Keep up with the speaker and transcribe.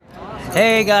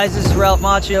Hey guys, this is Ralph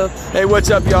Macchio. Hey, what's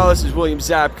up, y'all? This is William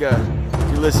Zabka.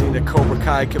 You're listening to Cobra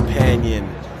Kai Companion,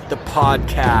 the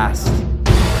podcast.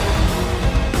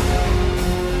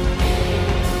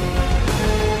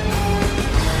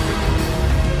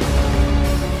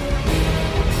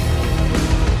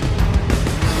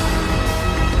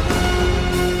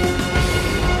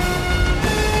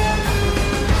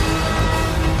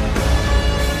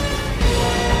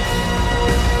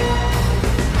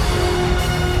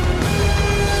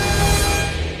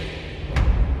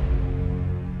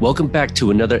 Welcome back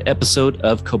to another episode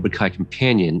of Cobra Kai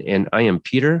Companion, and I am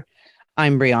Peter.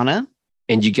 I'm Brianna.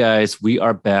 And you guys, we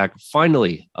are back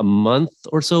finally a month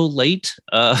or so late,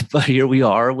 but here we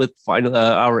are with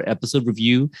our episode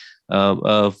review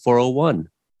of 401.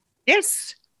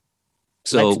 Yes.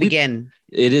 So let's begin.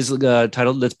 It is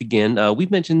titled Let's Begin. We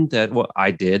mentioned that, well,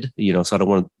 I did, so I don't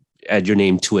want to add your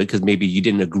name to it because maybe you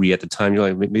didn't agree at the time. You're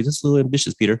like, maybe that's a little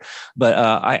ambitious, Peter. But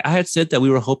I had said that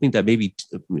we were hoping that maybe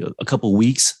a couple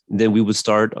weeks, then we would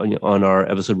start on our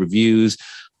episode reviews.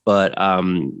 But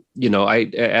I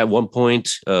at one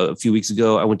point a few weeks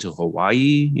ago I went to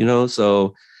Hawaii.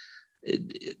 So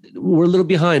we're a little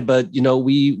behind. But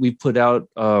we put out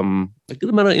a good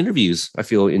amount of interviews, I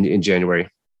feel, in January.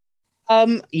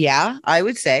 Yeah, I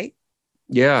would say.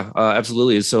 Yeah,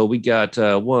 absolutely. So we got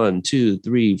 1, 2,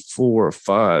 3, 4,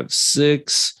 5,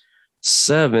 6,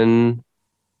 7,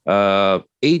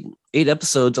 8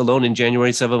 episodes alone in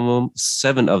January.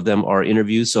 Seven of them are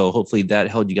interviews. So hopefully that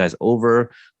held you guys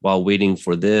over while waiting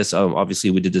for this. Obviously,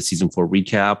 we did the season 4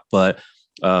 recap, but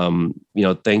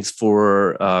thanks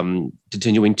for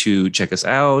continuing to check us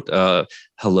out.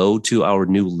 Hello to our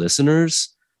new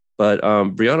listeners. But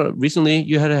Brianna, recently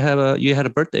you had a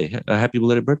birthday. A happy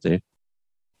belated birthday.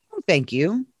 Thank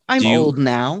you. I'm old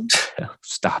now.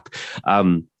 Stop.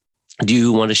 Do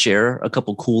you want to share a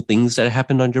couple cool things that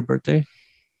happened on your birthday?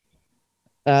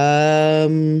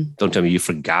 Don't tell me you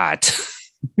forgot.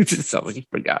 It sounds like you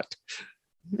forgot.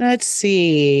 Let's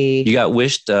see. You got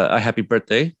wished a happy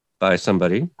birthday by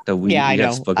somebody that we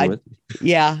have spoken with.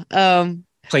 Yeah.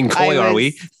 Playing coy, are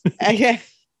we? I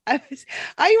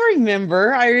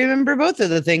remember both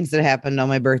of the things that happened on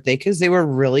my birthday because they were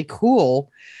really cool.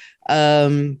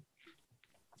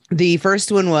 The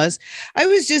first one was I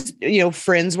was just,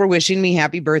 friends were wishing me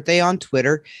happy birthday on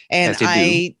Twitter. And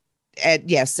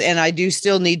and I do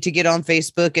still need to get on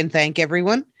Facebook and thank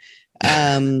everyone.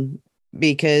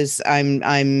 Because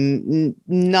I'm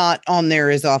not on there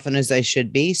as often as I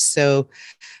should be. So,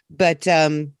 but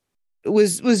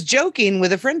was joking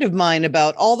with a friend of mine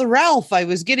about all the Ralph I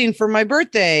was getting for my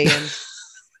birthday.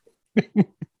 And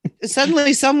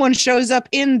suddenly someone shows up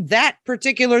in that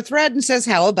particular thread and says,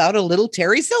 how about a little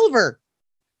Terry Silver?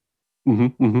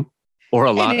 Mm-hmm, mm-hmm. Or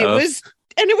a lot of.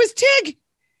 And it was Tig.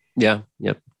 Yeah.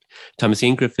 Yep.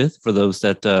 Thomasine Griffith, for those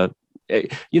that,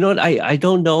 I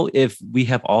don't know if we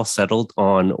have all settled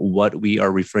on what we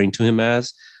are referring to him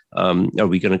as. Are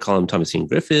we going to call him Thomasine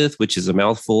Griffith, which is a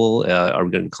mouthful? Are we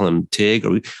going to call him Tig?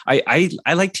 I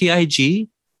like TIG,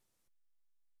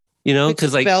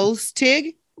 because spells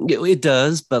Tig. It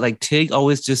does, but like Tig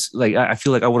always just like I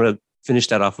feel like I want to finish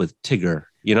that off with Tigger.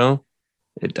 I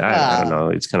don't know.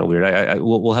 It's kind of weird.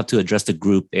 We'll have to address the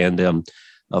group and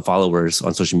followers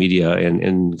on social media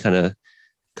and kind of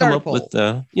come up with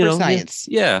science.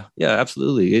 Yeah,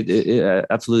 absolutely. It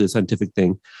absolutely a scientific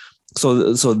thing.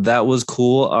 So that was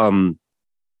cool. On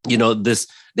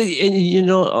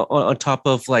top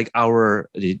of like our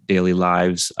daily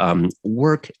lives,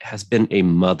 work has been a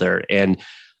mother. And,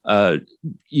 I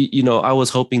was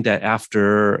hoping that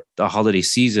after the holiday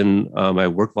season, my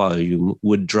work volume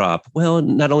would drop. Well,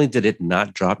 not only did it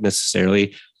not drop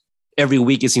necessarily, every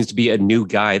week it seems to be a new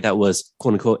guy that was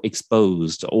quote unquote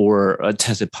exposed or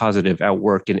tested positive at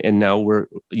work. And now we're,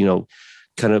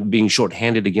 kind of being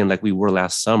shorthanded again, like we were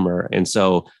last summer. And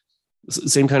so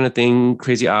same kind of thing,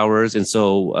 crazy hours. And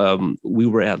so we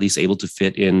were at least able to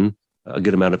fit in a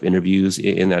good amount of interviews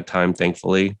in that time,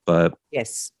 thankfully. But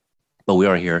yes, but we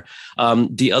are here.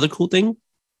 The other cool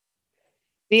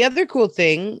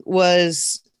thing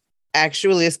was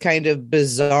actually this kind of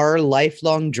bizarre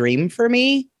lifelong dream for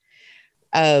me.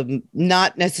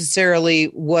 Not necessarily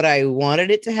what I wanted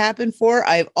it to happen for.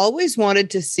 I've always wanted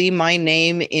to see my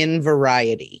name in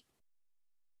Variety.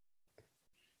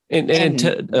 And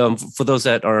for those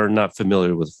that are not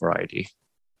familiar with Variety.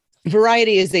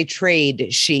 Variety is a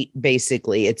trade sheet,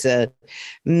 basically. It's a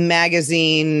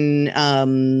magazine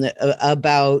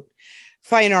about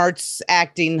fine arts,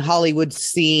 acting, Hollywood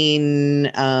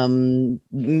scene,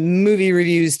 movie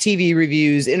reviews, TV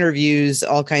reviews, interviews,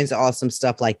 all kinds of awesome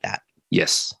stuff like that.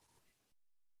 Yes.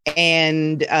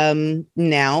 And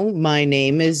now my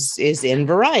name is in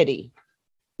Variety.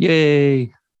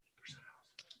 Yay.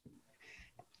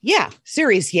 Yeah,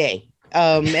 serious yay.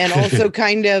 And also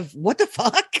kind of what the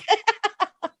fuck?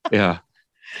 Yeah.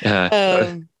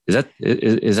 Is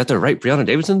that the right Brianna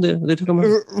Davidson they're talking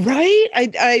about? Right.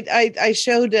 I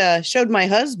showed my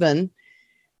husband,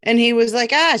 and he was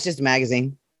like, it's just a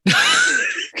magazine.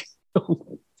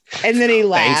 And then he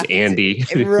laughed. Thanks, Andy.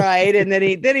 Right. And then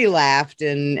he laughed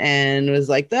and was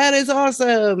like, that is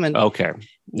awesome. And okay.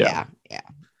 Yeah.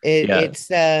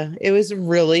 It was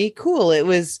really cool. It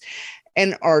was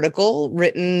an article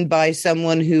written by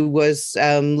someone who was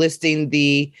listing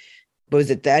I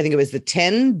think it was the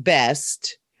 10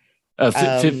 best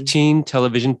 15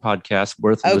 television podcasts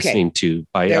worth listening to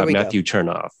by Matthew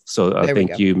Chernoff. So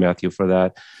thank you, Matthew, for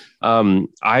that.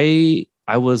 I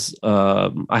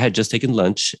had just taken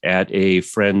lunch at a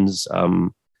friend's,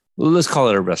 let's call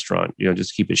it a restaurant,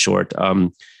 just keep it short.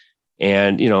 And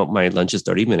my lunch is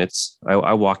 30 minutes.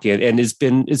 I walk in, and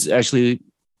it's actually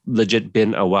legit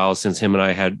been a while since him and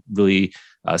I had really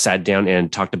sat down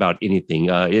and talked about anything.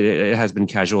 It has been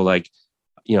casual, like,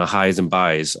 highs and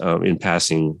buys in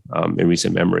passing in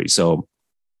recent memory. So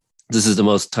this is the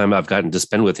most time I've gotten to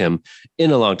spend with him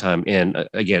in a long time. And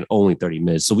again, only 30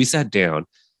 minutes. So we sat down,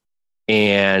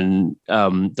 and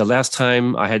the last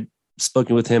time I had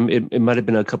spoken with him, it might've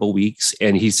been a couple of weeks.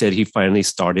 And he said he finally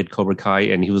started Cobra Kai,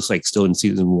 and he was like still in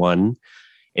season 1.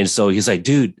 And so he's like,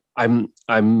 dude, I'm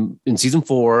in season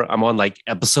 4. I'm on like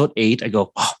episode 8. I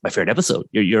go, oh, my favorite episode.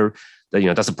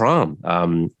 That's a prom. A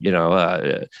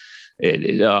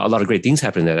lot of great things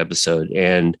happened in that episode.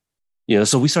 And,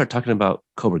 so we started talking about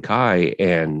Cobra Kai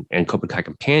and Cobra Kai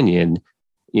Companion,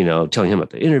 telling him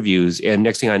about the interviews. And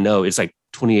next thing I know, it's like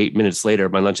 28 minutes later,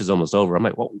 my lunch is almost over. I'm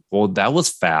like, well, that was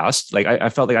fast. Like I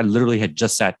felt like I literally had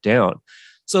just sat down.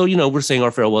 So, we're saying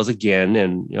our farewells again,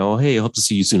 and, hey, I hope to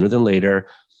see you sooner than later.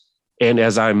 And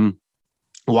as I'm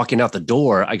walking out the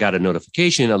door, I got a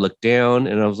notification. I looked down,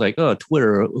 and I was like, oh,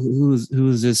 Twitter, who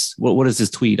is this? What is this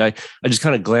tweet? I just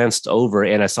kind of glanced over,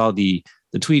 and I saw the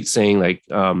tweet saying like,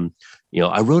 I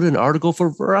wrote an article for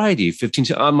Variety 15.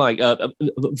 I'm like,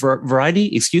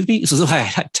 Variety, excuse me. So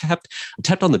I tapped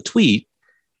on the tweet,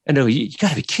 and I go, you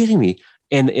gotta be kidding me.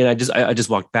 And I just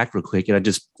walked back real quick, and I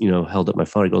just, held up my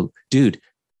phone. I go, dude,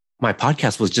 my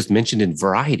podcast was just mentioned in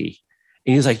Variety.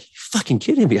 And he's like, you fucking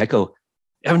kidding me. I go,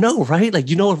 I know, right? Like,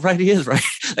 what Variety is, right?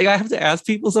 Like, I have to ask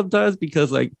people sometimes,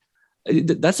 because like,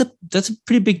 that's a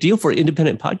pretty big deal for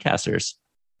independent podcasters.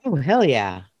 Oh, hell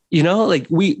yeah. Like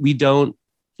we don't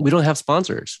have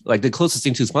sponsors. Like, the closest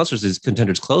thing to sponsors is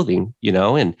Contenders Clothing,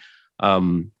 and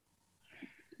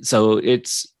so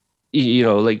it's,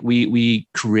 like we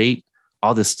create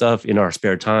all this stuff in our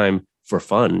spare time for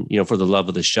fun, for the love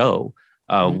of the show.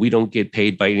 We don't get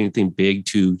paid by anything big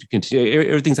to continue.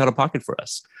 Everything's out of pocket for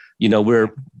us.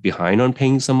 We're behind on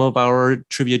paying some of our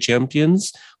trivia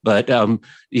champions, but But I'm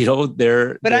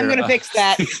going to fix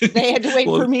that. They had to wait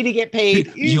for me to get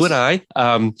paid. You and I.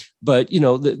 But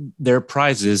their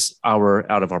prizes are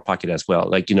out of our pocket as well.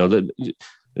 Like,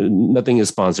 nothing is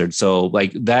sponsored. So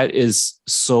like, that is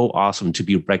so awesome to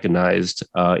be recognized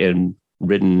and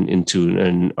written into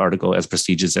an article as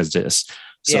prestigious as this.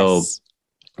 So yes.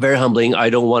 Very humbling. I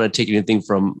don't want to take anything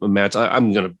from Matt.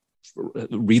 I'm going to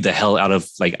read the hell out of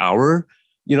like our,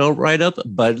 write up,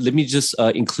 but let me just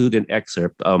include an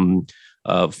excerpt from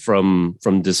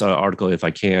this article if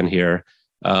I can here.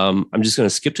 I'm just going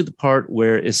to skip to the part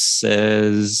where it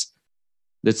says,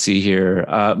 let's see here.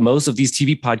 Most of these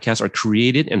TV podcasts are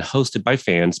created and hosted by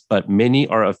fans, but many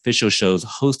are official shows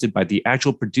hosted by the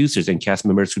actual producers and cast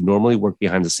members who normally work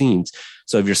behind the scenes.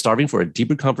 So if you're starving for a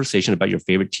deeper conversation about your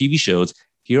favorite TV shows,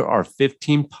 here are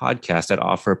 15 podcasts that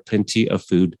offer plenty of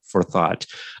food for thought.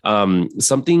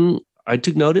 Something I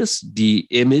took notice, the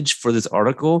image for this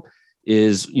article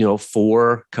is,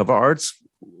 4 cover arts,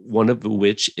 one of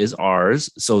which is ours.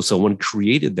 So someone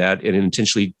created that and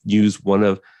intentionally used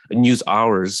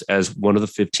ours as one of the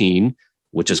 15,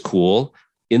 which is cool.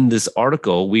 In this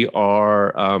article, we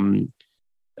are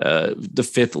the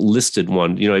 5th listed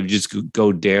one. If you just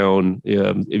go down,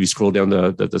 if you scroll down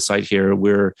the site here,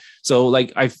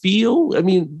 I feel,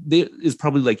 there is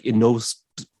probably like in no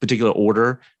particular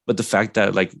order, but the fact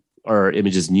that like our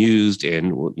image is used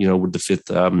and, with the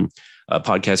 5th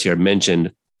podcast here I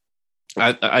mentioned,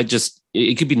 I just,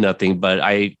 it could be nothing, but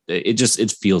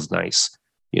it feels nice,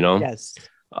 Yes.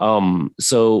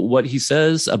 So what he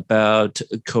says about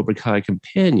Cobra Kai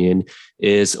Companion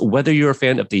is, whether you're a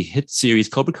fan of the hit series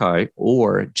Cobra Kai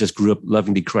or just grew up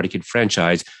loving the Karate Kid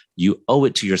franchise, you owe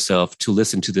it to yourself to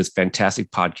listen to this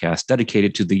fantastic podcast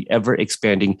dedicated to the ever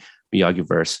expanding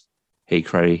Miyagi-verse. Hey,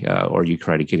 Karate, or You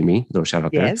Karate Kidding Me? Little shout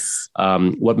out there. Yes.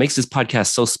 What makes this podcast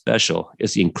so special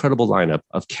is the incredible lineup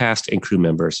of cast and crew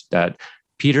members that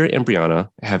Peter and Brianna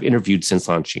have interviewed since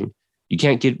launching. You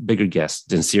can't get bigger guests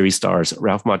than series stars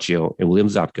Ralph Macchio and William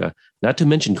Zabka, not to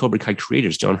mention Cobra Kai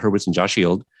creators John Hurwitz and Josh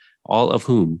Shield, all of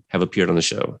whom have appeared on the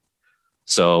show.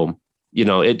 So,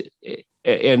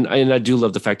 and I do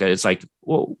love the fact that it's like,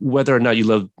 well, whether or not you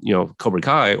love, Cobra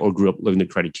Kai or grew up loving the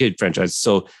Karate Kid franchise.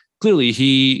 So clearly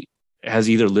he has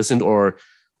either listened or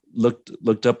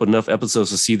looked up enough episodes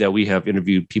to see that we have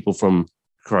interviewed people from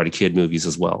Karate Kid movies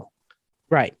as well.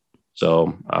 Right.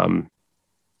 So,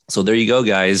 so there you go,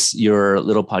 guys. Your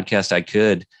little podcast I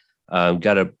could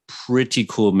got a pretty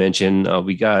cool mention.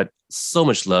 We got so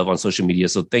much love on social media.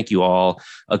 So thank you all.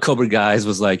 Cobra Guys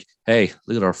was like, hey,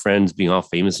 look at our friends being all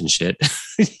famous and shit.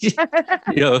 Shout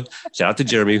out to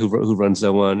Jeremy who runs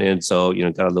that one. And so,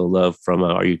 got a little love from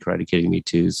Are You Karate Kidding Me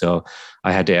too? So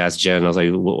I had to ask Jen, I was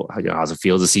like, well, how's it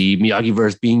feel to see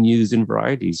Miyagi-verse being used in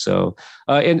variety? So,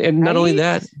 and not only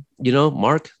that,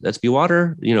 Mark, Let's Be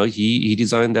Water, he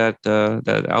designed that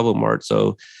album art.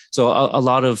 So a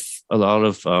lot of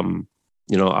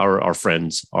our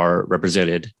friends are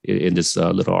represented in this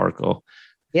little article.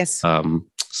 Yes.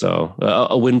 So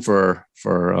a win for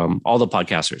all the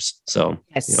podcasters. So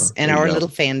yes, and our little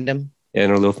fandom. And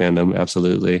our little fandom,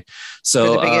 absolutely.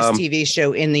 So for the biggest TV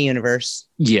show in the universe.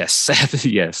 Yes,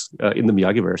 yes, in the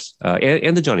Miyagi-verse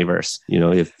and the Johnny-verse.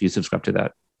 If you subscribe to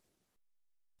that.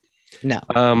 No.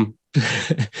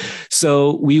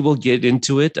 So we will get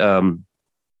into it.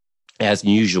 As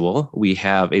usual, we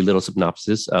have a little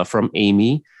synopsis from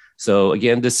Amy. So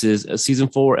again, this is season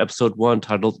 4, episode 1,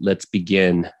 titled Let's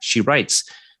Begin. She writes,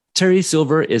 Terry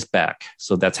Silver is back.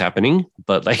 So that's happening.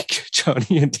 But like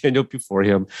Johnny and Daniel before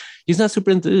him, he's not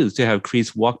super enthused to have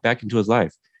Kreese walk back into his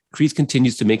life. Kreese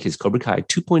continues to make his Cobra Kai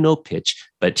 2.0 pitch,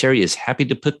 but Terry is happy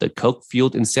to put the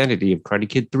coke-fueled insanity of Karate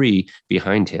Kid 3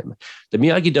 behind him. The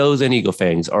Miyagi-Dos and Eagle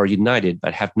Fangs are united,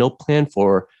 but have no plan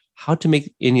for how to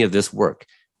make any of this work.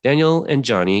 Daniel and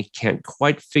Johnny can't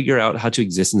quite figure out how to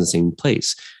exist in the same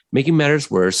place. Making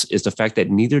matters worse is the fact that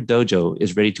neither dojo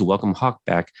is ready to welcome Hawk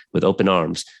back with open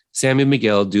arms. Sam and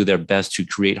Miguel do their best to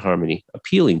create harmony,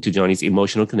 appealing to Johnny's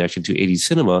emotional connection to 80s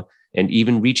cinema and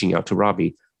even reaching out to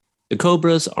Robbie. The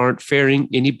Cobras aren't faring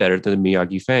any better than the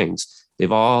Miyagi Fangs.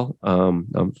 They've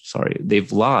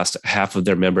lost half of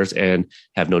their members and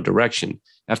have no direction.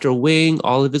 After weighing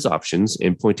all of his options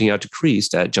and pointing out to Kreese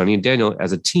that Johnny and Daniel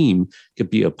as a team could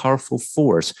be a powerful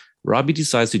force, Robbie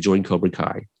decides to join Cobra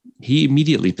Kai. He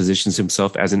immediately positions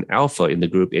himself as an alpha in the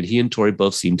group, and he and Tori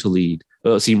both seem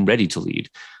ready to lead.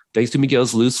 Thanks to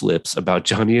Miguel's loose lips about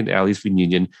Johnny and Allie's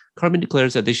reunion, Carmen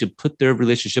declares that they should put their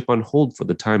relationship on hold for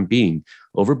the time being.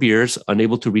 Over beers,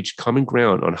 unable to reach common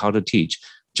ground on how to teach,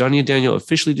 Johnny and Daniel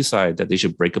officially decide that they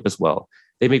should break up as well.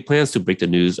 They make plans to break the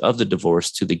news of the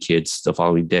divorce to the kids the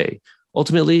following day.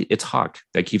 Ultimately, it's Hawk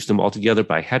that keeps them all together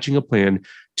by hatching a plan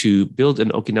to build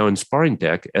an Okinawan sparring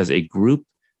deck as a group,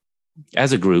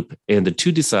 and the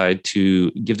two decide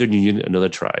to give their union another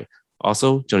try.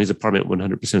 Also, Johnny's apartment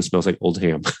 100% smells like old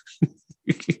ham.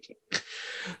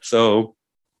 So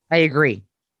I agree.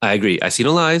 I see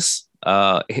no lies.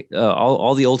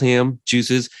 All the old ham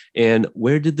juices. And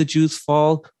where did the juice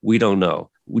fall? We don't know.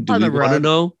 Do we want to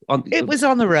know? It was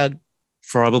on the rug.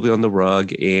 Probably on the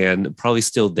rug, and probably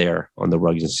still there on the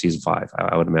rug in season 5,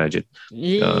 I would imagine.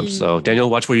 So Daniel,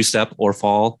 watch where you step or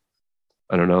fall.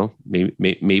 I don't know.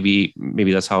 Maybe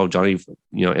that's how Johnny,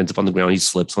 ends up on the ground. He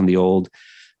slips on the old,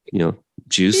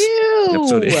 juice.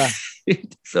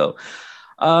 So,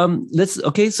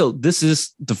 so this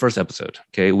is the first episode.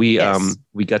 Okay. We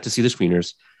got to see the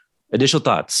screeners. Initial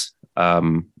thoughts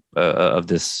of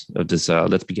this.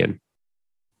 Let's begin.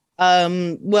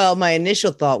 Well, my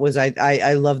initial thought was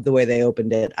I loved the way they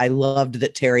opened it. I loved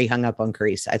that Terry hung up on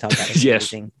Kreese. I thought that was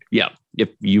amazing. Yeah. If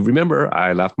you remember,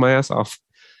 I laughed my ass off.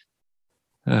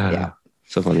 Yeah.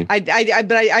 So funny.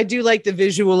 I do like the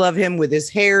visual of him with his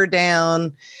hair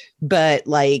down, but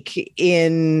like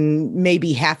in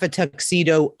maybe half a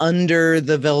tuxedo under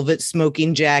the velvet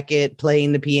smoking jacket,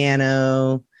 playing the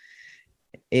piano.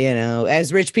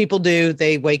 As rich people do,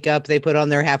 they wake up, they put on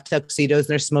their half tuxedos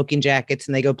and their smoking jackets,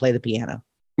 and they go play the piano.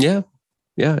 Yeah.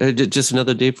 Just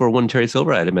another day for one Terry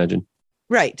Silver, I'd imagine.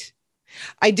 Right.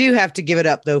 I do have to give it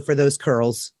up, though, for those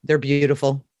curls. They're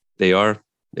beautiful. They are.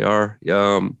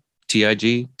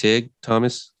 Tig,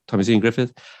 Thomasine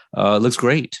Griffith, looks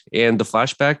great. And the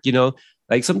flashback,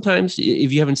 like sometimes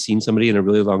if you haven't seen somebody in a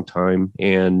really long time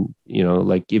and,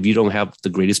 like if you don't have the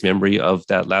greatest memory of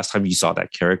that last time you saw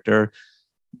that character,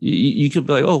 you could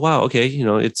be like, oh wow, okay,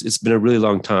 it's been a really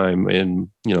long time, and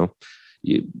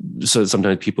so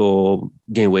sometimes people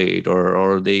gain weight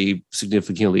or they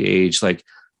significantly age. Like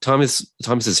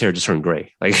Thomas's hair just turned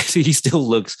gray. Like he still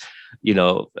looks,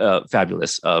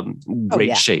 fabulous,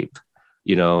 great shape,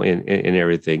 and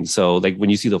everything. So like when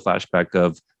you see the flashback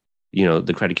of,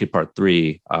 the Karate Kid Part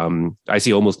 3, I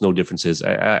see almost no differences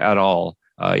at all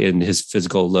in his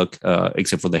physical look,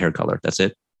 except for the hair color. That's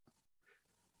it.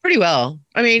 Pretty well.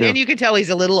 I mean, and you can tell he's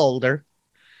a little older.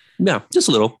 Yeah, just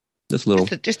a little.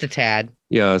 Just a tad.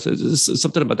 Yeah, so it's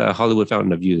something about that Hollywood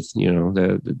fountain of youth.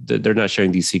 They're not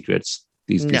sharing these secrets.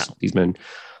 These men.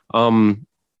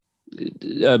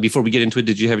 Before we get into it,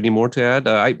 did you have any more to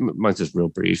add? Mine's just real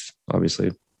brief,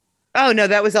 obviously. Oh no,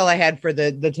 that was all I had for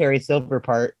the Terry Silver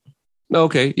part.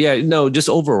 Okay, yeah, no, just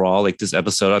overall, like this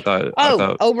episode, I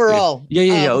thought. Overall,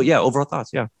 yeah. Overall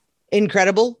thoughts, yeah.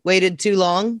 Incredible. Waited too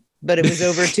long, but it was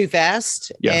over too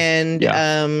fast,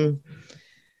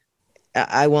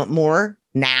 I want more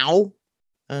now,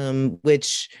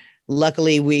 which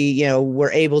luckily we,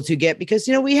 were able to get because,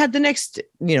 we had the next,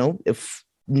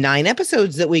 9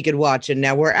 episodes that we could watch and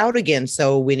now we're out again.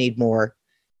 So we need more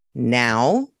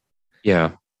now.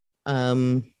 Yeah.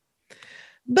 But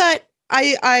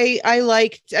I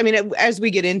liked, as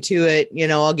we get into it,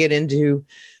 I'll get into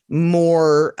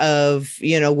more of,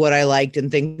 what I liked and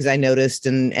things I noticed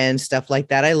and stuff like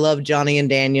that. I love Johnny and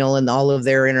Daniel and all of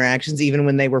their interactions, even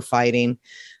when they were fighting.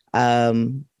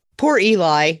 Poor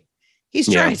Eli.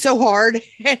 He's trying so hard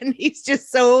and he's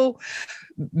just so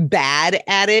bad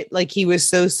at it. Like he was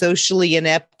so socially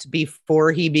inept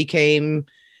before he became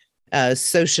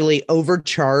socially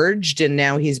overcharged. And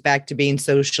now he's back to being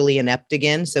socially inept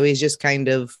again. So he's just kind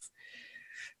of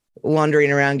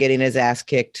wandering around getting his ass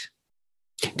kicked.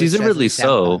 Deservedly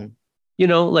so. Fun.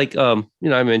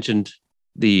 I mentioned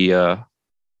the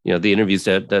the interviews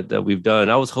that we've done.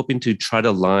 I was hoping to try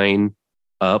to line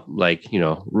up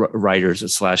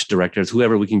writers / directors,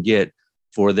 whoever we can get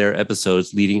for their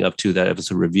episodes leading up to that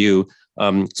episode review.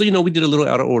 So we did a little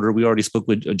out of order. We already spoke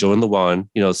with Joe and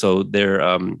LaJuan, so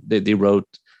they wrote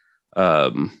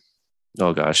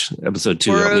episode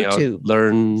 2. Help me out.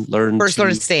 Learn First Learn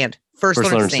to Stand. First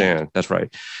Learn to Stand. That's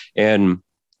right. And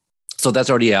so that's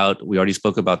already out. We already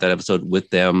spoke about that episode with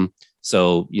them.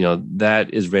 So,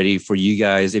 that is ready for you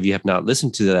guys. If you have not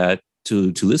listened to that,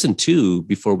 to listen to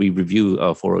before we review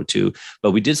 402.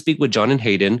 But we did speak with John and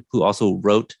Hayden, who also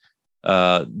wrote,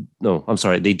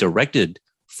 they directed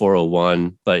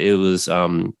 401, but it was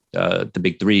the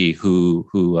big three who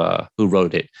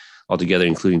wrote it all together,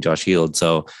 including Josh Heald.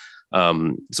 So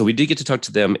we did get to talk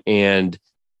to them. And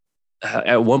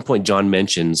at one point, John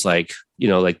mentions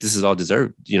this is all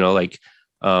deserved,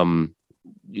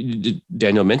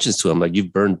 Daniel mentions to him, like,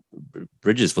 you've burned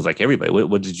bridges with everybody.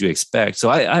 What did you expect? So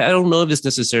I don't know if it's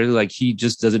necessarily he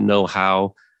just doesn't know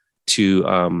how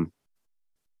to,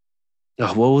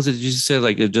 what was it you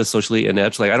said? Just socially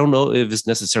inept. I don't know if it's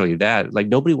necessarily that.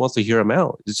 Nobody wants to hear him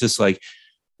out. It's just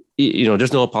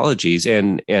there's no apologies.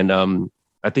 And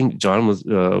I think John was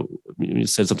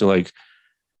said something like,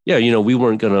 yeah, we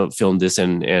weren't going to film this.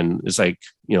 And it's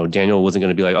Daniel wasn't going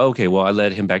to be like, oh, okay, well, I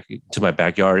led him back to my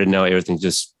backyard and now everything's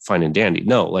just fine and dandy.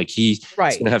 No, he's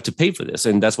going to have to pay for this.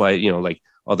 And that's why,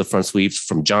 all the front sweeps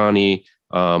from Johnny,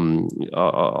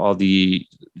 all the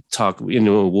talk,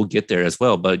 we'll get there as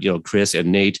well. But, Chris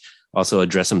and Nate also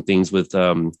address some things with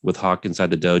Hawk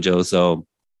inside the dojo. So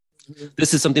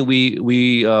this is something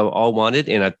we all wanted.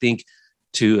 And I think,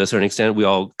 to a certain extent, we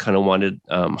all kind of wanted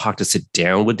Hawk to sit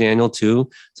down with Daniel too.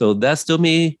 So that still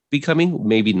may be coming,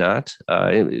 maybe not.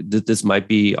 This might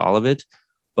be all of it,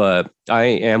 but I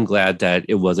am glad that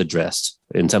it was addressed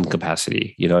in some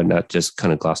capacity, and not just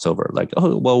kind of glossed over.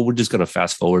 Oh, well, we're just going to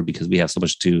fast forward because we have so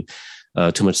much too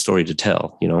much story to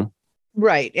tell,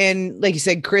 Right. And like you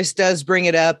said, Chris does bring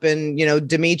it up, and,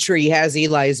 Dimitri has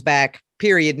Eli's back,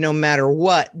 period, no matter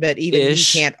what. But even he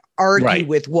can't argue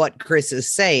with what Chris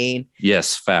is saying.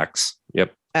 Yes, facts.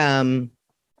 Yep. And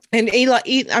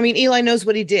Eli knows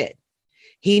what he did.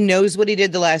 He knows what he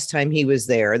did the last time he was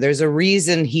there. There's a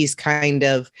reason he's kind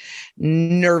of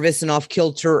nervous and off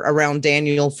kilter around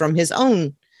Daniel from his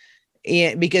own,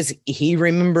 because he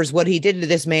remembers what he did to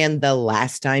this man the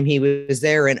last time he was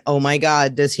there. And oh my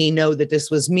God, does he know that this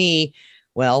was me?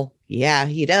 Well, yeah,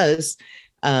 he does.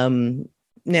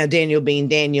 Now, Daniel being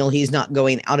Daniel, he's not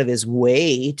going out of his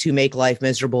way to make life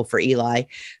miserable for Eli,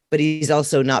 but he's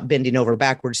also not bending over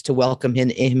backwards to welcome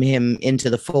him into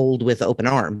the fold with open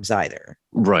arms either.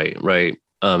 Right.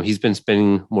 He's been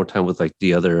spending more time with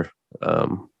the other,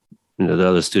 the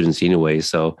other students anyway.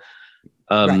 So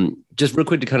just real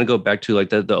quick to kind of go back to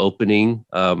the opening,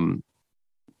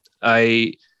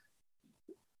 I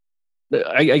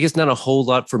guess not a whole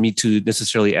lot for me to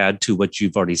necessarily add to what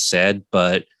you've already said,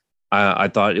 but I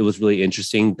thought it was really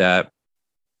interesting that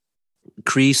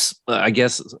Kreese, I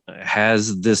guess,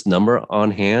 has this number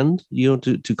on hand,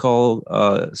 to call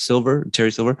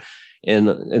Terry Silver. And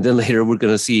then later we're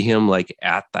going to see him like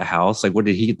at the house. Like, where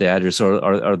did he get the address? Or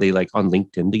are they like on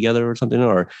LinkedIn together or something?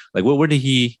 Or like, where did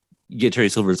he get Terry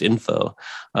Silver's info?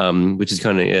 Which is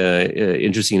kind of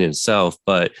interesting in itself.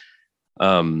 But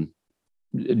John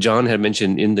had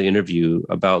mentioned in the interview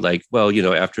about like, well,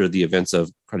 after the events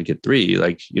of Karate Kid 3,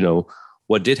 like,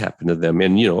 what did happen to them.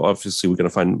 And, obviously we're going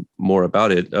to find more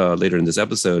about it later in this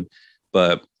episode,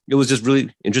 but it was just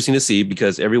really interesting to see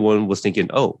because everyone was thinking,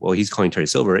 oh, well, he's calling Terry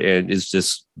Silver and it's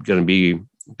just going to be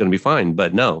fine.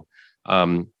 But no,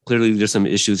 clearly there's some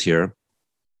issues here.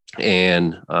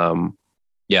 And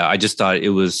I just thought it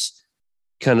was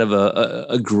kind of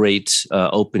a great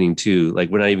opening too. Like,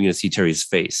 we're not even going to see Terry's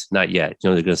face, not yet.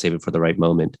 They're going to save it for the right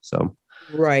moment. So.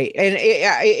 Right. And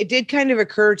it did kind of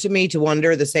occur to me to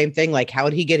wonder the same thing, like, how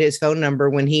did he get his phone number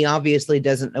when he obviously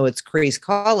doesn't know it's Kreese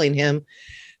calling him?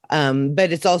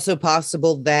 But it's also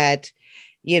possible that,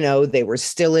 they were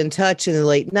still in touch in the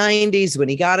late 90s when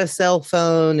he got a cell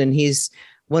phone, and he's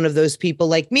one of those people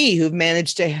like me who've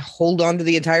managed to hold on to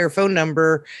the entire phone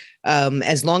number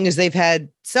as long as they've had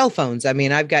cell phones. I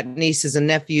mean, I've got nieces and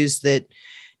nephews that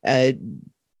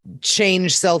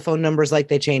change cell phone numbers like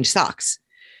they change socks.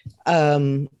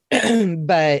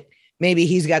 But maybe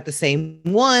he's got the same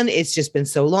one. It's just been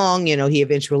so long, he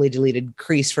eventually deleted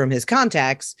Kreese from his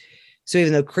contacts. So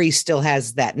even though Kreese still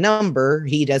has that number,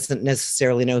 he doesn't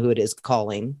necessarily know who it is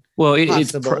calling. Well,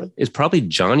 it's probably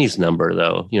Johnny's number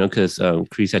though, because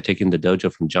Kreese had taken the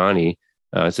dojo from Johnny.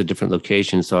 It's a different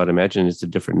location. So I'd imagine it's a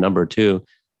different number too.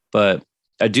 But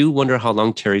I do wonder how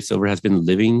long Terry Silver has been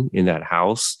living in that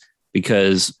house,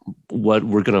 because what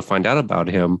we're going to find out about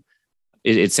him,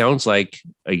 it sounds like,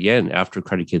 again, after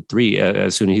Karate Kid 3,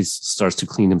 as soon as he starts to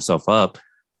clean himself up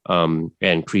and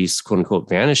Kreese, quote unquote,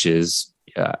 vanishes,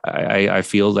 I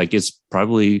feel like it's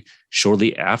probably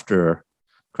shortly after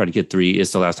Karate Kid 3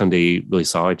 is the last time they really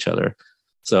saw each other.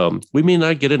 So we may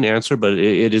not get an answer, but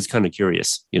it is kind of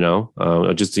curious,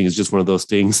 I just think it's just one of those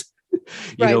things.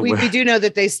 Right. We do know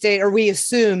that they stayed, or we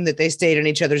assume that they stayed in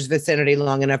each other's vicinity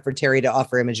long enough for Terry to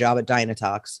offer him a job at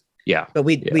Dynatox. Yeah. But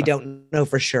we don't know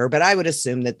for sure. But I would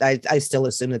assume that I still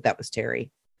assume that was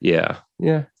Terry. Yeah.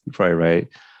 Yeah. You're probably right.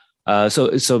 So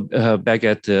back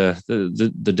at the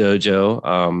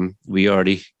dojo, we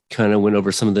already kind of went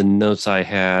over some of the notes I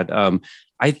had.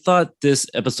 I thought this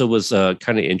episode was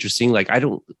kind of interesting. Like, I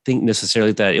don't think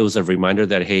necessarily that it was a reminder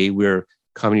that, hey, we're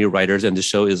comedy writers and the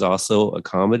show is also a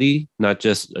comedy, not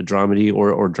just a dramedy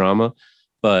or drama.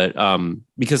 But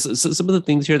because some of the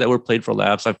things here that were played for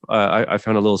laughs, I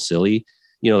found a little silly,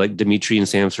 like Dimitri and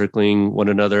Sam circling one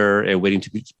another and waiting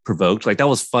to be provoked. Like, that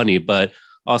was funny, but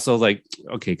also like,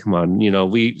 okay, come on,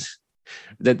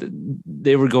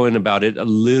 they were going about it a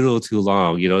little too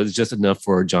long. It's just enough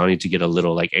for Johnny to get a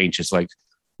little like anxious, like,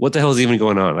 what the hell is even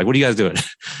going on? Like, what are you guys doing?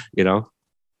 Well,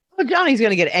 Johnny's going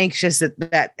to get anxious at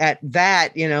that,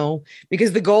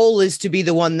 because the goal is to be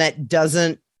the one that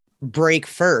doesn't break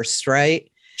first, right?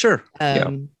 Sure.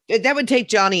 That would take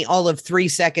Johnny all of 3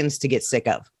 seconds to get sick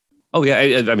of. Oh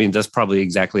yeah, I mean, that's probably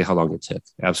exactly how long it took.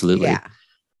 Absolutely. Yeah.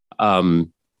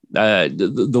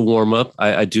 The warm up,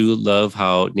 I do love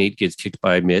how Nate gets kicked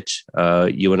by Mitch.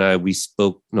 You and I, I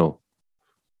spoke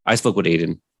with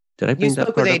Aiden. Did I bring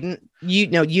that part up? Aiden?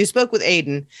 You spoke with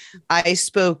Aiden. I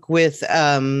spoke with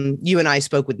you and I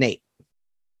spoke with Nate.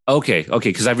 Okay,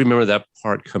 because I remember that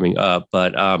part coming up,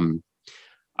 but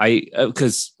I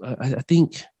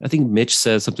think Mitch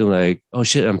said something like, "Oh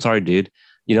shit, I'm sorry, dude."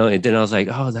 And then I was like,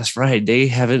 "Oh, that's right. They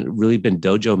haven't really been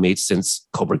dojo mates since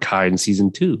Cobra Kai in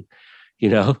season 2."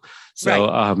 So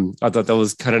right. I thought that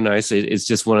was kind of nice. It's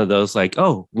just one of those like,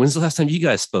 oh, when's the last time you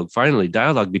guys spoke? Finally,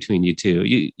 dialogue between you two,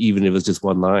 even if it was just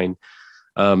one line.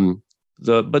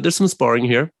 But there's some sparring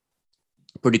here.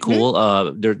 Pretty cool.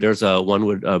 Mm-hmm. There's a one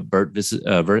with Bert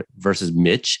versus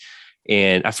Mitch,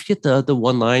 and I forget the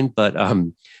one line, but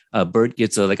Bert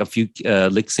gets a few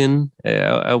licks in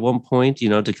at one point,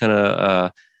 to kind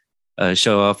of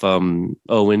show off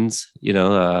Owen's,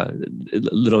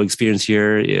 little experience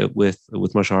here with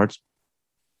martial arts.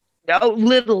 Oh,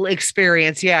 little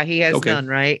experience. Yeah, he has none,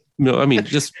 right? No, I mean,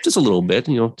 just a little bit,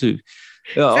 to. Is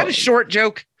that a short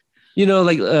joke?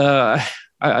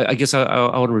 I guess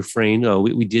I want to refrain.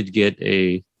 We did get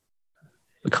a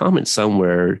comment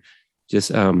somewhere,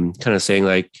 just kind of saying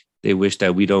like they wish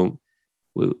that we didn't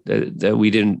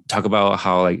talk about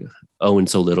how like Owen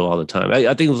so little all the time.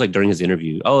 I think it was like during his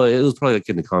interview. Oh, it was probably like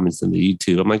in the comments in the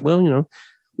YouTube. I'm like, well,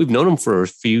 we've known him for a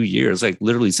few years, like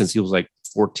literally since he was like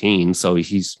 14. So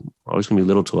he's always going to be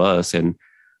little to us. And,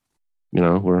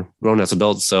 we're grown as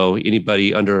adults. So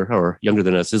anybody under or younger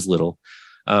than us is little.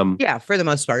 Yeah, for the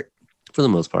most part.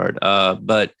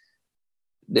 But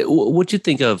what you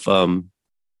think of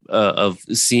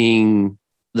seeing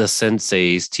the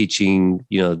senseis teaching,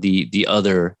 the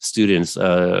other students,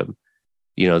 their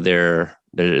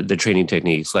training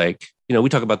techniques? Like, we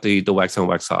talk about the wax on,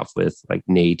 wax off with like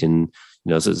Nate and,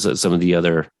 some of the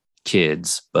other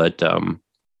kids, but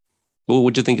what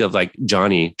would you think of like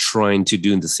Johnny trying to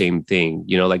do the same thing?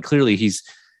 Like clearly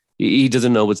he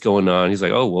doesn't know what's going on. He's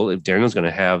like, oh, well, if Daniel's going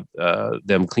to have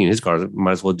them clean his car,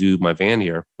 might as well do my van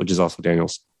here, which is also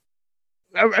Daniel's.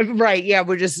 Right. Yeah.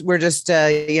 We're just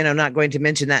not going to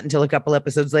mention that until a couple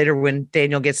episodes later when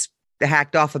Daniel gets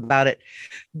hacked off about it.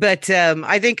 But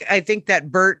I think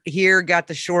that Bert here got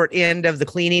the short end of the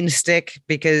cleaning stick,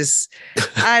 because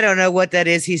I don't know what that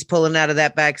is he's pulling out of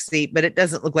that back seat, but it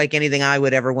doesn't look like anything I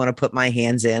would ever want to put my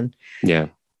hands in. Yeah.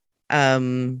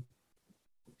 Any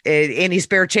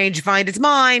spare change you find, it's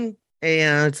mine.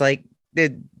 It's like,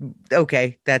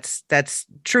 okay, that's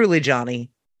truly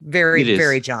Johnny. Very,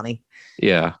 very Johnny.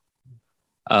 Yeah.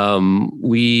 There's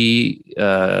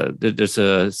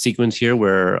a sequence here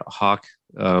where Hawk,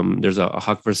 there's a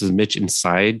Hawk versus Mitch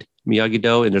inside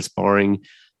Miyagi-Do, and they're sparring,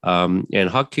 and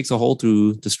Hawk kicks a hole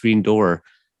through the screen door.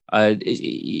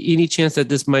 Any chance that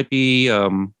this might be,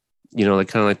 like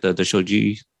kind of like the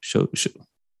Shoji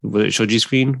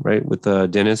screen, right? With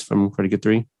Dennis from Karate Kid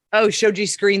 3. Oh, Shoji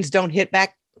screens don't hit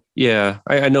back. Yeah,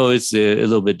 I know it's a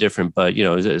little bit different, but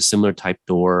it's a similar type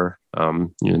door.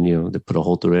 They put a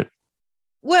hole through it.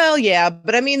 Well, yeah,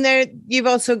 but I mean, you've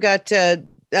also got Teru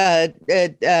and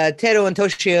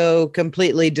Toshio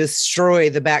completely destroy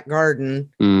the back garden,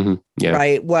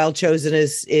 right? While Chozen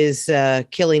is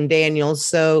killing Daniel.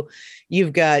 So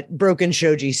you've got broken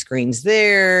shoji screens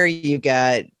there. You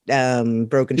got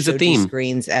broken shoji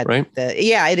screens at right?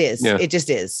 it is. Yeah. It just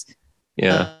is.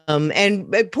 Yeah.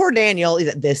 And poor Daniel.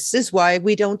 This is why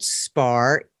we don't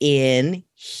spar in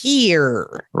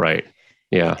here. Right.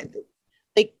 Yeah.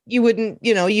 Like you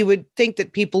would think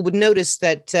that people would notice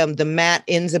that the mat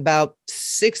ends about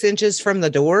 6 inches from the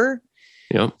door.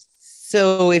 Yeah.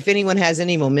 So if anyone has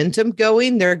any momentum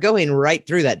going, they're going right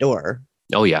through that door.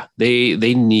 Oh yeah. They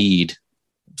need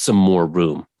some more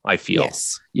room, I feel.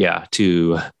 Yes. Yeah.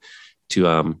 To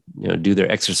do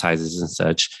their exercises and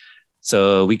such.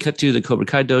 So we cut to the Cobra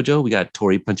Kai dojo. We got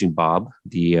Tori punching Bob,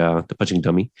 the punching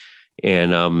dummy,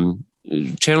 and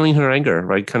channeling her anger,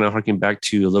 right? Kind of harking back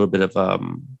to a little bit of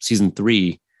season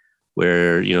 3,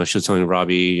 where she was telling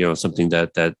Robbie, something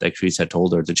that Kreese had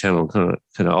told her to channel kind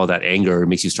of all that anger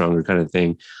makes you stronger, kind of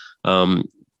thing.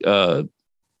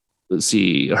 Let's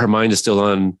see, her mind is still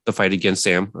on the fight against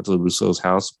Sam at the Russo's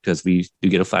house, because we do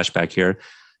get a flashback here.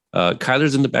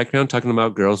 Kyler's in the background talking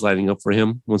about girls lining up for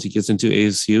him once he gets into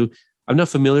ASU. I'm not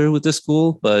familiar with this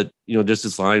school, but there's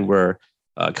this line where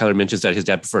Kyler mentions that his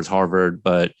dad prefers Harvard,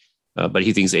 but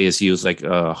he thinks ASU is like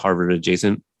Harvard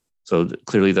adjacent. So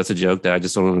clearly that's a joke that I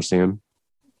just don't understand.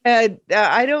 I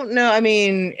don't know. I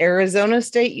mean, Arizona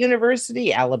State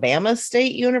University, Alabama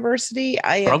State University.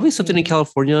 Probably something in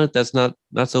California that's not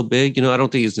so big. I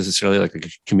don't think it's necessarily like a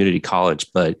community college,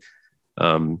 but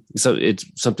so it's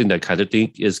something that I kind of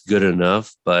think is good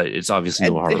enough, but it's obviously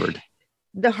no Harvard.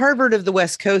 The Harvard of the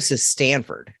West Coast is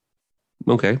Stanford.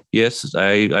 Okay. Yes,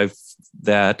 I've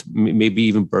that maybe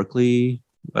even Berkeley.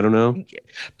 I don't know.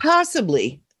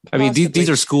 Possibly. I mean, these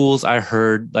are schools I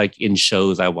heard like in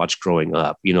shows I watched growing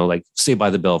up, like Saved by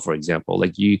the Bell, for example.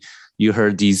 Like you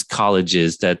heard these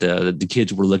colleges that the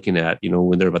kids were looking at,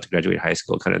 when they're about to graduate high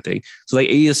school, kind of thing. So like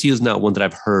ASU is not one that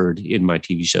I've heard in my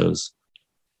TV shows.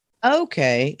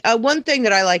 Okay. One thing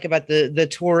that I like about the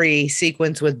Tori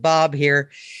sequence with Bob here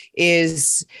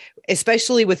is,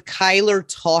 especially with Kyler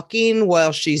talking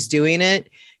while she's doing it,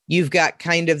 you've got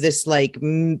kind of this like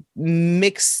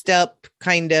mixed up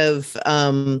kind of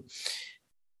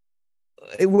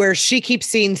where she keeps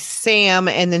seeing Sam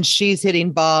and then she's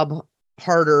hitting Bob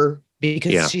harder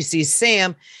because she sees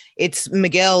Sam. It's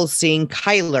Miguel seeing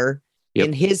Kyler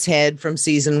in his head from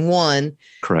season 1.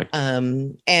 Correct.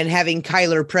 And having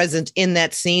Kyler present in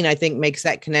that scene, I think makes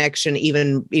that connection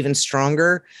even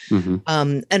stronger.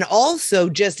 Mm-hmm. And also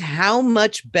just how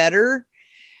much better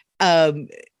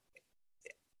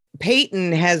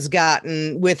Peyton has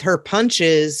gotten with her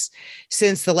punches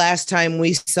since the last time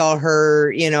we saw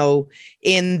her,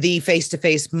 in the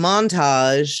face-to-face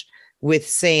montage with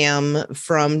Sam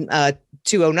from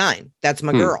 209. That's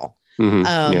my girl.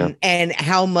 Yeah. And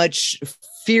how much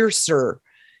fiercer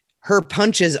her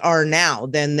punches are now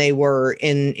than they were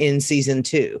in season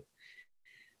 2.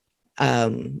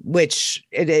 Which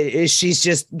she's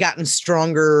just gotten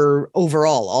stronger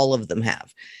overall. All of them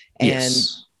have. And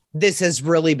Yes. this has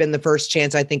really been the first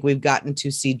chance I think we've gotten to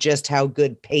see just how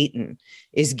good Peyton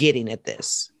is getting at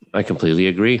this. I completely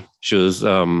agree. She was,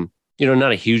 not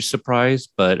a huge surprise,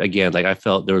 but again, like I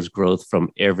felt there was growth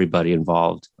from everybody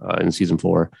involved in season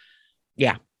 4.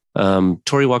 Yeah.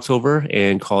 Tori walks over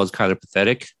and calls Kyler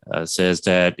pathetic, says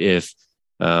that if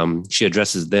she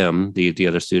addresses them, the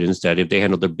other students, that if they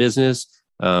handled their business,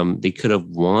 they could have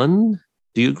won.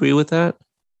 Do you agree with that?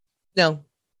 No.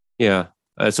 Yeah.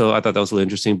 So I thought that was a little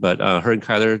interesting, but her and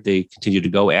Kyler, they continue to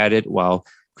go at it while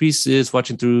Kreese is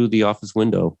watching through the office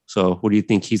window. So what do you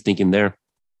think he's thinking there?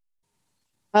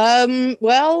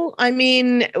 Well, I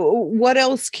mean, what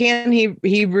else can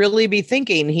he really be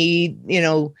thinking? He,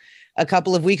 a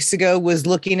couple of weeks ago was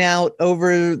looking out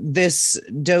over this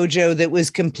dojo that was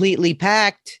completely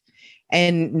packed.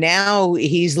 And now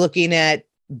he's looking at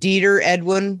Dieter,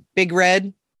 Edwin, Big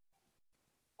Red,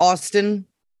 Austin,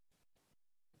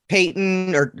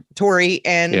 Peyton or Tori,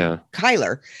 and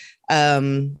Kyler,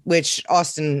 which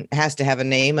Austin has to have a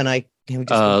name. And I have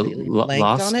just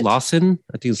blanked on it. Lawson.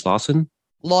 I think it's Lawson.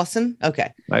 Lawson.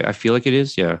 Okay. I feel like it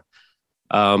is. Yeah.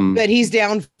 But he's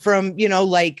down from,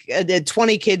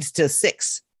 20 kids to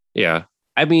 6. Yeah.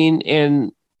 I mean,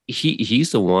 and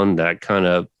he's the one that kind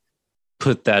of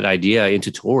put that idea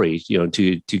into Tori,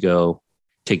 to go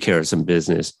take care of some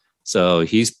business. So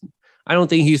I don't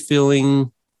think he's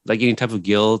feeling like any type of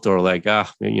guilt or like,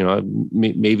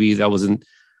 maybe that wasn't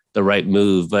the right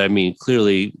move. But I mean,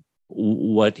 clearly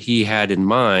what he had in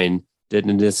mind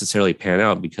didn't necessarily pan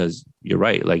out because you're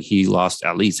right. Like he lost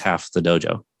at least half the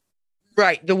dojo.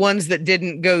 Right. The ones that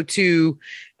didn't go to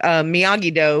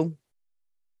Miyagi-Do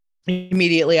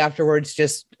immediately afterwards,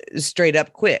 just straight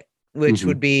up quit, which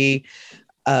would be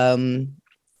Rickenberger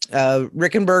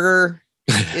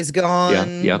is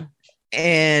gone. Yeah.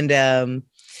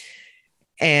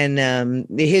 And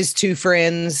his 2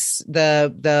 friends,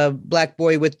 the black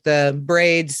boy with the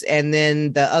braids, and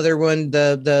then the other one,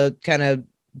 the kind of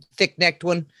thick-necked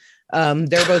one.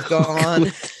 They're both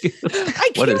gone.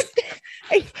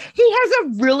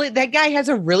 That guy has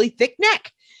a really thick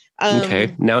neck.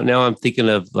 Okay. Now I'm thinking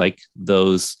of like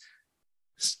those,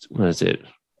 what is it?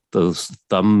 Those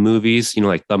thumb movies,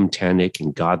 like Thumbtanic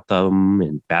and God Thumb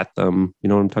and Bat Thumb. You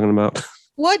know what I'm talking about?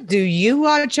 What do you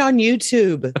watch on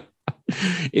YouTube?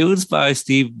 It was by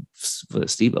Steve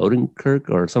Odenkirk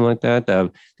or something like that. The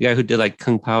guy who did like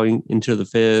Kung Pao Into the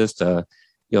Fist.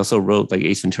 He also wrote like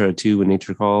Ace Ventura 2 When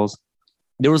Nature Calls.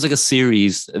 There was like a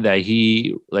series that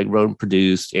he like wrote and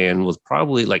produced and was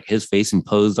probably like his face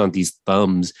imposed on these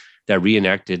thumbs that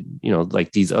reenacted,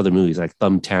 like these other movies like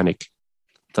Thumbtanic.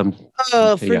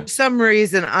 For some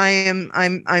reason,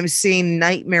 I'm seeing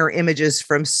nightmare images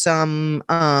from some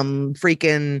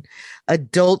freaking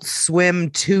Adult Swim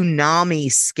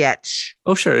Toonami sketch.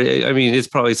 Oh, sure. I mean, it's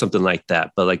probably something like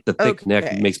that, but like the thick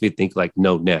neck makes me think like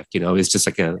no neck. It's just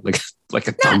like a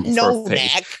thumb. No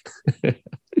neck.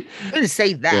 I'm gonna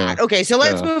say that. Yeah. Okay, so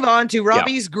let's move on to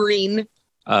Robbie's green.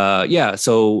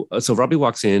 So Robbie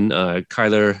walks in.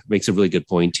 Kyler makes a really good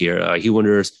point here. He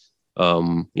wonders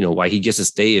why he gets to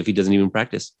stay if he doesn't even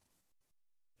practice.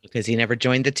 Because he never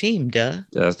joined the team, duh.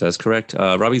 That's correct.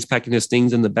 Robbie's packing his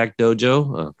things in the back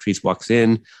dojo. Kreese walks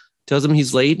in, tells him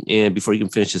he's late, and before he can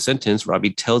finish his sentence,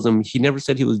 Robbie tells him he never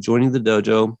said he was joining the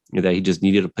dojo, and that he just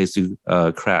needed a place to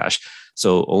crash.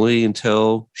 So only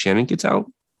until Shannon gets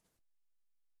out?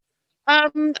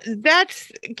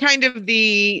 That's kind of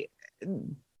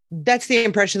that's the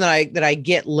impression that I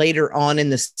get later on in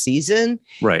the season.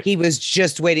 Right. He was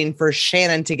just waiting for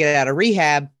Shannon to get out of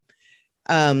rehab,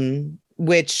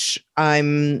 which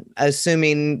I'm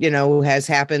assuming, has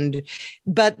happened.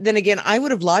 But then again, I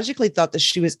would have logically thought that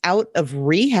she was out of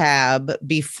rehab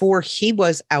before he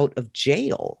was out of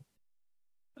jail.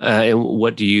 And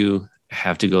what do you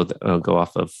have to go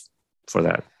off of for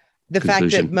that? The conclusion?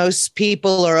 Fact that most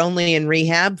people are only in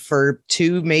rehab for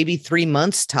 2, maybe 3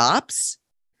 months tops.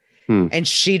 And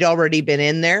she'd already been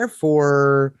in there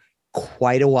for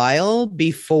quite a while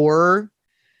before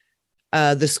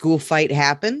the school fight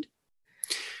happened.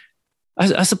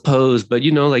 I suppose, but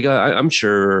I'm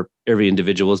sure every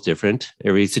individual is different.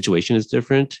 Every situation is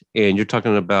different. And you're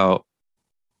talking about,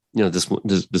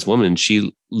 this woman,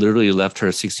 she literally left her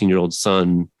 16-year-old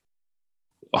son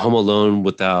home alone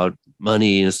without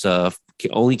money and stuff.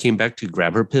 Only came back to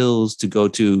grab her pills to go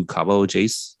to Cabo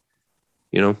Chase,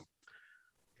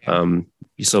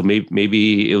 So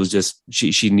maybe it was just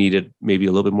she needed maybe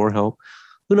a little bit more help.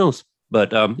 Who knows?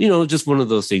 But just one of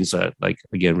those things that, like,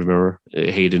 again, remember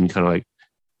Hayden kind of like,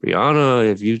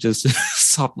 Brianna, if you just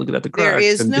stop looking at the cracks. There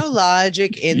is no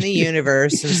logic in the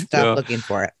universe, and stop looking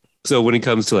for it. So when it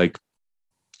comes to, like,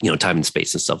 time and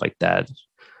space and stuff like that,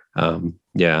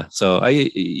 So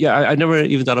I never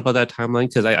even thought about that timeline,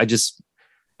 because I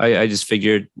just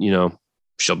figured,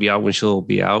 she'll be out when she'll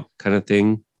be out, kind of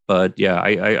thing. But yeah,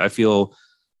 I feel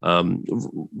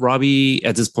Robbie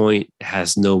at this point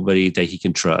has nobody that he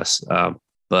can trust,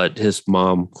 but his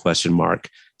mom, ?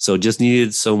 So just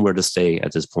needed somewhere to stay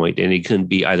at this point, and it couldn't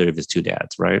be either of his two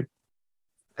dads, right?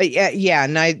 Yeah.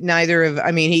 Neither of.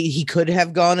 I mean, he could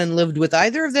have gone and lived with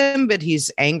either of them, but he's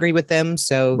angry with them,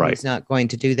 so he's not going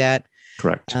to do that.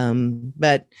 Correct.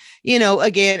 But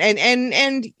again,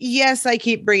 and yes, I'll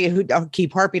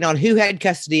keep harping on who had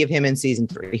custody of him in season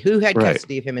 3, who had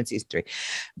custody of him in season 3.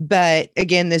 But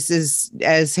again, this is,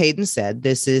 as Hayden said,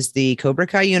 this is the Cobra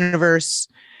Kai universe,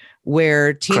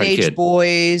 where teenage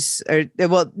boys are.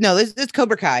 Well, no, this is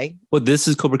Cobra Kai. Well, this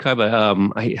is Cobra Kai, but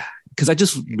because I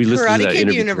just re-listened to that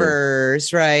interview.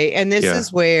 Universe, right? And this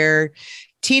is where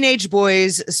teenage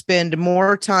boys spend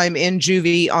more time in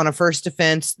juvie on a first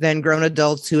offense than grown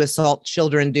adults who assault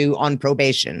children do on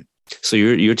probation. So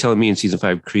you're telling me in season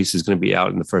 5, Kreese is going to be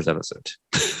out in the first episode?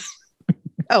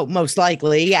 Oh, most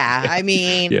likely, yeah. I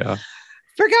mean, yeah.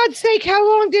 For God's sake, how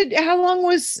long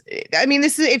was? I mean,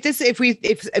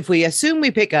 if we assume we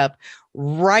pick up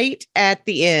right at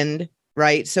the end,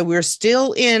 right? So we're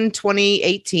still in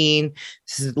 2018.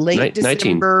 This is late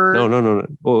December. No.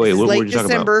 Oh, wait, what were you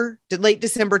talking about? Late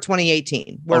December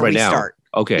 2018, where we start.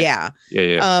 Okay. Yeah.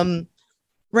 Yeah.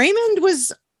 Raymond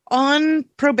was on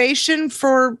probation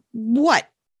for what?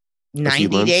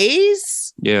 90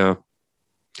 days? Yeah.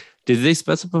 Did they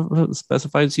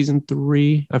specify in season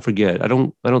 3? I forget. I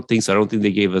don't think so. I don't think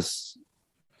they gave us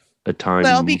a time.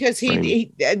 Well, because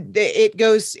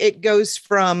it goes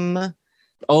from.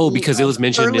 Oh, because it was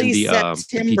mentioned in the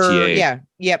PTA.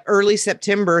 Yeah. Early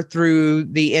September through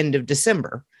the end of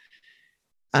December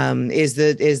is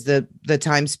the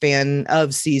time span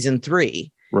of season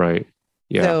 3. Right.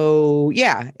 Yeah. So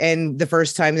yeah, and the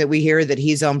first time that we hear that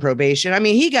he's on probation, I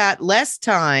mean, he got less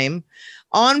time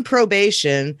on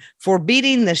probation for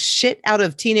beating the shit out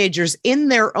of teenagers in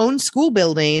their own school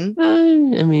building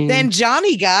than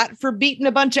Johnny got for beating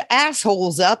a bunch of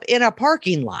assholes up in a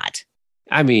parking lot.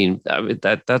 I mean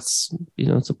that's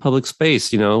it's a public space,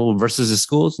 versus a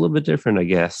school. It's a little bit different, I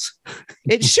guess.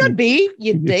 It should be,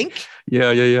 you'd think.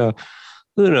 Yeah.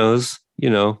 Who knows?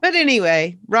 But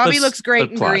anyway, Robbie looks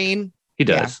great in green. He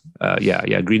does.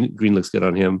 Yeah. Green looks good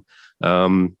on him.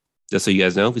 Just so you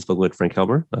guys know, we spoke with Frank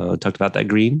Helmer, talked about that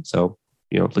green. So,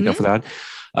 look out for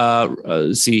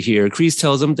that. See here, Kreese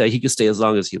tells him that he can stay as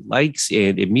long as he likes,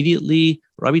 and immediately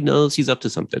Robbie knows he's up to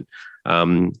something.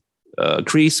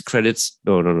 Kreese credits,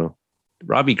 no.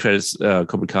 Robbie credits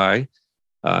Cobra Kai.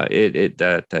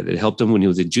 That it helped him when he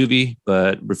was in juvie,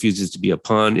 but refuses to be a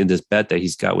pawn in this bet that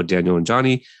he's got with Daniel and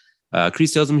Johnny.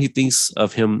 Kreese tells him he thinks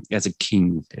of him as a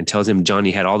king, and tells him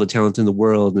Johnny had all the talent in the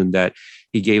world, and that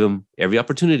he gave him every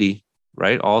opportunity,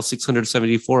 right? All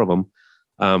 674 of them,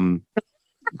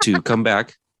 to come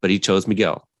back, but he chose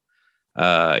Miguel.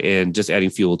 And just adding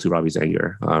fuel to Robbie's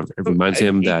anger. It reminds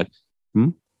him that.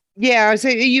 Yeah, so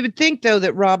you would think, though,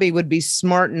 that Robbie would be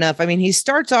smart enough. I mean, he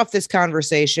starts off this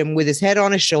conversation with his head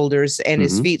on his shoulders and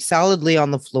his feet solidly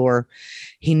on the floor.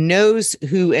 He knows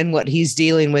who and what he's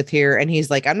dealing with here. And he's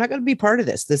like, I'm not going to be part of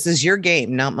this. This is your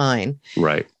game, not mine.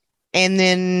 Right. And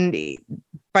then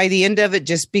by the end of it,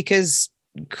 just because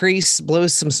Kreese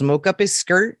blows some smoke up his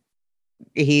skirt,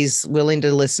 he's willing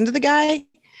to listen to the guy.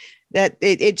 That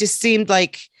it just seemed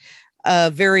like a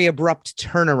very abrupt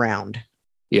turnaround.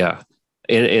 Yeah.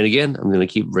 And again, I'm going to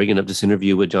keep bringing up this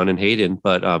interview with John and Hayden,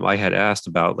 but I had asked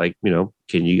about, like,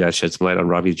 can you guys shed some light on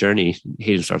Robbie's journey?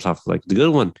 Hayden starts off like the good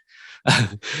one,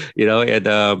 and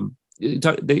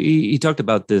he talked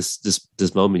about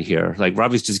this moment here. Like,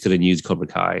 Robbie's just going to use Cobra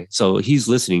Kai, so he's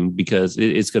listening because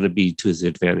it's going to be to his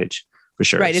advantage for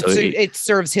sure. Right. So it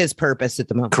serves his purpose at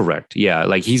the moment. Correct. Yeah.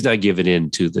 Like, he's not giving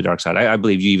in to the dark side. I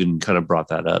believe you even kind of brought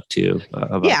that up too.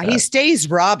 He stays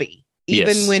Robbie.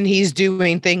 Even when he's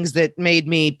doing things that made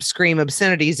me scream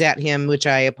obscenities at him, which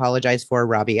I apologize for,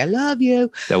 Robbie. I love you.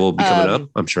 That will be coming up,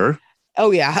 I'm sure.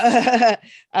 Oh, yeah.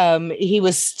 He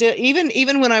was still,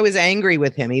 even when I was angry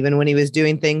with him, even when he was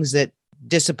doing things that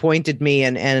disappointed me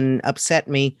and upset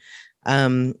me,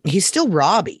 he's still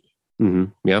Robbie.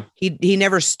 Mm-hmm. Yeah. He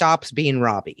never stops being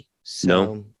Robbie.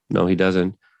 So. No, he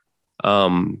doesn't.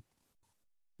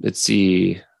 Let's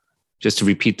see. Just to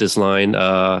repeat this line,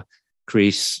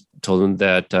 Kreese told him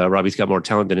that Robbie's got more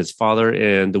talent than his father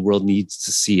and the world needs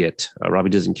to see it. Robbie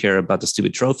doesn't care about the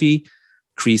stupid trophy.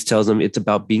 Kreese tells him it's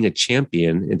about being a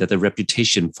champion and that the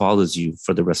reputation follows you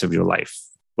for the rest of your life.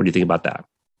 What do you think about that?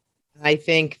 I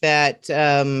think that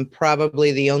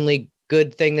probably the only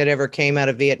good thing that ever came out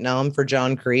of Vietnam for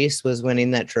John Kreese was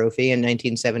winning that trophy in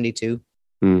 1972.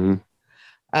 Mm-hmm.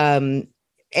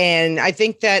 And I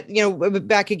think that,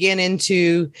 back again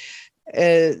into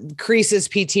Kreese's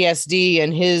PTSD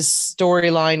and his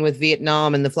storyline with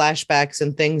Vietnam and the flashbacks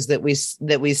and things that we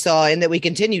saw and that we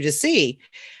continue to see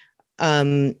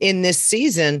in this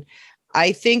season.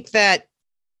 I think that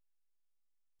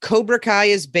Cobra Kai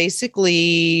is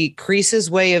basically Kreese's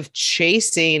way of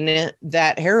chasing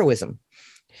that heroism.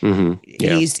 Mm-hmm.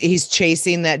 Yeah. He's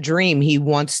chasing that dream. He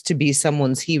wants to be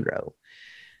someone's hero.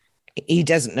 He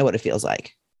doesn't know what it feels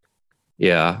like.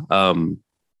 Yeah. So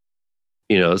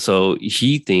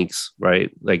he thinks, right,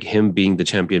 like him being the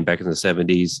champion back in the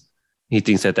 70s, he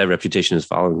thinks that reputation is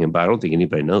following him, but I don't think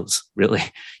anybody knows, really.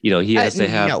 He has to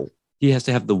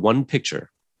have the one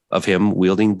picture of him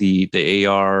wielding the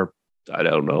AR, I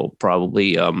don't know,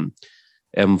 probably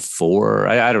M4.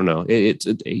 I don't know. It's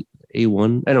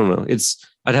A1. I don't know.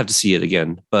 I'd have to see it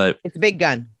again, but it's a big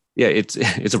gun. Yeah, it's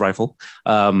a rifle.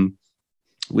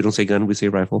 We don't say gun, we say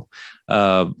rifle.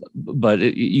 But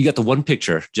you got the one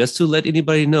picture just to let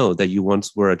anybody know that you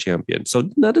once were a champion.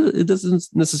 So it doesn't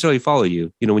necessarily follow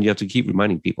you, when you have to keep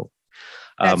reminding people.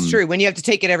 That's true. When you have to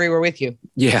take it everywhere with you.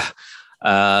 Yeah.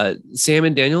 Sam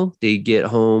and Daniel, they get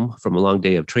home from a long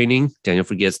day of training. Daniel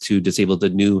forgets to disable the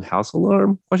new house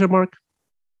alarm, ?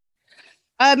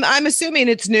 I'm assuming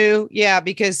it's new. Yeah,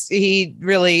 because he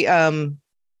really,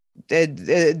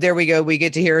 there we go. We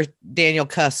get to hear Daniel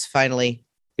cuss finally.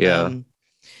 Yeah.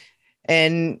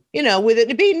 And, with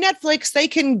it being Netflix, they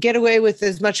can get away with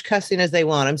as much cussing as they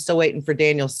want. I'm still waiting for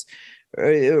Daniel's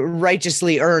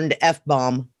righteously earned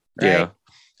F-bomb. Right? Yeah.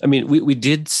 I mean, we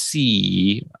did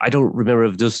see, I don't remember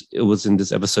if it was in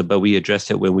this episode, but we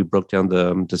addressed it when we broke down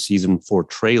the season 4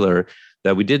 trailer,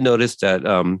 that we did notice that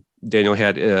Daniel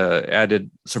had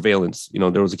added surveillance.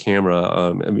 There was a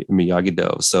camera in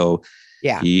Miyagi-Do. So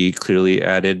yeah, he clearly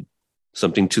added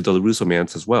something to the LaRusso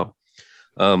mans as well.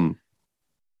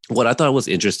 What I thought was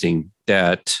interesting,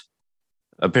 that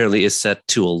apparently is set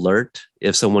to alert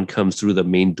if someone comes through the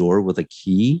main door with a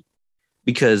key,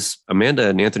 because Amanda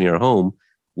and Anthony are home,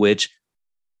 which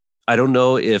I don't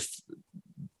know if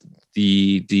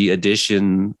the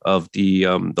addition of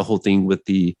the whole thing with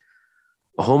the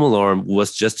home alarm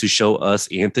was just to show us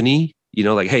Anthony,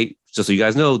 like, hey, just so you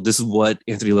guys know, this is what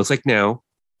Anthony looks like now.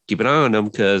 Keep an eye on him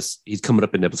because he's coming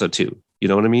up in episode 2. You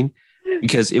know what I mean?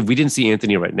 Because if we didn't see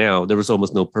Anthony right now, there was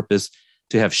almost no purpose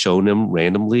to have shown him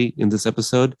randomly in this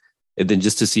episode. And then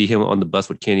just to see him on the bus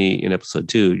with Kenny in episode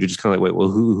 2, you're just kind of like, wait, well,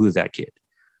 who is that kid?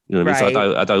 You know what I mean?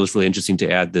 So I thought it was really interesting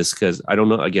to add this, because I don't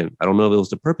know if it was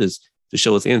the purpose to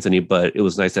show us Anthony, but it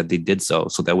was nice that they did so.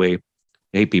 So that way,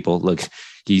 hey, people, look,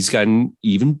 he's gotten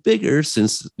even bigger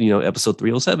since, episode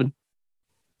 307.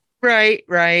 Right.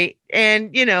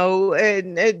 And,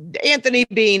 Anthony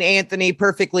being Anthony,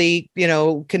 perfectly,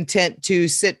 content to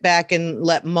sit back and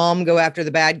let mom go after the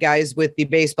bad guys with the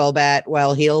baseball bat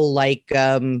while he'll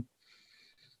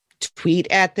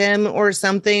tweet at them or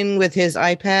something with his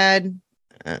iPad.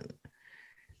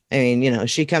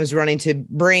 She comes running to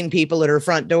brain people at her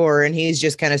front door and he's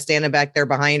just kind of standing back there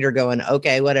behind her going,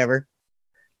 okay, whatever.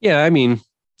 Yeah. I mean,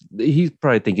 he's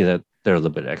probably thinking that they're a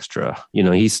little bit extra,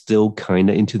 he's still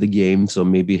kind of into the game. So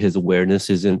maybe his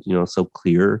awareness isn't, so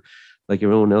clear like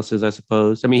everyone else is, I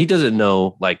suppose. I mean, he doesn't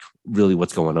know really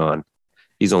what's going on.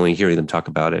 He's only hearing them talk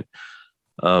about it.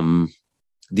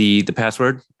 The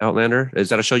Password, Outlander, is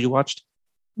that a show you watched?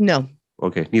 No.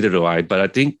 Okay. Neither do I, but I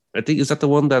think is that the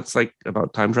one that's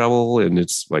about time travel and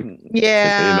it's in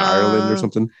Ireland or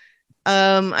something?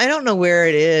 I don't know where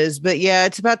it is, but yeah,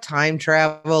 it's about time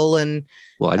travel. And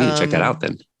well, I need to check that out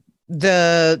then.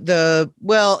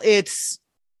 It's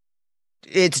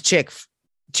chick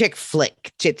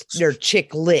flick, or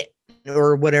chick lit,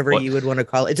 or whatever you would want to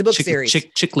call it. It's a book series.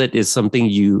 Chick lit is something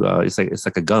it's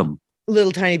like a gum.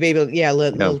 Little tiny baby,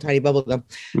 little tiny bubble gum.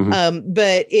 Mm-hmm.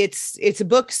 But it's a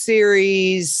book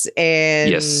series,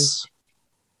 and yes,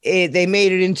 they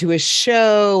made it into a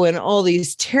show, and all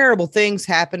these terrible things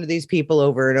happen to these people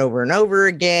over and over and over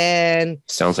again.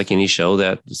 Sounds like any show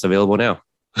that's available now.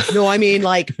 No, I mean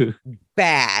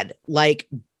bad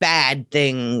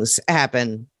things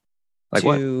happen. Like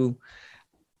to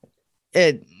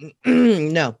it.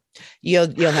 No,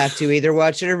 you'll have to either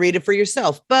watch it or read it for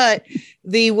yourself. But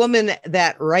the woman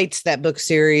that writes that book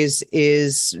series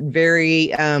is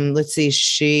very, let's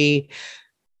see,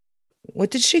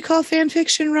 what did she call fan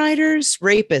fiction writers?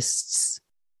 Rapists.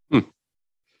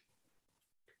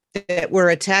 That were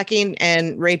attacking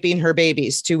and raping her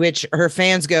babies, to which her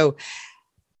fans go,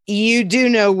 you do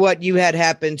know what you had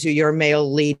happen to your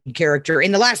male lead character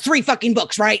in the last 3 fucking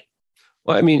books, right?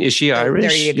 Well, I mean, is she Irish?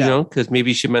 There you go. Because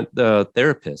maybe she meant the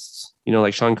therapists,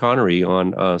 like Sean Connery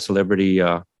on Celebrity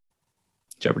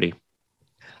Jeopardy.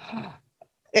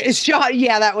 Sean,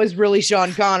 yeah, that was really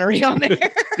Sean Connery on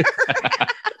there.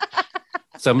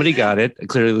 Somebody got it.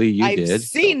 Clearly you did. I've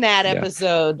seen that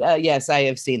episode. Yes, I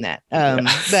have seen that.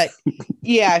 But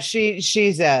yeah,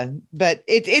 she's but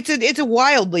it's a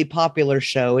wildly popular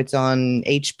show. It's on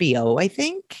HBO, I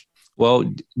think.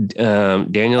 Well,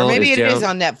 Daniel, or maybe is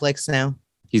on Netflix now.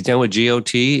 He's down with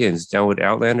GOT and he's down with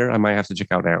Outlander. I might have to check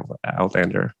out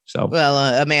Outlander. So,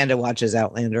 well, Amanda watches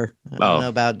Outlander. I don't know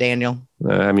about Daniel.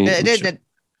 I mean,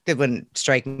 it wouldn't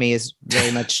strike me as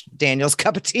very much Daniel's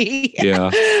cup of tea. Yeah.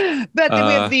 But then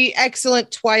we have the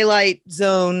excellent Twilight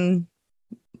Zone,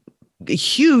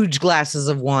 huge glasses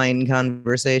of wine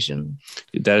conversation.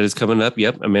 That is coming up.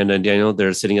 Yep. Amanda and Daniel,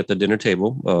 they're sitting at the dinner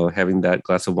table, having that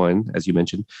glass of wine, as you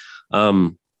mentioned.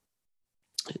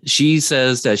 She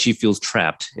says that she feels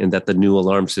trapped and that the new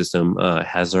alarm system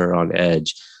has her on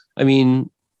edge. I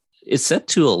mean, it's set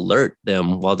to alert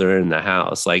them while they're in the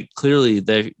house. Like, clearly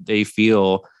they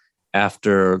feel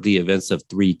after the events of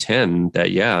 310 that,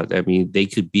 I mean, they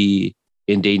could be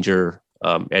in danger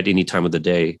at any time of the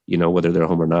day, whether they're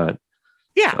home or not.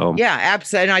 Yeah. Yeah,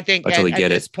 absolutely. And I think at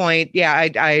this point,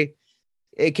 I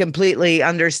completely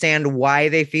understand why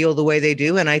they feel the way they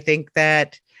do. And I think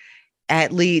that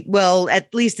at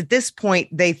least at this point,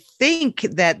 they think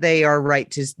that they are right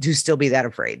to still be that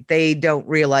afraid. They don't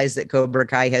realize that Cobra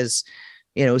Kai has,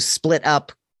 split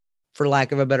up, for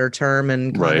lack of a better term,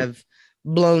 and kind of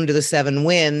blown to the 7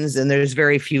 winds, and there's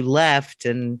very few left.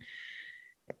 And,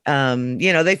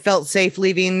 they felt safe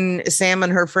leaving Sam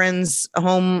and her friends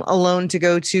home alone to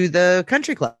go to the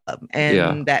country club,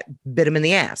 and that bit them in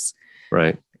the ass.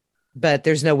 Right. But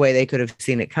there's no way they could have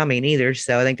seen it coming either.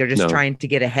 So I think they're just trying to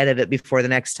get ahead of it before the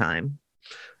next time.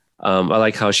 I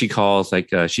like how she calls,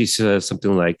 she says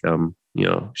something like,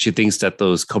 she thinks that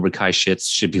those Cobra Kai shits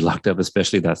should be locked up,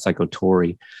 especially that Psycho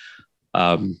Tori.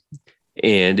 And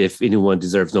if anyone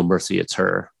deserves no mercy, it's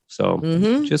her. So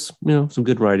just, some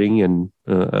good writing. And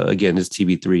again, it's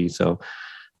TV3. So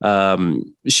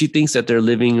she thinks that they're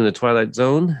living in the Twilight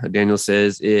Zone. Daniel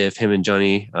says if him and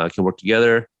Johnny can work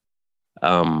together,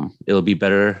 it'll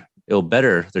better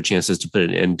their chances to put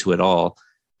an end to it all.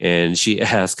 And she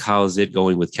asks, how's it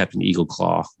going with Captain Eagle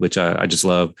Claw, which I just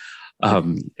love.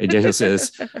 And Daniel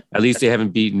says, at least they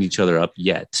haven't beaten each other up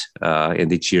yet.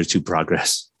 And they cheers to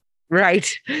progress.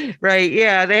 Right.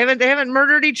 Yeah. They haven't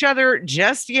murdered each other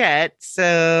just yet.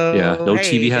 So yeah, no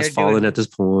TV has fallen at this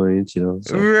point, So.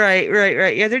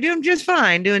 Right. Yeah. They're doing just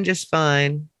fine.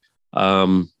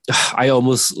 I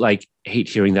almost hate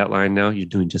hearing that line now. You're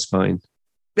doing just fine.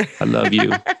 I love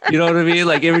you. You know what I mean?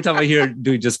 Like, every time I hear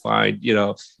doing just fine,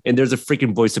 and there's a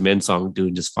freaking Boyz II Men song,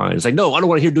 Doing Just Fine. It's like, no, I don't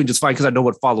want to hear doing just fine because I know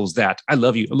what follows that. I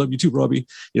love you. I love you too, Robbie.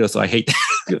 So I hate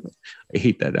that. I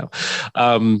hate that now.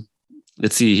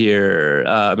 Let's see here.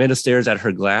 Amanda stares at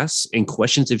her glass and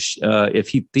questions if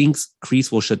he thinks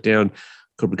Kreese will shut down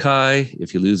Cobra Kai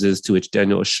if he loses, to which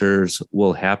Daniel assures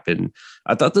will happen.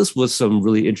 I thought this was some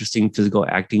really interesting physical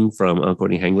acting from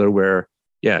Courtney Hengler, where,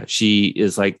 she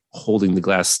is holding the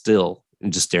glass still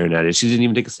and just staring at it. She didn't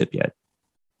even take a sip yet.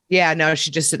 Yeah, no,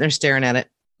 she's just sitting there staring at it.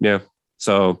 Yeah.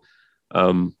 So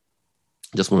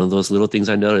just one of those little things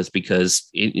I noticed, because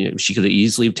she could have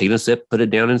easily taken a sip, put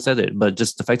it down and said it. But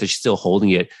just the fact that she's still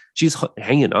holding it, she's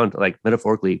hanging on,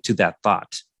 metaphorically, to that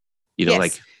thought,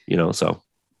 yes. So.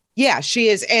 Yeah, she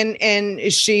is. And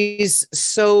she's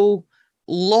so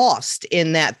lost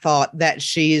in that thought that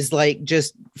she's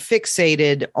just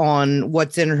fixated on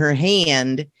what's in her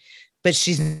hand, but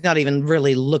she's not even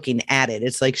really looking at it.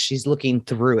 It's like she's looking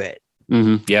through it.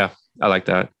 Mm-hmm. Yeah, I like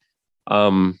that.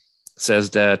 Says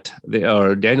that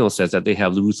Daniel says that they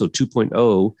have LaRusso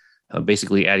 2.0,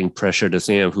 basically adding pressure to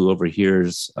Sam, who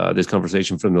overhears this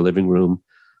conversation from the living room.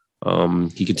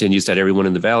 He continues that everyone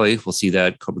in the valley will see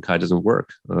that Cobra Kai doesn't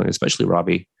work, especially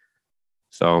Robbie.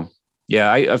 So,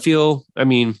 yeah, I feel,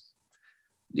 they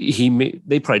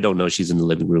probably don't know she's in the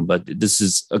living room, but this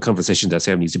is a conversation that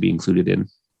Sam needs to be included in.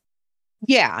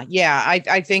 Yeah.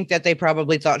 I think that they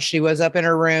probably thought she was up in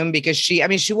her room, because she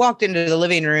walked into the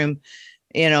living room,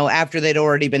 after they'd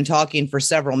already been talking for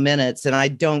several minutes. And I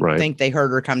don't think they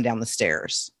heard her come down the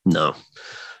stairs. No.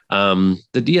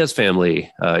 The Diaz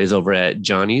family is over at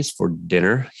Johnny's for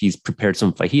dinner. He's prepared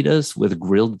some fajitas with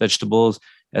grilled vegetables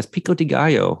as pico de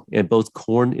gallo and both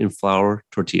corn and flour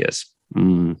tortillas.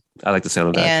 I like the sound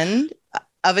of that. And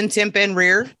oven temp and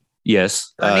rear.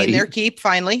 Yes. Earning their keep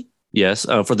finally. Yes.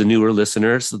 For the newer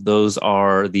listeners, those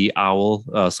are the Owl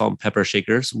salt and pepper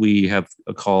shakers we have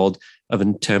called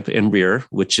oven temp and rear,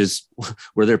 which is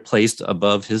where they're placed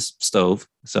above his stove.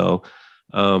 So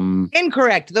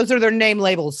incorrect. Those are their name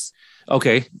labels.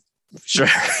 Okay. Sure.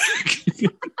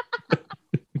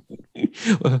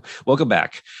 Welcome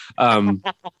back.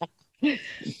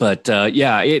 But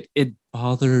yeah, it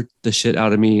bothered the shit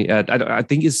out of me. I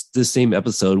think it's the same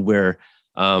episode where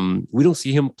we don't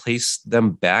see him place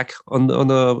them back on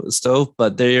the stove,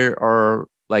 but they are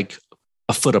like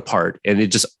a foot apart, and it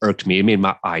just irked me. It made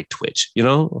my eye twitch, you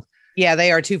know? Yeah,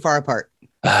 they are too far apart.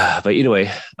 But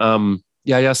anyway,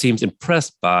 Yaya seems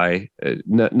impressed by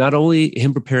not only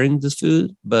him preparing this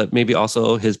food, but maybe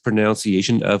also his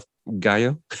pronunciation of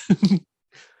gallo.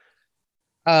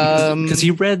 Because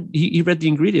he read the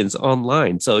ingredients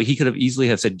online, so he could have easily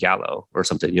have said gallo or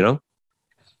something, you know.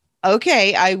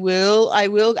 Okay, I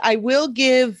will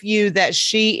give you that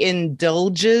she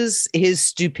indulges his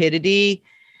stupidity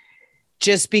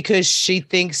just because she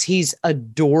thinks he's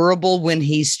adorable when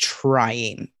he's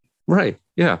trying. Right.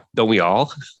 Yeah. Don't we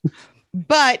all?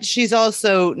 But she's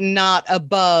also not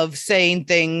above saying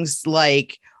things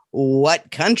like,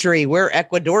 what country? We're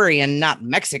Ecuadorian, not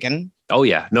Mexican. Oh,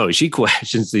 yeah. No, she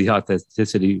questions the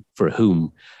authenticity for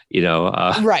whom, you know.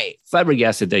 Right.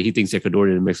 Flabbergasted that he thinks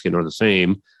Ecuadorian and Mexican are the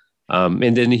same.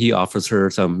 And then he offers her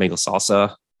some mango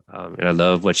salsa. And I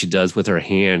love what she does with her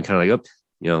hand, kind of like,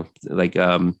 no,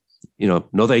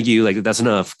 thank you. Like, that's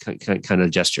enough kind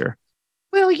of gesture.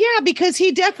 Well, yeah, because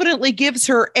he definitely gives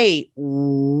her a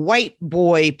white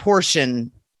boy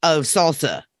portion of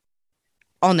salsa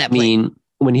on that plate. I mean,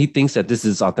 when he thinks that this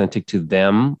is authentic to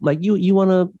them, like you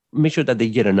want to make sure that they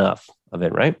get enough of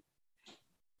it, right?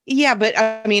 Yeah, but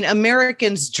I mean,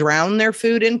 Americans drown their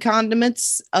food in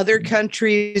condiments. Other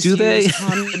countries use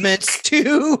condiments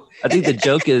too. I think the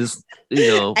joke is,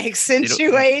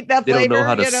 accentuate that flavor. They don't know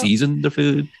how to season the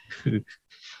food.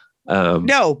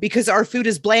 No, because our food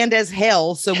is bland as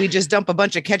hell, so we just dump a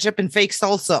bunch of ketchup and fake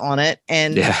salsa on it,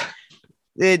 and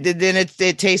then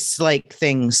it tastes like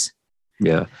things.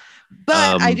 Yeah.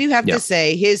 But I do have to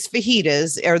say, his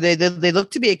fajitas they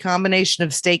look to be a combination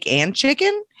of steak and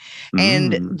chicken,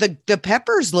 and the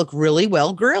peppers look really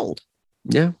well grilled.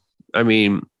 Yeah, I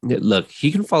mean, look,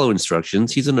 he can follow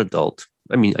instructions. He's an adult.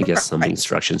 I mean, I guess some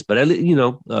instructions, but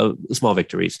small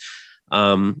victories.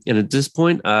 And at this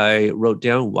point, I wrote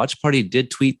down, Watch Party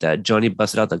did tweet that Johnny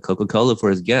busted out the Coca-Cola for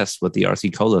his guests with the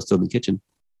RC Cola still in the kitchen.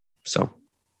 So,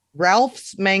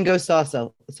 Ralph's mango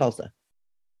salsa.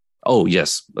 Oh,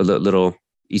 yes. A little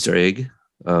Easter egg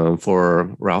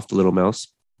for Ralph the Little Mouse.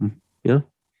 Yeah.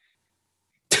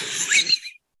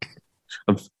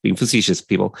 I'm being facetious,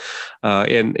 people.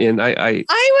 And I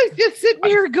was just sitting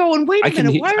here going, wait a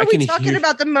minute. Why are we talking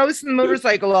about the mouse and the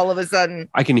motorcycle all of a sudden?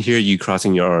 I can hear you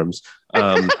crossing your arms.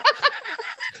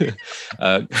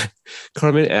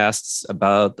 Carmen asks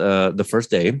about the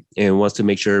first day and wants to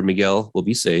make sure Miguel will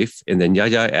be safe. And then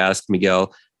Yaya asks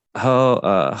Miguel,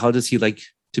 how does he like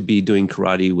to be doing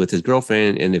karate with his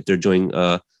girlfriend, and if they're doing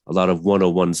a lot of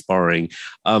one-on-one sparring.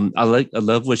 I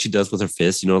love what she does with her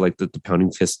fists, like the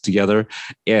pounding fists together.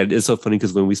 And it's so funny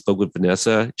because when we spoke with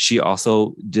Vanessa, she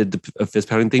also did the fist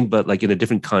pounding thing, but like in a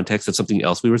different context of something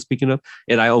else we were speaking of.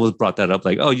 And I always brought that up,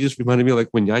 like, oh, you just reminded me like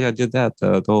when Yaya did that,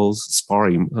 the whole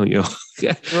sparring,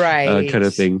 right, kind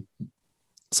of thing.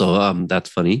 So that's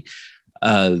funny.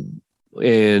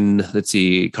 And let's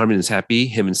see, Carmen is happy.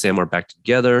 Him and Sam are back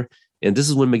together. And this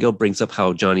is when Miguel brings up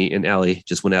how Johnny and Allie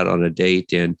just went out on a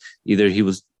date, and either he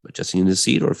was adjusting in his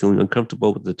seat or feeling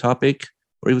uncomfortable with the topic,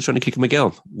 or he was trying to kick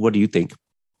Miguel. What do you think?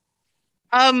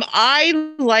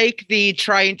 I like the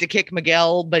trying to kick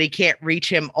Miguel, but he can't reach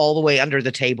him all the way under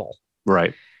the table.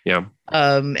 Right. Yeah.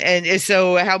 And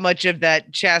so how much of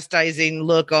that chastising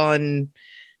look on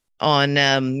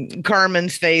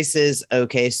Carmen's face is,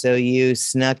 okay, so you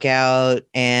snuck out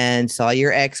and saw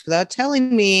your ex without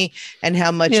telling me, and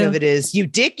how much of it is, you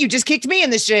dick, you just kicked me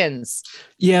in the shins.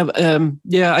 Yeah.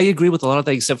 I agree with a lot of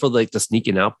that, except for like the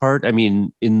sneaking out part. I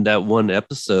mean, in that one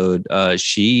episode,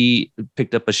 she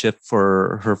picked up a shift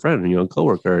for her friend,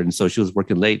 coworker, and so she was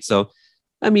working late. So,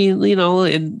 I mean,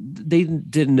 and they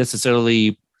didn't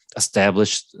necessarily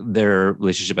establish their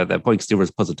relationship at that point because they were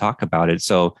supposed to talk about it.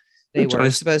 So they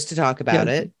were supposed to talk about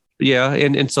it. Yeah.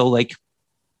 And so like,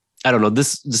 I don't know,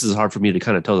 this is hard for me to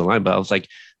kind of toe the line, but I was like,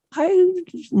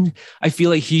 I feel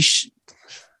like he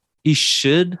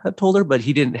should have told her, but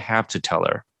he didn't have to tell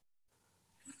her.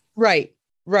 Right.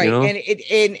 Right. You know?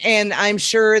 And I'm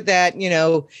sure that,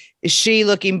 she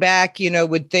looking back,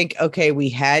 would think, okay, we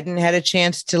hadn't had a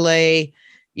chance to lay,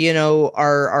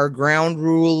 our ground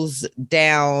rules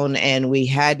down, and we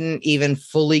hadn't even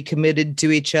fully committed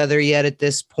to each other yet at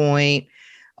this point.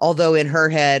 Although in her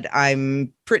head,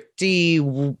 I'm pretty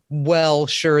well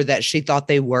sure that she thought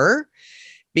they were,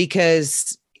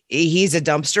 because he's a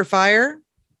dumpster fire.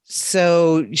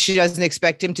 So she doesn't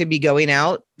expect him to be going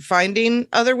out finding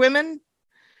other women,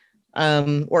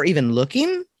 or even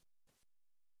looking,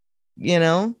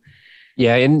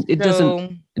 Yeah, and it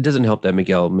doesn't help that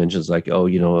Miguel mentions like, oh,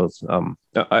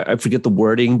 I forget the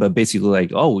wording, but basically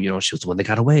like, oh, she was the one that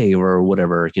got away or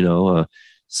whatever,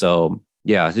 so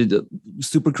yeah,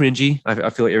 super cringy. I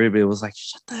feel like everybody was like,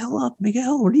 shut the hell up,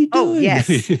 Miguel, what are you doing? Oh,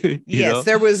 yes. Yes,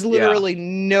 there was literally Yeah.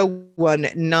 no one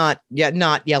not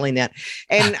yelling that.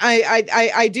 And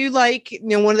I do like,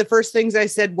 one of the first things I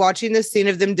said watching this scene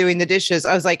of them doing the dishes,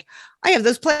 I was like, I have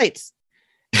those plates.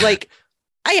 Like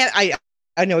I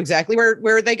know exactly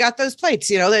where they got those plates.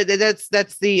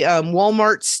 That's the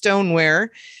Walmart stoneware.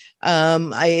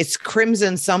 It's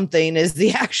crimson something is the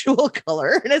actual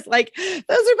color, and it's like, those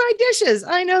are my dishes.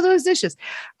 I know those dishes.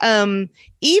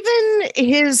 Even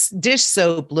his dish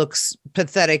soap looks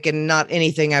pathetic and not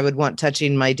anything I would want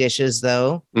touching my dishes,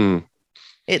 though.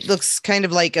 It looks kind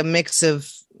of like a mix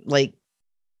of like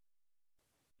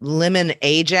lemon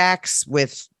Ajax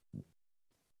with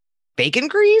bacon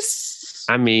grease.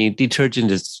 I mean,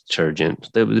 detergent is detergent.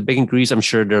 The bacon grease, I'm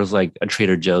sure there's like a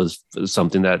Trader Joe's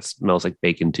something that smells like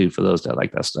bacon too, for those that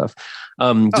like that stuff.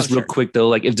 Just real quick though,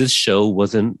 like if this show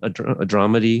wasn't a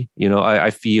dramedy, I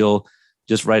feel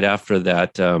just right after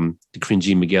that, the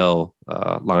cringy Miguel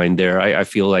line there, I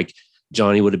feel like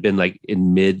Johnny would have been like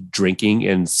in mid drinking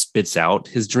and spits out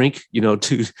his drink,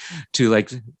 to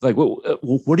like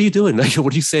what are you doing? Like,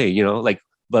 what are you saying? Like,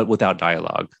 but without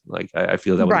dialogue. Like I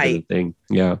feel that would have been the thing.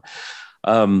 Yeah.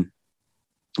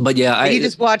 But yeah, you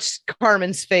just watched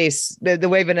Carmen's face. The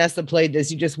way Vanessa played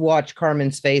this, you just watch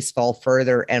Carmen's face fall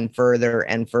further and further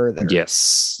and further.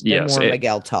 Yes. The more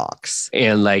Miguel talks.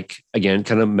 And like, again,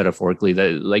 kind of metaphorically,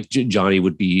 that like Johnny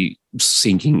would be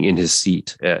sinking in his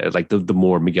seat. Like the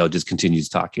more Miguel just continues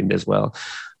talking as well.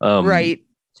 Right.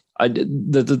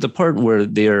 The part where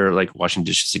they're like washing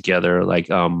dishes together, like,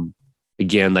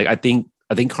 again, like I think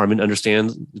Carmen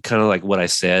understands kind of like what I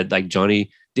said, like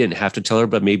Johnny didn't have to tell her,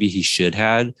 but maybe he should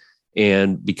had.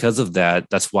 And because of that,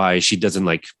 that's why she doesn't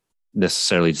like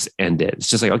necessarily just end it. It's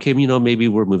just like, okay, maybe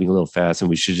we're moving a little fast and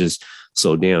we should just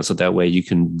slow down. So that way you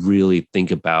can really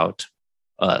think about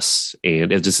us.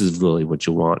 And if this is really what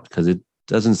you want, because it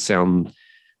doesn't sound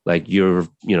like you're,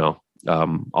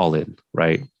 all in.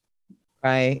 Right.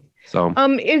 Right. So,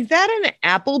 is that an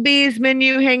Applebee's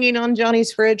menu hanging on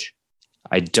Johnny's fridge?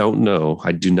 I don't know.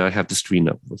 I do not have the screen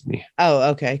up with me.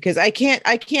 Oh, okay. Because I can't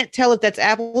tell if that's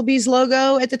Applebee's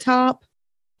logo at the top.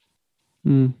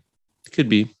 Could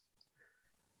be.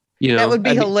 That would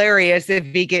be hilarious if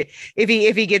he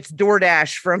gets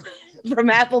DoorDash from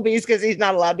Applebee's because he's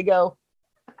not allowed to go.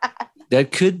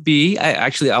 That could be. I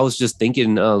was just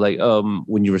thinking,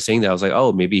 when you were saying that, I was like,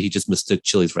 oh, maybe he just mistook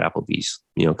Chili's for Applebee's,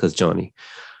 because Johnny.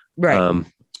 Right.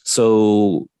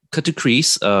 So cut to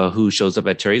Kreese, who shows up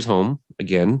at Terry's home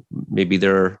again. Maybe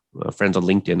they're friends on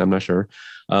LinkedIn. I'm not sure.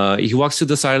 He walks to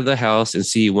the side of the house and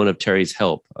see one of Terry's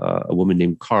help, a woman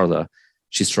named Carla.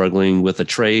 She's struggling with a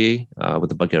tray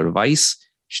with a bucket of ice.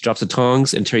 She drops the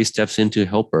tongs and Terry steps in to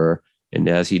help her. And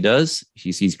as he does,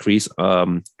 he sees Kreese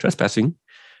trespassing.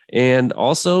 And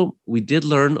also, we did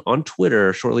learn on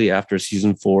Twitter shortly after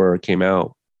season 4 came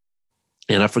out,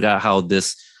 and I forgot how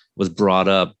this was brought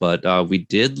up, but we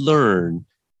did learn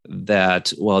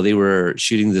that while they were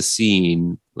shooting the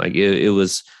scene, like it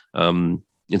was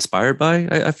inspired by,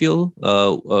 I feel,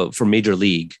 from Major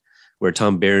League, where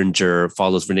Tom Berenger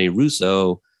follows Renee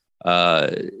Russo.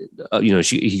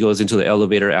 He goes into the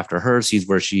elevator after her, sees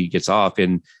where she gets off,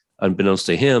 and unbeknownst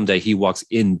to him, that he walks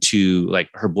into like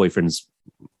her boyfriend's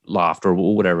loft or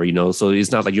whatever, so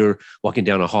it's not like you're walking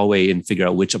down a hallway and figure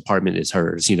out which apartment is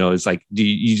hers. It's like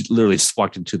you literally just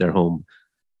walked into their home.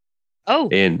 Oh,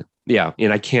 and yeah,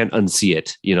 and I can't unsee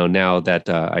it, now that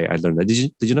I learned that.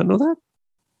 Did you not know that?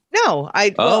 No,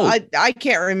 I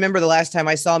can't remember the last time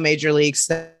I saw Major League.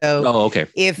 So okay.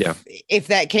 If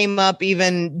that came up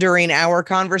even during our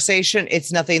conversation,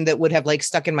 it's nothing that would have like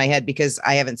stuck in my head because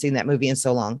I haven't seen that movie in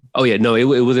so long. Oh yeah, no, it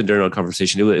wasn't during our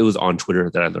conversation. It was on Twitter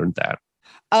that I learned that.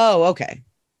 Oh, okay.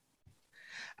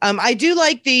 I do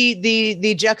like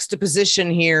the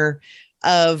juxtaposition here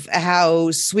of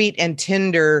how sweet and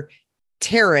tender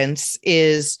Terrence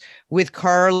is with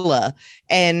Carla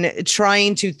and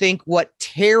trying to think what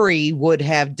Terry would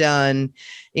have done,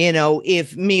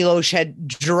 if Milos had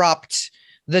dropped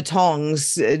the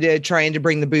tongs trying to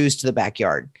bring the booze to the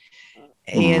backyard.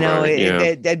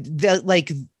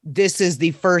 Like this is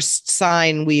the first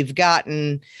sign we've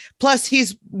gotten. Plus,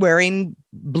 he's wearing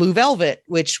blue velvet,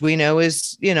 which we know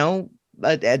is,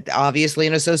 obviously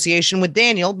in association with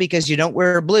Daniel, because you don't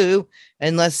wear blue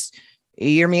unless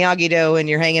you're Miyagi-Do and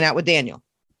you're hanging out with Daniel.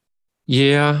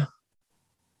 Yeah.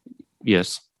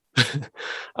 Yes. We're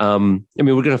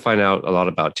going to find out a lot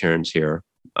about Terrence here.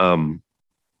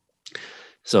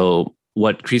 So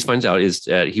what Kreese finds out is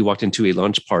that he walked into a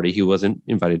lunch party he wasn't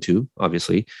invited to,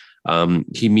 obviously.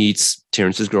 He meets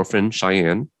Terrence's girlfriend,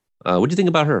 Cheyenne. What do you think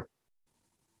about her?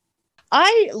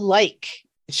 I like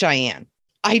Cheyenne.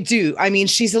 I do. I mean,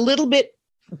 she's a little bit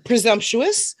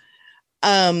presumptuous,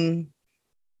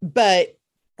 but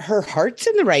her heart's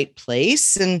in the right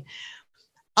place. And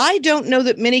I don't know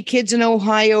that many kids in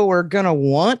Ohio are going to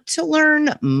want to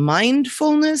learn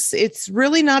mindfulness. It's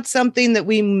really not something that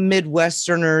we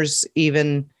Midwesterners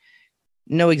even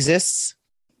know exists.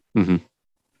 Mm-hmm.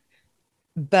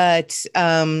 But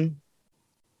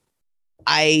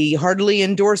I hardly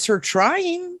endorse her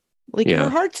trying. Her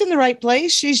heart's in the right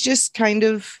place. She's just kind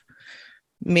of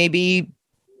lofty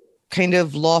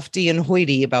and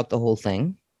hoity about the whole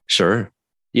thing. Sure.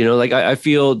 I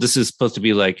feel this is supposed to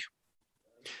be like,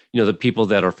 the people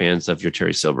that are fans of your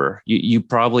Terry Silver, you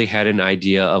probably had an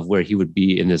idea of where he would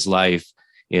be in his life.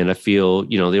 And I feel,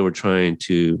 they were trying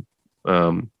to,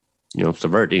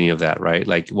 subvert any of that, right?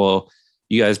 Like, well,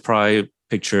 you guys probably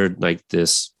pictured like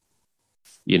this,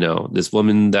 this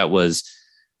woman that was,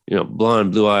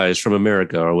 blonde, blue eyes from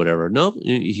America or whatever. Nope.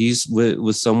 He's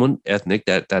with someone ethnic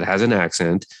that has an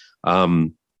accent,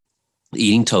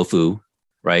 eating tofu,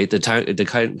 right?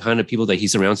 The kind of people that he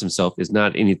surrounds himself is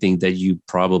not anything that you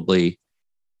probably,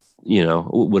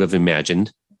 would have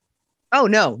imagined. Oh,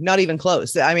 no, not even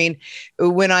close. I mean,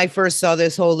 when I first saw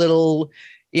this whole little,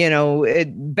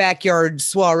 backyard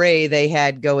soiree they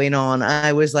had going on,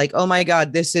 I was like, oh my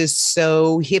God, this is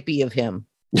so hippie of him.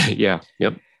 Yeah.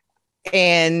 Yep.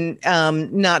 And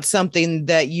not something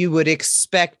that you would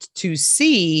expect to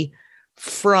see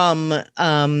from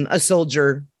a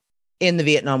soldier in the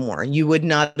Vietnam War. You would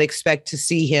not expect to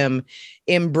see him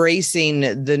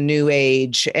embracing the new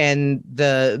age and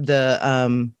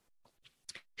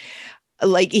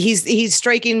like he's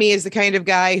striking me as the kind of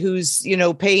guy who's,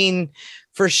 paying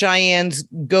for Cheyenne's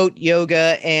goat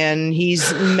yoga and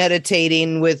he's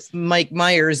meditating with Mike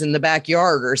Myers in the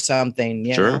backyard or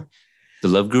something. Sure. Know? The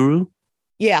love guru?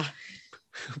 Yeah.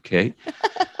 Okay.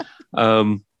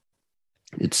 Let's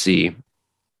see.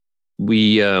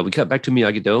 We cut back to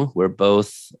Miyagi-Do, where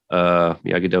both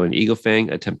Miyagi-Do and Eagle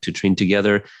Fang attempt to train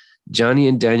together. Johnny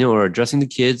and Daniel are addressing the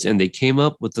kids, and they came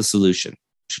up with the solution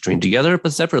to train together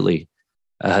but separately.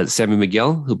 Sam and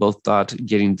Miguel, who both thought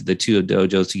getting the two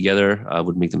dojos together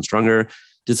would make them stronger,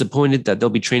 disappointed that they'll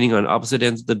be training on opposite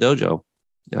ends of the dojo.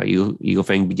 Eagle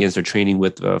Fang begins their training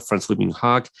with front sweeping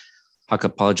Hawk. Hawk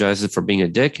apologizes for being a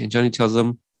dick, and Johnny tells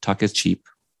them talk is cheap.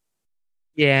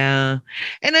 Yeah.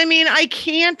 And I mean, I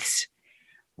can't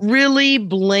really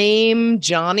blame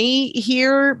Johnny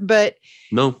here, but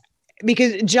no,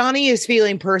 because Johnny is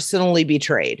feeling personally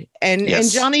betrayed, and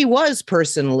Johnny was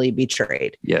personally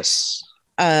betrayed. Yes.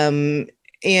 And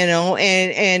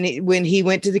when he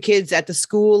went to the kids at the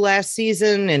school last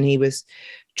season and he was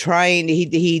trying,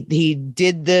 he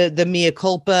did the mea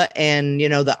culpa and,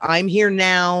 the I'm here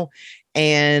now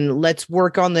and let's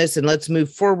work on this and let's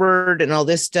move forward and all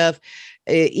this stuff.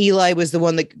 Hawk was the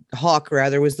one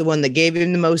that gave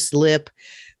him the most lip,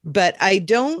 but I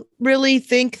don't really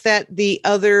think that the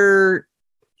other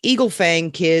Eagle Fang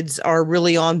kids are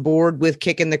really on board with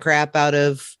kicking the crap out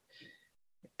of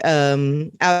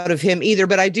him either.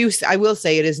 But I will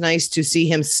say it is nice to see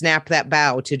him snap that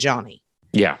bow to Johnny.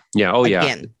 Yeah. Yeah. Oh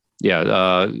again. Yeah.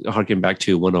 Yeah. Harking back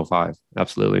to 105.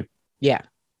 Absolutely. Yeah.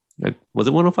 Was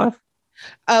it 105?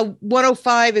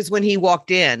 105 is when he walked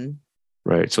in.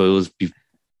 Right. So it was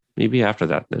maybe after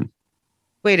that then.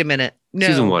 Wait a minute. No.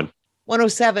 Season 1.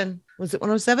 107. Was it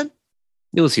 107?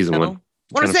 It was season 1.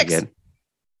 106.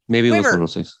 Maybe Quiver. It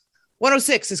was 106.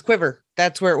 106 is Quiver.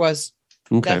 That's where it was.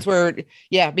 Okay. That's where,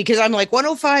 because I'm like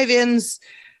 105 ends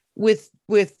with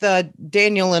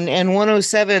Daniel and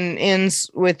 107 ends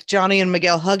with Johnny and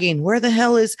Miguel hugging. Where the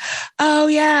hell is,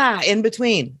 in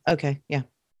between. Okay. Yeah.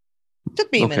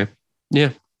 Took me a minute.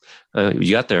 Yeah.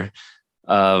 You got there.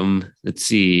 Let's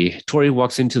see. Tori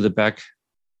walks into the back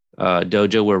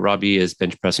dojo where Robbie is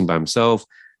bench pressing by himself.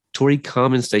 Tori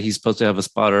comments that he's supposed to have a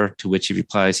spotter, to which he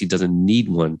replies he doesn't need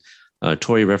one.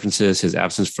 Tori references his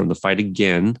absence from the fight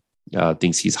again,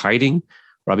 thinks he's hiding.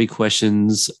 Robbie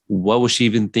questions, what was she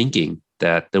even thinking?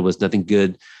 That there was nothing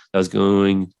good that was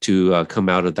going to come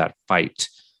out of that fight.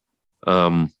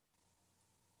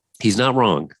 He's not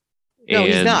wrong. No,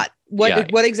 he's not.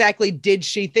 What exactly did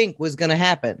she think was going to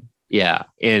happen? Yeah.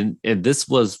 And this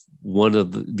was one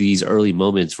of these early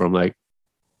moments where I'm like,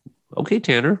 okay,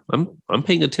 Tanner, I'm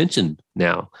paying attention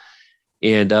now.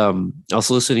 And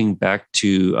also listening back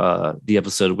to the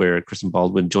episode where Kristen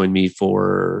Baldwin joined me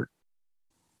for,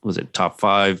 was it top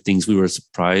 5 things we were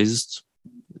surprised?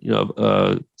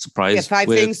 Surprised.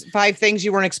 Yeah, five things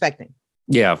you weren't expecting.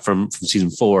 Yeah, from season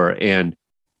 4. And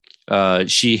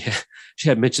she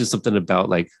had mentioned something about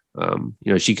like,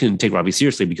 she couldn't take Robbie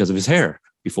seriously because of his hair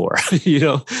before,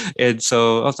 and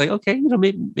so I was like, okay,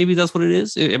 maybe that's what it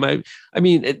is. No,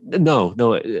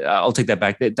 I'll take that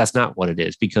back. That's not what it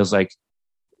is, because like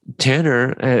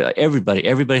Tanner,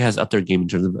 everybody has up their game in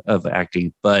terms of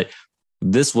acting, but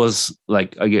this was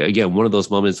like, again, one of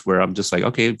those moments where I'm just like,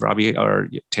 okay, Robbie or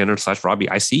Tanner / Robbie,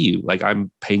 I see you. Like,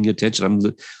 I'm paying attention. I'm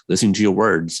listening to your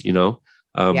words,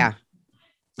 Yeah.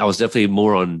 I was definitely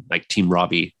more on like Team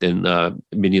Robbie than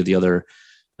many of the other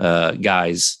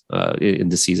guys in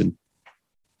the season.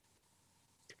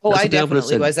 Oh, I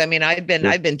definitely was. I mean, I've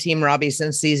been Team Robbie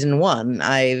since season 1.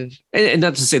 And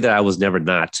not to say that I was never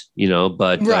not,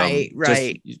 but right.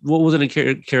 What wasn't a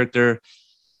character?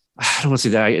 I don't want to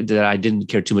say that I didn't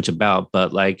care too much about,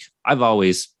 but like I've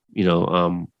always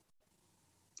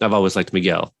liked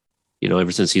Miguel,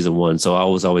 ever since season 1. So I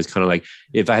was always kind of like,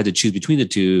 if I had to choose between the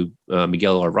two,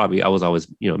 Miguel or Robbie, I was always,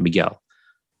 Miguel.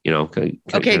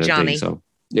 Okay, Johnny. So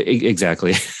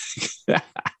exactly.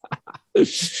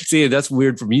 See, that's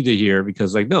weird for me to hear,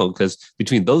 because because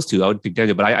between those two, I would pick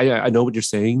Daniel. But I know what you're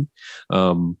saying.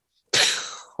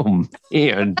 Oh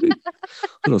man, a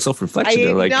little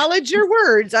self-reflection. I acknowledge your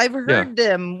words. I've heard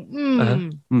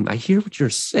them. I hear what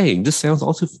you're saying. This sounds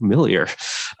all too familiar.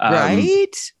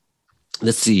 Right?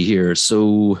 Let's see here.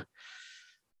 So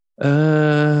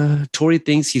Tori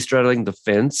thinks he's straddling the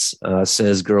fence,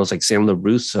 says girls like Sam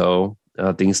LaRusso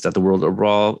thinks that the world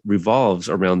revolves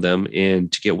around them,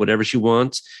 and to get whatever she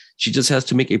wants, she just has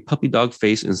to make a puppy dog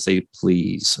face and say,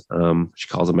 please. She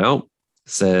calls him out,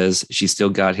 says she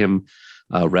still got him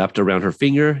wrapped around her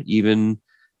finger, even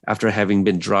after having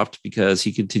been dropped, because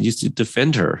he continues to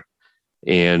defend her.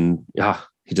 And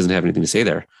he doesn't have anything to say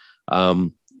there.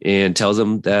 And tells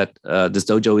him that this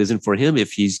dojo isn't for him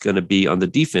if he's going to be on the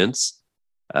defense.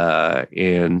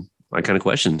 And I kind of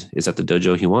questioned, is that the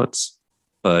dojo he wants?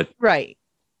 But right.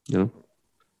 I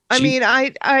mean,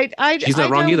 she's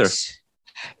not wrong either.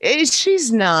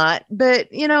 She's not, but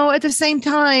at the same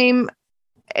time,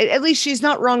 at least she's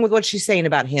not wrong with what she's saying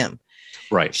about him.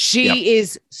 Right. She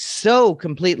is so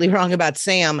completely wrong about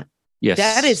Sam. Yes.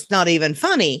 That is not even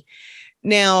funny.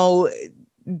 Now,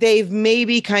 they've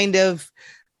maybe kind of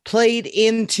played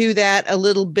into that a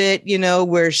little bit,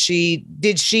 where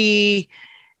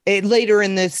later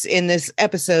in this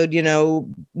episode,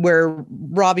 where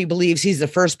Robbie believes he's the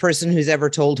first person who's ever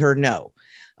told her no.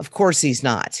 Of course he's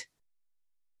not.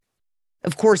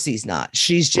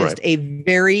 She's just a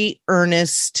very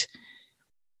earnest.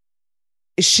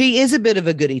 She is a bit of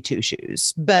a goody two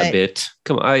shoes, but a bit.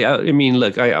 Come on, I mean,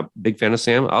 look, I'm a big fan of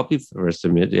Sam. I'll be first to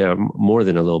admit, more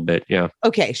than a little bit, yeah.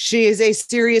 Okay, she is a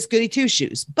serious goody two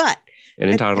shoes, but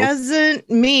it doesn't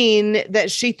mean that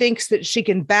she thinks that she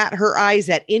can bat her eyes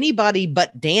at anybody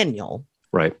but Daniel,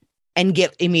 right? And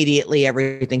get immediately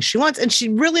everything she wants, and she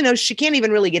really knows she can't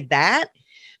even really get that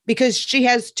because she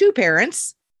has 2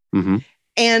 parents. Mm-hmm.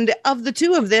 And of the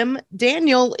 2 of them,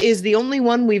 Daniel is the only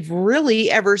one we've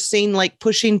really ever seen like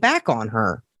pushing back on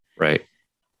her. Right.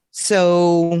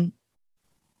 So,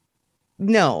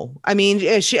 no, I mean,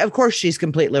 of course she's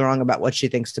completely wrong about what she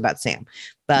thinks about Sam,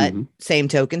 but same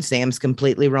token, Sam's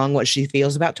completely wrong what she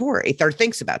feels about Tori or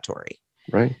thinks about Tori.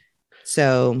 Right.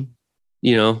 So,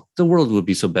 the world would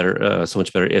be so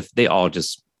much better if they all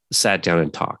just sat down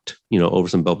and talked, over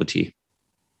some boba tea.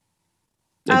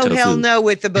 Oh, tofu. Hell no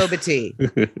with the boba tea.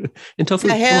 And tofu.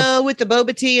 The hell with the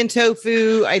boba tea and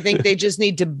tofu. I think they just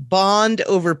need to bond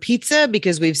over pizza,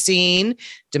 because we've seen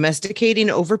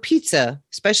domesticating over pizza,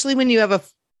 especially when you have a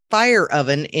fire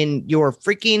oven in your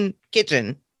freaking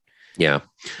kitchen. Yeah.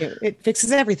 It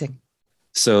fixes everything.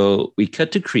 So we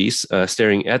cut to Kreese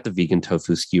staring at the vegan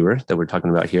tofu skewer that we're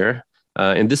talking about here.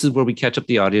 And this is where we catch up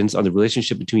the audience on the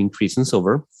relationship between Kreese and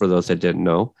Silver, for those that didn't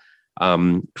know.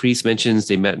 Kreese mentions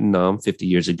they met in Nam 50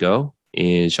 years ago,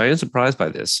 and Cheyenne's surprised by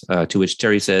this, to which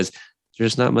Terry says,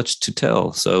 there's not much to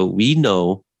tell. So we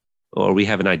know or we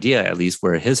have an idea at least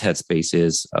where his headspace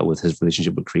is with his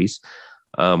relationship with Kreese.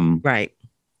 Right.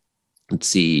 Let's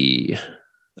see.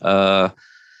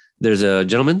 There's a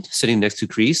gentleman sitting next to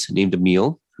Kreese named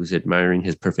Emil, who's admiring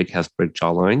his perfect Habsburg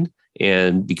jawline.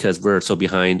 And because we're so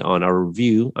behind on our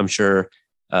review, I'm sure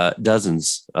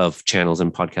dozens of channels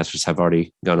and podcasters have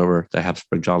already gone over the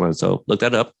Habsburg jawline. So look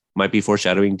that up. Might be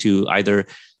foreshadowing to either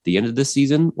the end of this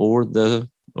season or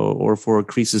for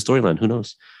Kreese's storyline. Who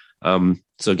knows?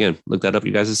 So again, look that up,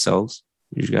 you guys selves.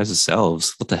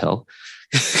 What the hell?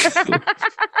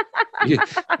 I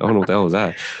don't know what the hell was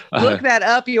that. Look that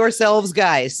up yourselves,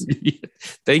 guys.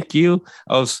 Thank you.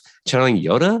 I was channeling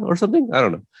Yoda or something. I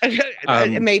don't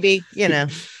know. Maybe,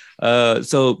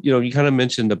 So, you kind of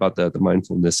mentioned about the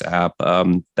mindfulness app,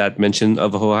 that mention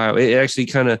of Ohio. It actually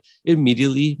kind of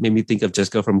immediately made me think of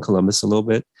Jessica from Columbus a little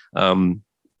bit.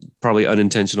 Probably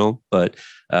unintentional, but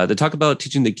the talk about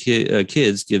teaching the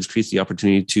kids gives Kreese the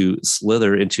opportunity to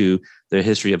slither into their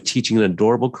history of teaching an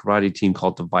adorable karate team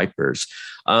called the Vipers.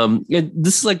 And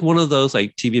this is like one of those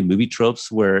like TV and movie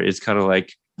tropes where it's kind of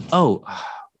like, oh,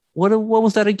 what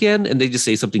was that again? And they just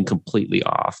say something completely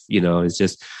off. It's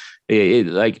just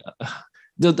like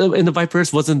in the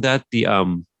Vipers, wasn't that the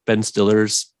Ben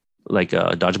Stiller's like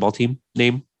dodgeball team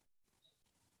name?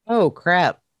 Oh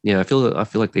crap. Yeah, I feel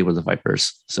like they were the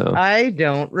Vipers. So I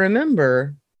don't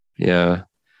remember. Yeah,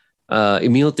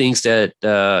 Emil thinks that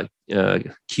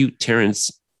cute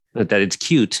Terrence that it's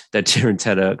cute that Terrence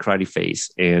had a karate face,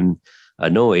 and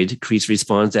annoyed, Kreese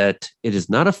responds that it is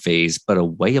not a phase but a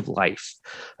way of life,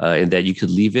 and that you could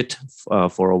leave it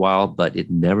for a while, but it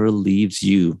never leaves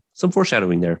you. Some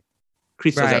foreshadowing there.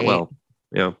 Kreese does that well.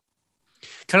 Yeah,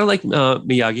 kind of like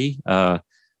Miyagi.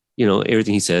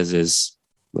 Everything he says is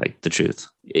like the truth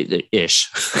ish.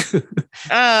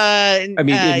 I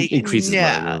mean, it increases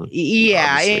mind.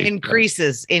 Yeah, it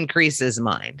increases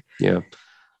mind. Yeah.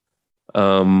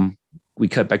 We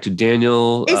cut back to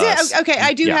Daniel. Is it okay?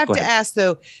 I do have to ask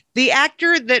though, the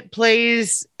actor that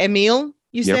plays Emil,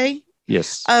 you say?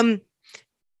 Yes. Am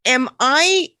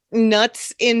I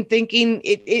nuts in thinking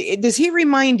it does he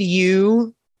remind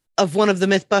you of one of the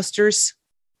Mythbusters?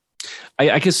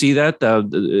 I can see that.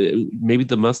 Maybe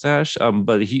the mustache.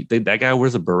 But that guy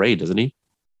wears a beret, doesn't he?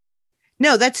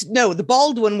 No, the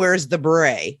bald one wears the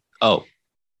beret. Oh,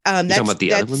 that's talking about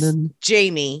the other one then?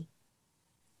 Jamie.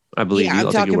 I believe. Yeah,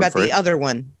 I'm talking about the other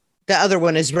one. The other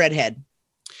one is redhead.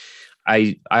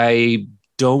 I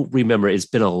don't remember. It's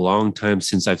been a long time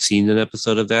since I've seen an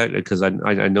episode of that because I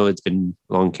know it's been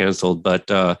long canceled. But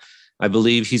I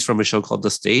believe he's from a show called The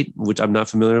State, which I'm not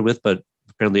familiar with, but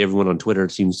apparently everyone on Twitter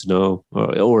seems to know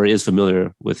or is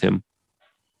familiar with him.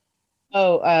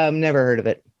 Oh, never heard of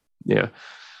it. Yeah.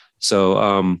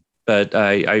 So, but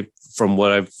I from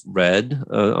what I've read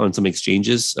on some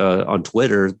exchanges on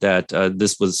Twitter, that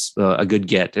this was a good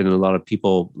get, and a lot of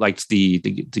people liked the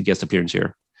guest appearance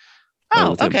here.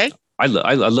 Oh, okay. I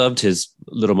loved his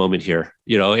little moment here,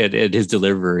 and his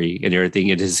delivery and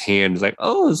everything, and his hand is like,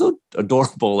 oh, it's so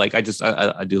adorable. Like I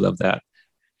do love that.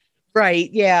 Right.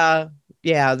 Yeah.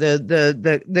 Yeah.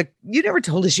 The you never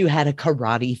told us you had a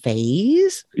karate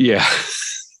phase. Yeah.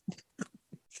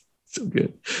 So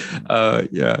good.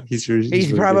 Yeah, he's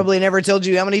really probably good. Never told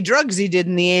you how many drugs he did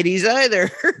in the 80s either.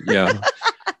 Yeah.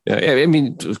 I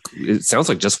mean, it sounds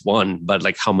like just one, but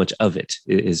like how much of it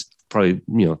is probably,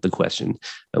 the question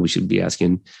we should be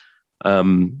asking.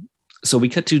 So we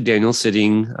cut to Daniel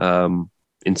sitting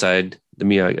inside the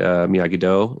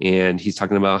Miyagi-Do, and he's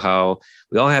talking about how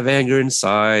we all have anger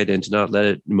inside and to not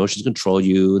let emotions control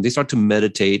you. And they start to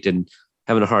meditate and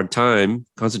having a hard time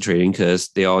concentrating because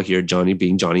they all hear Johnny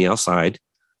being Johnny outside.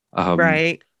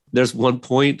 Right. There's one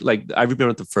point, like I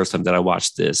remember the first time that I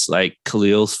watched this, like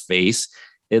Khalil's face,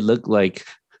 it looked like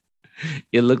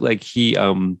he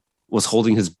was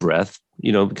holding his breath,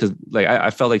 because like I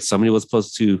felt like somebody was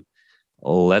supposed to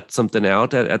let something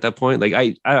out at that point. Like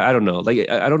I don't know, like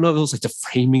I don't know if it was like the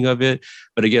framing of it,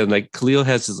 but again, like Khalil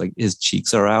has his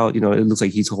cheeks are out, it looks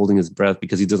like he's holding his breath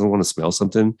because he doesn't want to smell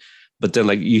something. But then,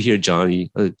 like, you hear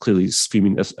Johnny clearly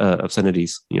screaming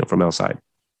obscenities, from outside.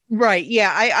 Right.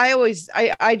 Yeah.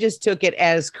 I just took it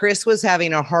as Chris was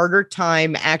having a harder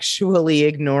time actually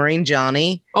ignoring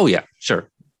Johnny. Oh, yeah, sure.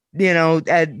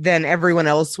 Than everyone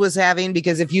else was having,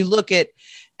 because if you look at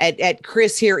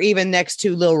Chris here, even next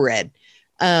to Lil Red,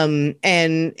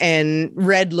 and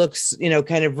Red looks,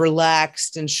 kind of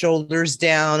relaxed and shoulders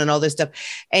down and all this stuff.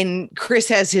 And Chris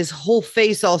has his whole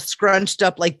face all scrunched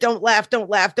up, like, don't laugh,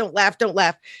 don't laugh, don't laugh, don't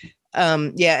laugh.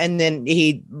 Yeah. And then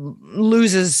he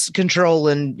loses control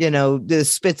and,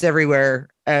 spits everywhere.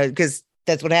 Cause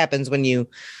that's what happens when you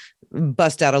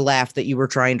bust out a laugh that you were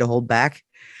trying to hold back.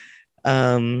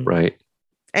 Right.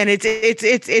 And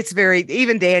it's very,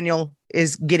 even Daniel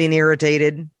is getting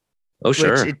irritated. Oh,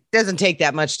 sure. Which it doesn't take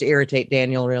that much to irritate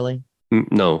Daniel, really.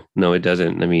 No, it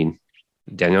doesn't. I mean,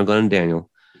 Daniel Gunn, Daniel.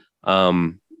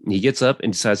 He gets up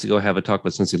and decides to go have a talk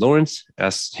with Sensei Lawrence,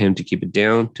 asks him to keep it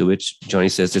down, to which Johnny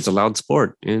says it's a loud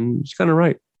sport. And he's kind of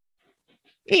right.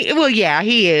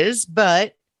 He is.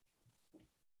 But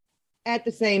at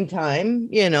the same time,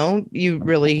 you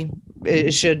really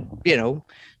should,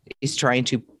 he's trying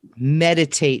to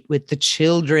meditate with the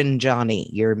children, Johnny.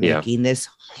 You're making this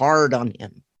hard on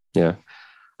him. Yeah.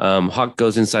 Hawk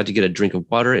goes inside to get a drink of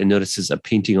water and notices a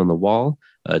painting on the wall.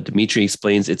 Dimitri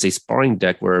explains it's a sparring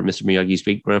deck where Mr. Miyagi's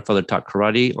great-grandfather taught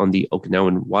karate on the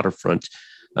Okinawan waterfront.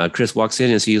 Chris walks in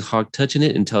and sees Hawk touching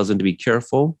it and tells him to be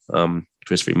careful.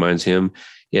 Chris reminds him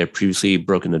he had previously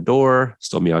broken the door,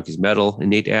 stole Miyagi's medal, and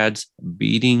Nate adds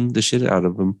beating the shit out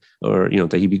of him, or,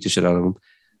 that he beat the shit out of him.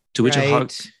 To which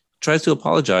Hawk tries to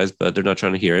apologize, but they're not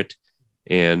trying to hear it.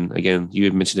 And again, you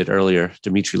had mentioned it earlier.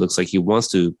 Dimitri looks like he wants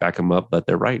to back him up, but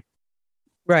they're right.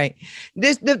 Right.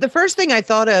 The first thing I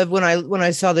thought of when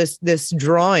I saw this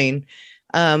drawing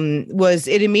was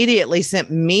it immediately sent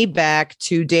me back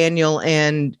to Daniel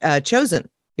and Chosen,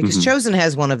 because Chosen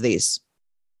has one of these.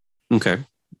 Okay.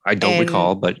 I don't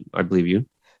recall, but I believe you.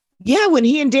 Yeah, when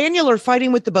he and Daniel are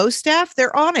fighting with the bow staff,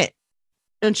 they're on it.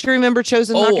 Don't you remember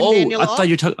Chosen knocking Daniel off? I thought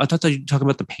you were talking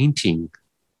about the painting.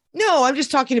 No, I'm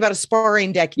just talking about a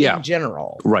sparring deck in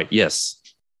general. Right. Yes.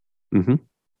 Mm-hmm.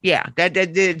 Yeah,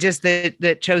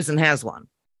 that Chosen has one.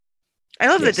 I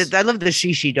love that. I love the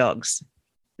Shishi dogs.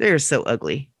 They're so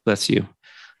ugly. Bless you.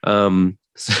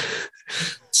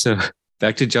 So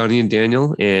back to Johnny and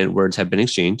Daniel, and words have been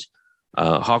exchanged.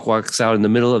 Hawk walks out in the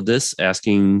middle of this,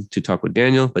 asking to talk with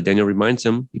Daniel, but Daniel reminds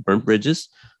him he burnt bridges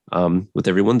with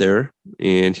everyone there,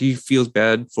 and he feels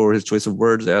bad for his choice of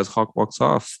words as Hawk walks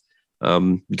off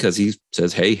because he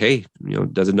says, "Hey,"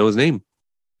 doesn't know his name.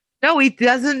 No, he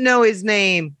doesn't know his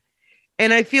name,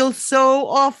 and I feel so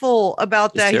awful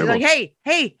about that. He's like, "Hey,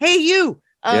 you."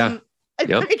 Yep.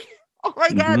 Like, oh my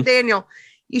God, Daniel,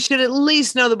 you should at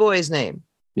least know the boy's name.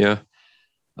 Yeah.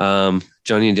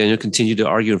 Johnny and Daniel continue to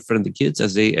argue in front of the kids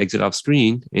as they exit off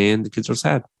screen, and the kids are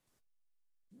sad.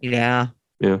 Yeah.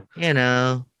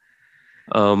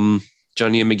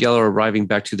 Johnny and Miguel are arriving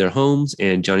back to their homes,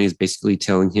 and Johnny is basically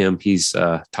telling him he's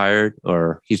tired,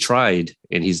 or he's tried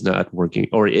and he's not working,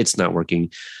 or it's not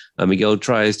working. Miguel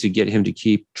tries to get him to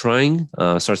keep trying,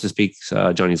 starts to speak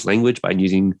Johnny's language by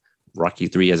using Rocky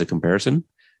 3 as a comparison.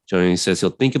 Johnny says he'll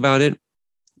think about it,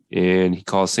 and he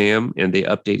calls Sam, and they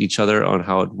update each other on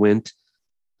how it went.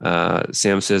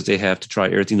 Sam says they have to try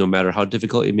everything no matter how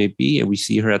difficult it may be, and we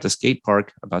see her at the skate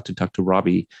park about to talk to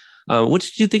Robbie. What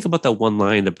did you think about that one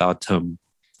line about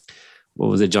what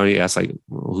was it? Johnny asked, like,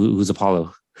 who's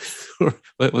Apollo?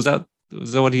 was that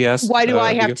what he asked? Why do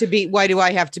I have to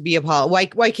be Apollo?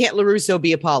 Why can't LaRusso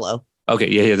be Apollo? Okay,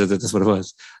 yeah, that's what it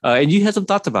was. And you had some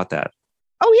thoughts about that.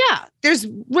 Oh yeah, there's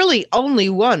really only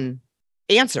one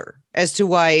answer as to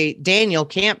why Daniel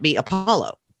can't be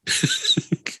Apollo.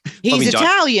 He's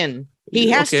Italian. He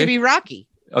has to be Rocky.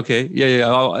 Okay.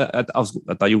 Yeah. I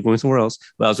thought you were going somewhere else.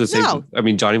 But I was going to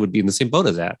say, Johnny would be in the same boat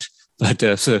as that. But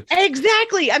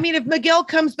exactly. I mean, if Miguel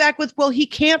comes back with, well, he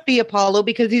can't be Apollo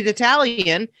because he's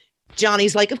Italian,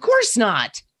 Johnny's like, of course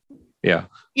not. Yeah.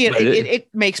 It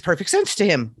makes perfect sense to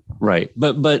him. Right.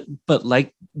 But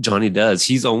like Johnny does,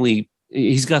 he's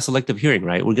got selective hearing,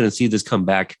 right? We're going to see this come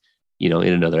back, in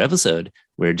another episode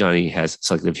where Johnny has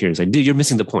selective hearing. It's like, dude, you're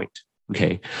missing the point.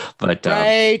 Okay. But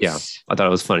yeah, I thought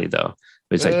it was funny though.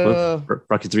 It's like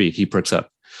Rocky 3, he perks up,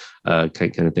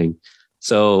 kind of thing.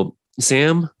 So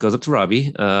Sam goes up to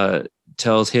Robbie,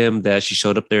 tells him that she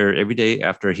showed up there every day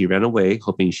after he ran away,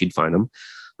 hoping she'd find him.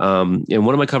 And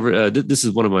one of my this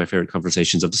is one of my favorite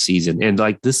conversations of the season, and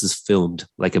like this is filmed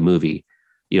like a movie.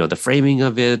 The framing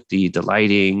of it, the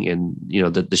lighting, and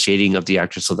the shading of the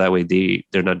actors, so that way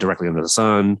they're not directly under the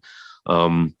sun,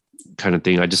 kind of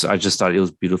thing. I just thought it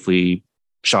was beautifully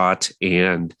shot,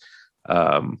 and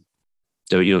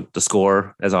the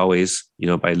score, as always,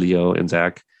 by Leo and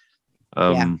Zach.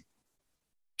 And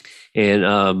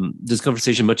this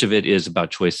conversation, much of it is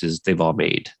about choices they've all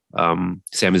made.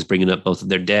 Sam is bringing up both of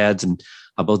their dads and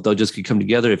how both dojos could come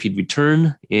together if he'd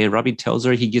return. And Robbie tells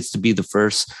her he gets to be the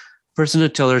first person to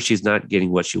tell her she's not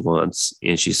getting what she wants.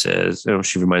 And she says,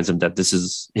 she reminds him that this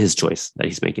is his choice that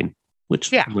he's making,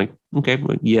 which I'm like, okay,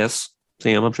 well, yes,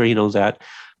 Sam, I'm sure he knows that.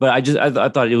 But I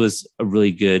thought it was a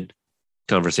really good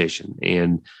conversation.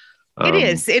 And it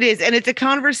is. And it's a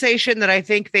conversation that I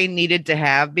think they needed to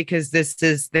have because this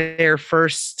is their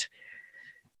first,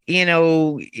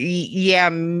 yeah,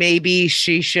 maybe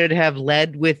she should have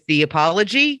led with the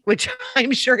apology, which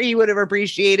I'm sure he would have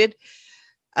appreciated.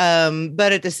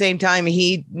 But at the same time,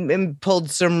 he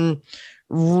pulled some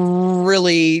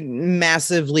really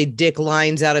massively dick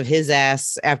lines out of his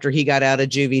ass after he got out of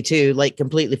juvie too, like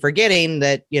completely forgetting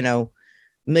that,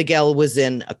 Miguel was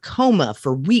in a coma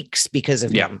for weeks because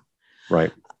of him.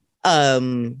 Right.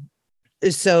 So,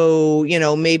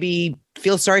 maybe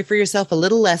feel sorry for yourself a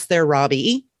little less there,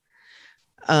 Robbie.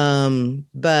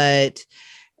 But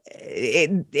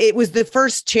it was the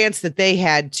first chance that they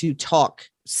had to talk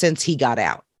since he got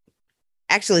out.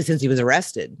 Actually, since he was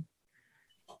arrested.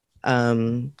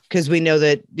 Because we know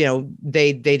that,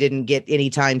 they didn't get any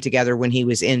time together when he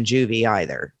was in juvie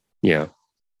either. Yeah.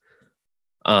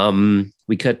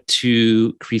 We cut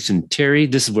to Kreese and Terry.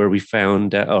 This is where we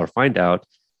find out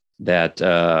that,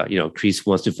 Kreese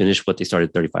wants to finish what they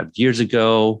started 35 years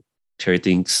ago. Terry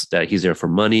thinks that he's there for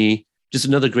money. Just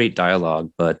another great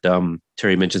dialogue. But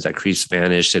Terry mentions that Kreese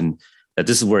vanished and that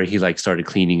this is where he started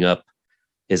cleaning up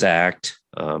his act,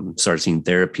 started seeing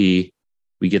therapy.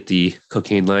 We get the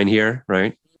cocaine line here,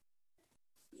 right?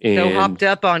 And so hopped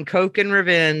up on coke and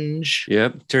revenge.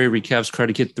 Yep. Terry recaps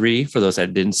Karate Kid 3 for those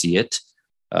that didn't see it.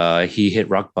 He hit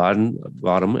rock bottom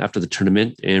after the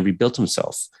tournament and rebuilt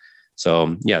himself.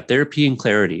 So yeah, therapy and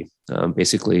clarity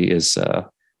basically is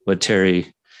what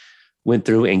Terry went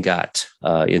through and got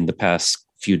in the past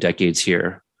few decades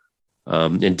here.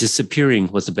 And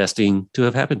disappearing was the best thing to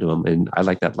have happened to him. And I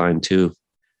like that line too.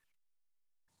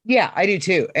 Yeah, I do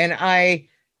too. And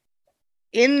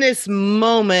in this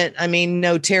moment,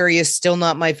 no, Terry is still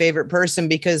not my favorite person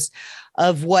because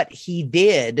of what he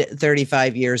did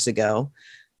 35 years ago.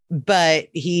 But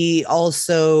he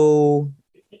also,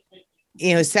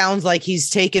 sounds like he's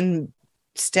taken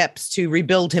steps to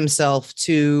rebuild himself,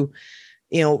 to,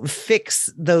 fix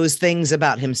those things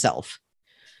about himself.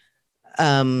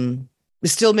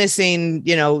 Still missing,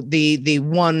 the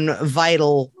one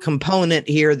vital component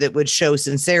here that would show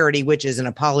sincerity, which is an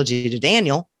apology to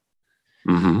Daniel.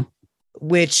 Mm-hmm.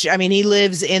 Which, he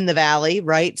lives in the Valley,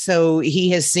 right? So he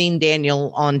has seen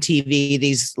Daniel on TV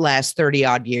these last 30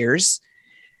 odd years.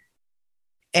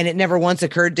 And it never once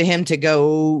occurred to him to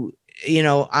go,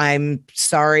 I'm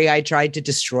sorry I tried to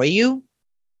destroy you.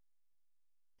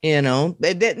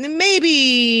 That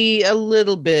maybe a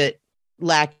little bit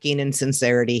lacking in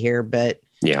sincerity here, but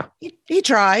yeah, he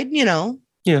tried, Yeah.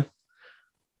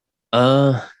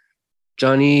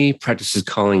 Johnny practices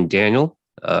calling Daniel,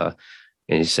 and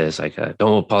he says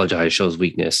don't apologize, shows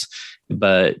weakness.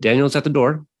 But Daniel's at the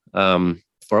door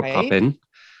for a pop-in,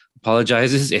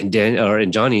 apologizes, and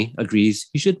Johnny agrees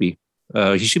he should be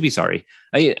sorry.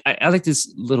 I like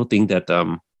this little thing that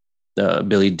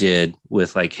Billy did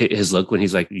with his look when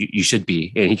he's like, you should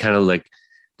be, and he kind of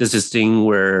does this thing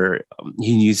where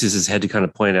he uses his head to kind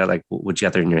of point out what you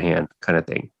got there in your hand kind of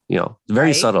thing.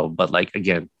 Very subtle, but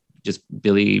again, just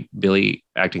Billy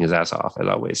acting his ass off as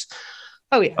always.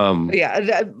 Oh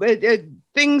yeah.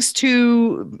 Things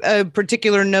to a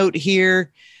particular note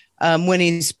here. When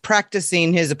he's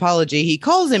practicing his apology, he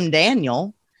calls him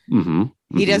Daniel. Mm-hmm.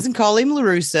 He doesn't call him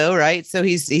LaRusso, right? So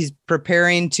he's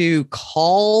preparing to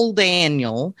call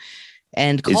Daniel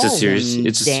and call it's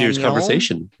a serious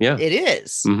conversation. Yeah, it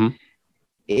is. Mm-hmm.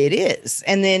 It is.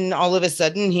 And then all of a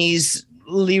sudden he's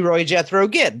Leroy Jethro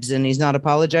Gibbs and he's not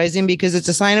apologizing because it's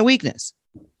a sign of weakness.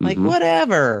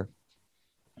 Whatever.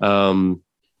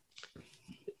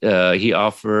 He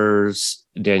offers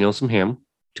Daniel some ham,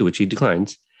 to which he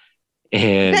declines.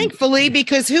 And thankfully,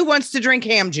 because who wants to drink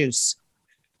ham juice?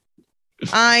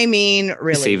 Really?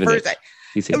 He's saving it.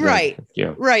 Right.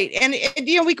 Yeah. Right. And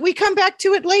we come back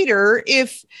to it later.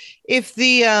 If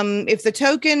the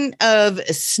token of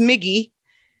Smiggy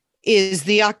is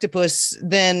the octopus,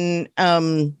 then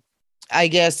I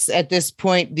guess at this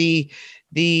point the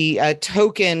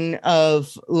token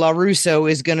of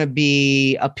LaRusso is going to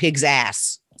be a pig's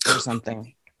ass or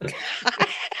something.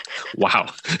 Wow.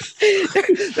 There's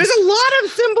a lot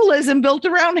of symbolism built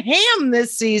around ham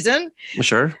this season.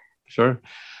 Sure.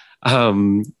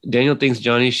 Daniel thinks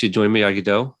Johnny should join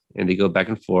Miyagi-Do, and they go back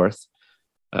and forth.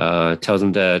 Tells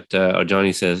him that, or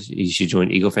Johnny says he should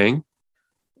join Eagle Fang.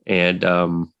 And,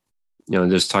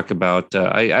 there's talk about,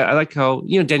 I like how,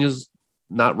 Daniel's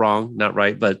not wrong, not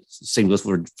right, but same goes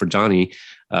for Johnny.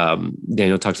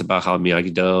 Daniel talks about how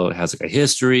Miyagi-Do has a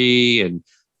history and,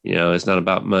 it's not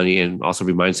about money, and also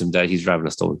reminds him that he's driving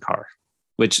a stolen car,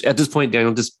 which at this point,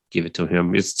 Daniel, just give it to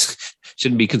him. It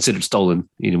shouldn't be considered stolen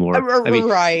anymore.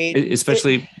 Right.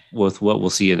 Especially with what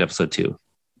we'll see in episode 2.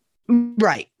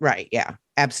 Right. Yeah,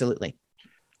 absolutely.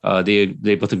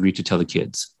 They both agreed to tell the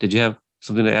kids. Did you have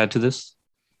something to add to this?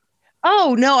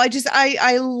 Oh no,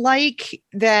 I like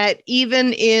that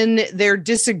even in their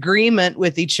disagreement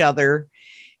with each other,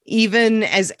 even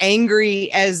as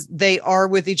angry as they are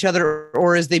with each other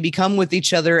or as they become with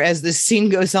each other as this scene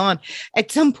goes on,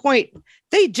 at some point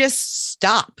they just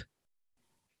stop.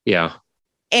 Yeah.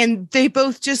 And they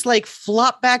both just like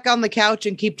flop back on the couch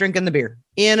and keep drinking the beer.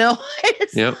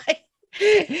 It's Yep. like,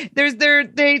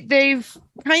 they've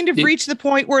kind of reached the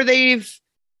point where it's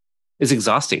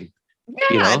exhausting.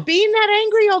 being that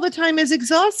angry all the time is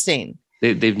exhausting.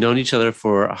 They've known each other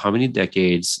for how many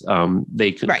decades?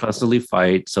 They can constantly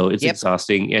fight, so it's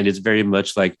exhausting, and it's very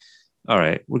much like, all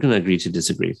right, we're going to agree to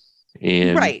disagree.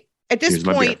 And at this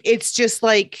point, it's just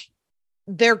like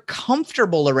they're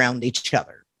comfortable around each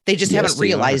other. They just haven't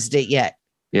realized it yet.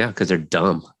 Yeah, because they're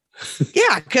dumb.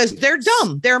 Yeah, because they're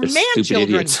dumb. They're man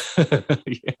children.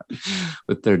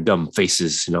 With their dumb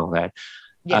faces and all that.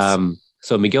 Yes.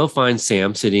 So Miguel finds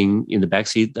Sam sitting in the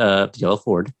backseat of the yellow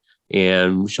Ford,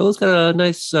 and Shola's got a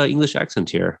nice English accent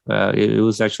here. It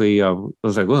was actually, I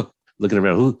was like, whoa, looking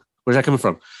around, where's that coming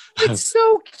from? It's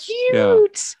so cute. Yeah.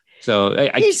 So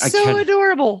he's so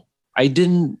adorable. I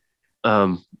didn't,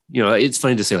 it's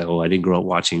funny to say like, I didn't grow up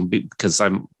watching because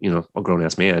I'm, a grown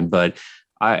ass man, but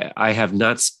I have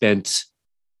not spent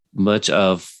much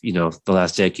of, the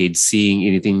last decade seeing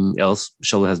anything else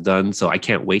Shola has done. So I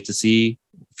can't wait to see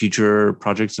future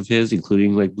projects of his,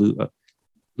 including like Blue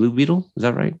Beetle. Is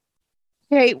that right?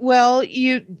 Okay. Well,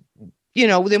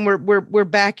 then we're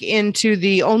back into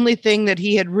the only thing that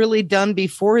he had really done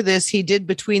before this. He did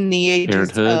between the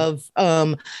ages of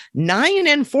 9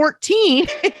 and 14.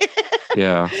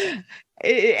 Yeah.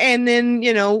 And then,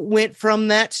 went from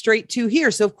that straight to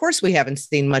here. So of course we haven't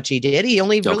seen much he did. He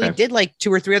only really did like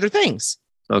 2 or 3 other things.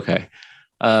 Okay.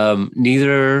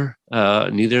 Neither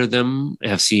of them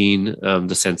have seen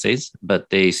the senseis, but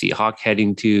they see Hawk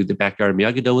heading to the backyard of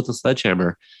Miyagi-Do with a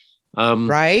sledgehammer.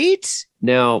 Right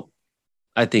now,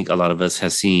 I think a lot of us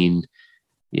have seen,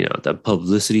 the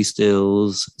publicity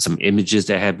stills, some images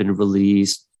that have been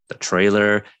released, the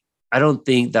trailer. I don't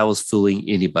think that was fooling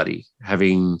anybody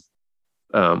having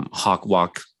Hawk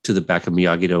walk to the back of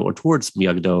Miyagi-Do or towards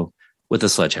Miyagi-Do with a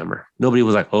sledgehammer. Nobody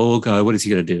was like, oh God, what is he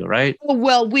going to do? Right.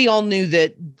 Well, we all knew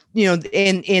that,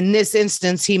 in this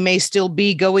instance, he may still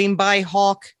be going by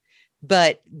Hawk,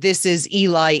 but this is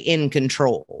Eli in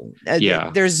control.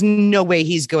 There's no way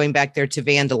he's going back there to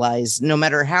vandalize, no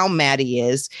matter how mad he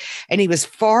is. And he was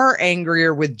far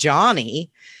angrier with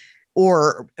Johnny,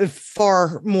 or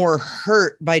far more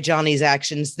hurt by Johnny's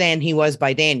actions than he was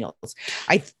by Daniel's.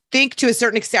 I think to a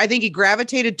certain extent, I think he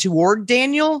gravitated toward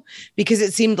Daniel because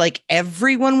it seemed like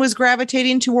everyone was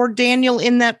gravitating toward Daniel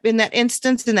in that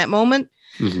instance, in that moment.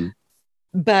 Mm-hmm.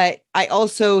 But I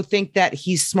also think that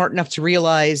he's smart enough to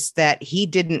realize that he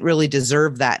didn't really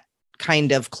deserve that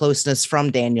kind of closeness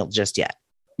from Daniel just yet.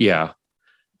 Yeah.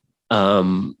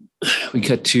 We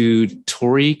cut to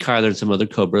Tori, Kyler, and some other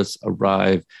Cobras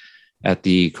arrive at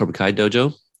the Cobra Kai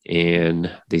dojo, and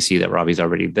they see that Robbie's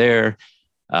already there.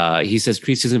 He says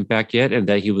Kreese isn't back yet and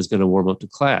that he was going to warm up to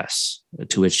class,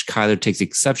 to which Kyler takes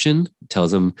exception,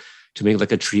 tells him to make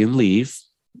like a tree and leave,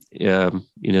 in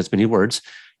as many words.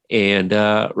 And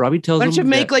Robbie tells him, why don't you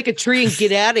make like a tree and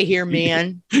get out of here,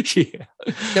 man? Yeah.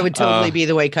 That would totally be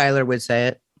the way Kyler would say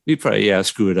it. He'd probably,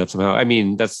 screw it up somehow. I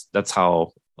mean, that's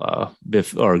how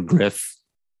Biff or Griff,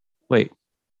 wait,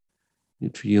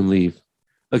 tree and leave.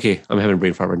 Okay, I'm having a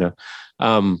brain fart right now.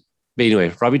 But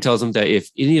anyway, Robbie tells him that if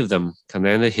any of them can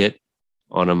land a hit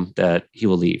on him, that he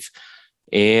will leave.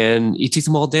 And he takes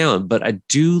them all down. But I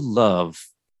do love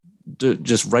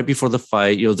just right before the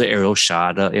fight, the aerial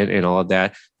shot and all of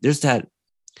that. There's that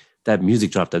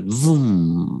music drop, that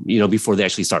boom, before they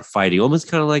actually start fighting. Almost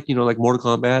kind of like, like Mortal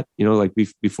Kombat, like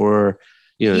before,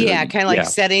 kind of like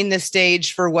setting the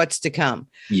stage for what's to come.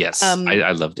 Yes,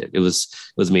 I loved it. It was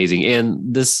amazing.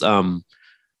 And this,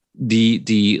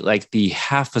 the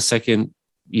half a second,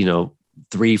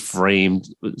 3-frame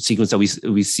sequence that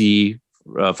we see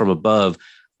from above,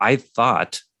 I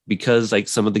thought, because like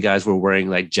some of the guys were wearing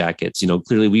like jackets,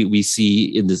 clearly we see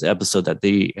in this episode that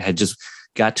they had just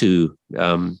got to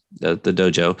the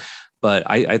dojo. But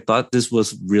I thought this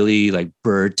was really like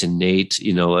Bert and Nate,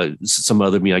 some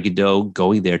other Miyagi-Do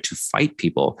going there to fight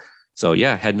people. So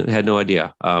yeah, had no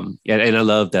idea. And I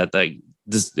love that like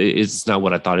this is not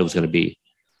what I thought it was going to be.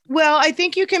 Well, I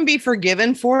think you can be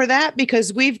forgiven for that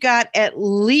because we've got at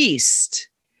least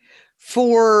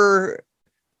 4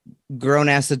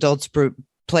 grown-ass adults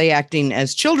play acting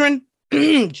as children.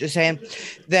 Just saying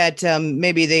that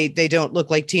maybe they don't look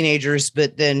like teenagers,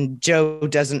 but then Joe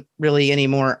doesn't really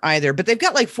anymore either. But they've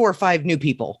got like 4 or 5 new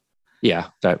people Yeah,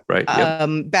 that right.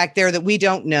 Yep. Back there that we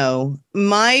don't know.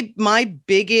 My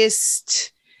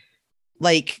biggest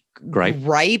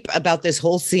gripe about this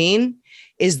whole scene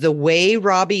is the way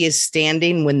Robbie is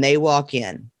standing when they walk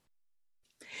in.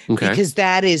 Okay. Because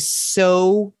that is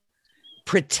so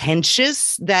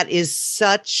pretentious. That is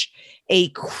such a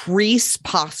crease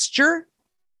posture.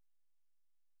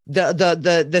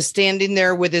 The standing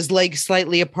there with his legs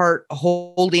slightly apart,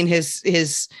 holding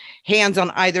his hands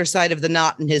on either side of the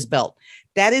knot in his belt.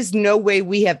 That is no way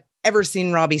we have ever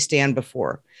seen Robbie stand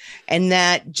before. And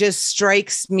that just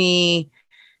strikes me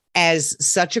as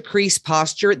such a crease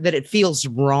posture that it feels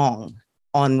wrong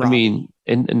on Robbie. I mean,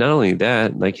 and not only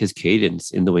that, like his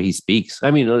cadence in the way he speaks.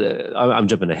 I mean, I'm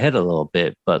jumping ahead a little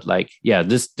bit, but like, yeah,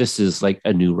 this is like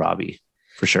a new Robbie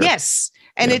for sure. Yes.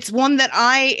 And it's one that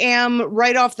I am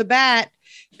right off the bat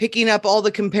picking up all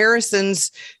the comparisons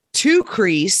to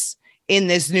Kreese in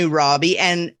this new Robbie.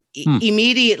 And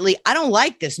immediately, I don't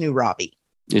like this new Robbie.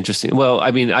 Interesting. Well,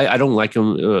 I mean, I don't like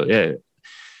him.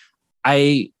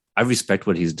 I respect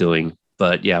what he's doing,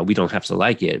 but yeah, we don't have to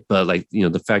like it. But like, you know,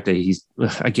 the fact that he's,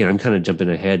 again, I'm kind of jumping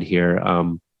ahead here.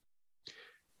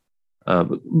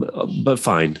 But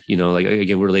fine. You know, like,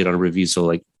 again, we're late on a review. So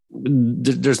like,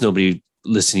 there's nobody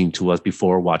listening to us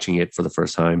before watching it for the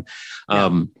first time.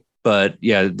 But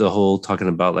yeah, the whole talking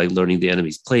about like learning the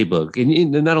enemy's playbook,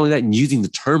 and not only that, and using the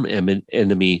term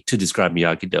enemy to describe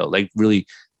Miyagi-Do, like really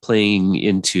playing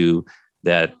into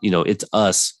that, you know, it's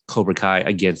us, Cobra Kai,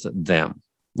 against them,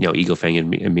 you know, Eagle Fang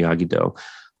and Miyagi-Do,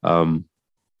 and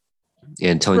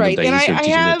telling them that he's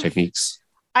teaching their techniques.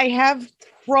 I have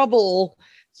trouble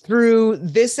through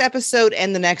this episode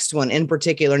and the next one in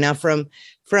particular. Now from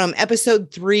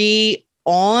episode 3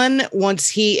 on, once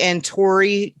he and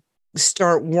Tori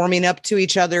start warming up to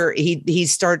each other, he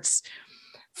starts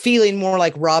feeling more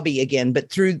like Robbie again. But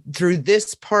through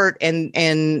this part and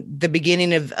the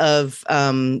beginning of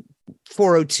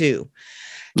 402,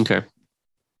 okay,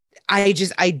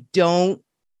 I don't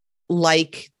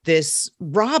like this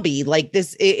Robbie. Like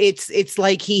this, it's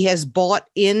like he has bought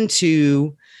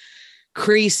into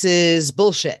Kreese's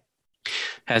bullshit.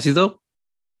 Has he though?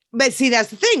 But see,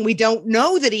 that's the thing. We don't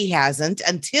know that he hasn't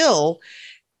until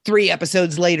 3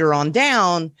 episodes later on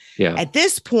down. Yeah. At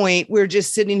this point, we're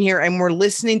just sitting here and we're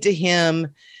listening to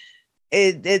him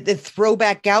the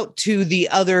throwback out to the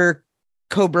other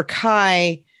Cobra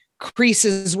Kai,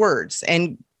 Kreese's words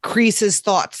and Kreese's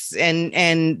thoughts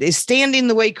and is standing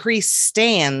the way Kreese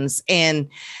stands and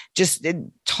just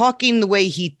talking the way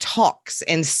he talks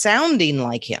and sounding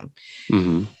like him.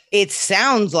 Mm-hmm. It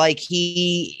sounds like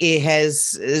he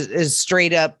has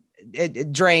straight up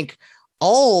drank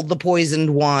all the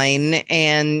poisoned wine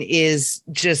and is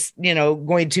just, you know,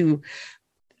 going to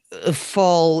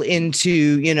fall into,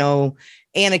 you know,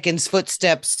 Anakin's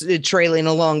footsteps trailing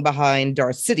along behind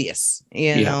Darth Sidious.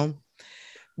 You know,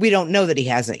 we don't know that he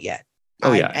hasn't yet.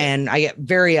 And I get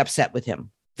very upset with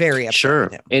him. Very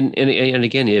upset with him. And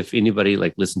again, if anybody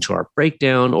like listened to our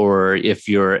breakdown, or if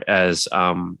you're as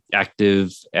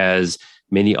active as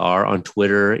many are on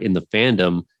Twitter in the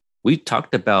fandom, we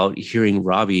talked about hearing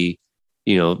Robbie,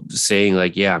 you know, saying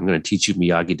like, yeah, I'm going to teach you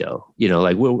Miyagi-Do, you know,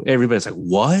 like everybody's like,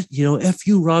 what, you know, F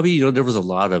you, Robbie, you know, there was a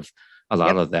lot of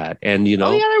that. And, you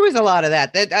know, there was a lot of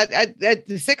that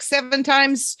 6-7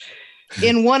 times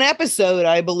in one episode,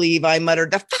 I believe I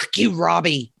muttered the fuck you,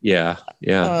 Robbie. Yeah.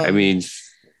 I mean,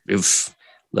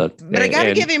 look, but I got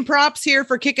to give him props here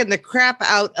for kicking the crap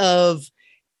out of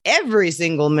every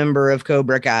single member of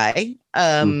Cobra Kai.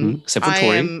 Except for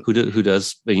Tori, who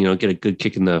does, you know, get a good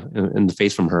kick in the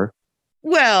face from her.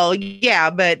 Well,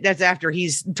 yeah, but that's after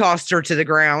he's tossed her to the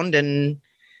ground and,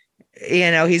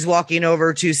 you know, he's walking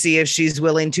over to see if she's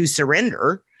willing to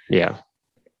surrender. Yeah.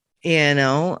 You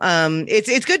know,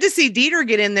 it's good to see Dieter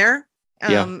get in there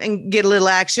and get a little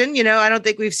action. You know, I don't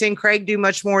think we've seen Craig do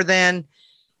much more than,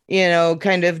 you know,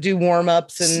 kind of do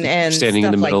warm-ups and standing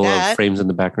in the middle of frames in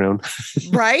the background.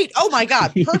 Right. Oh my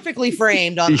God. Perfectly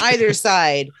framed on either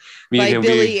side by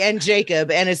Billy and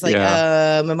Jacob. And it's like,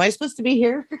 am I supposed to be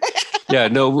here? Yeah,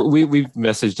 no, we've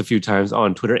messaged a few times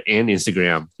on Twitter and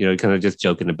Instagram, you know, kind of just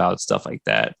joking about stuff like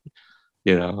that,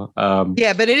 you know.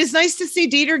 Yeah, but it is nice to see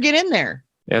Dieter get in there.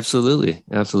 Absolutely.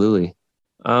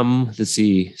 Let's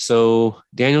see. So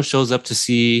Daniel shows up to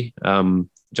see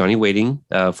Johnny waiting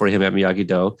for him at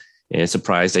Miyagi-Do, and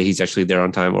surprised that he's actually there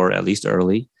on time, or at least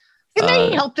early. Can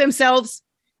they help themselves?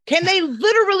 Can they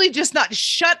literally just not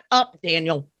shut up,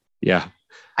 Daniel? Yeah.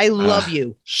 I love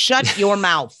you. Shut your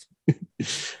mouth.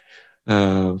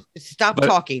 Stop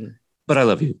talking. But I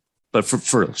love you. But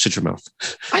for real, shut your mouth.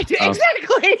 I do,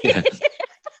 exactly. Yeah.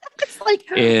 It's like,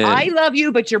 I love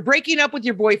you, but you're breaking up with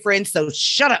your boyfriend, so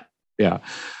shut up. Yeah.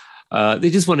 They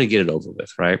just want to get it over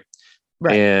with, right?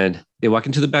 Right. And they walk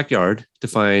into the backyard to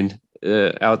find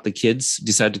out the kids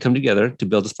decide to come together to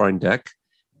build a sparring deck.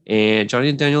 And Johnny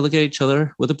and Daniel look at each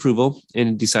other with approval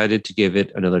and decided to give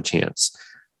it another chance.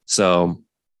 So,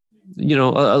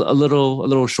 a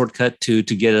little shortcut to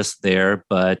get us there,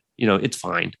 but it's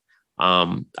fine.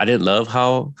 I didn't love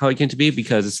how it came to be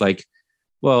because it's like,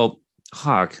 well,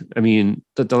 Hawk, I mean,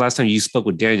 the last time you spoke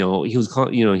with Daniel, he was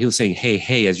he was saying,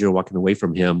 hey, as you're walking away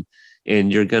from him,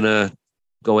 and you're gonna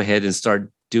go ahead and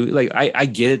start doing, like, I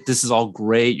get it. This is all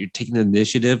great. You're taking the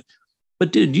initiative,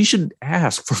 but dude, you should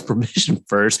ask for permission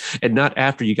first and not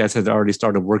after you guys had already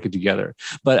started working together.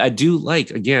 But I do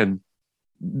like, again,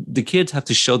 the kids have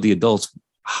to show the adults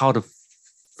how to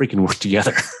freaking work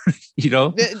together, Yeah,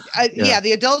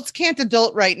 the adults can't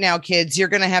adult right now, kids. You're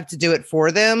going to have to do it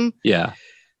for them. Yeah.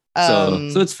 So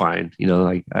it's fine.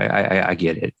 I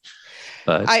get it.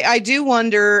 But I do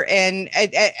wonder, and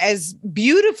as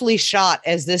beautifully shot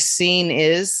as this scene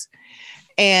is,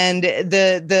 and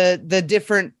the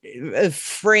different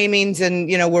framings, and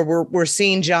where we're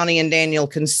seeing Johnny and Daniel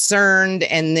concerned,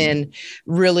 and then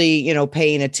really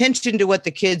paying attention to what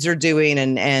the kids are doing,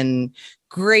 and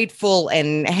grateful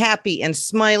and happy and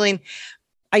smiling.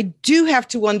 I do have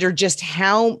to wonder just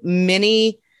how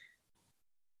many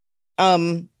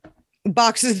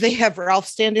boxes they have Ralph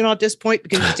standing on at this point,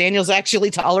 because Daniel's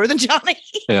actually taller than Johnny.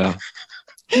 Yeah.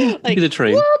 Like, the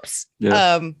train. Whoops.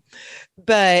 Yeah.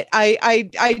 But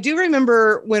I do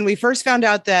remember when we first found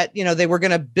out that, they were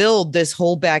going to build this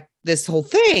whole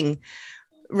thing,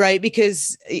 right?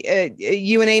 Because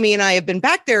you and Amy and I have been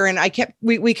back there, and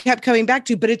we kept coming back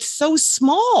to, but it's so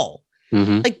small.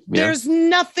 Mm-hmm. Like there's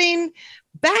nothing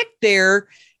back there.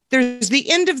 There's the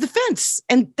end of the fence,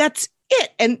 and that's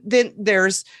it. And then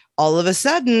there's all of a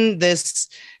sudden this,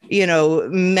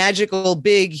 magical,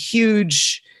 big,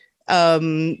 huge,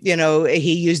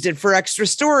 he used it for extra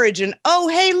storage, and oh,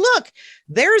 hey, look,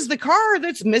 there's the car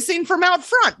that's missing from out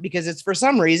front because it's for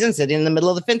some reason sitting in the middle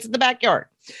of the fence in the backyard.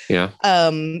 Yeah.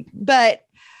 But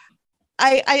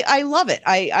I love it.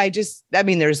 I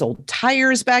mean, there's old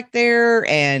tires back there,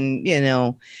 and,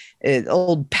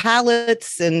 old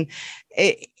pallets, and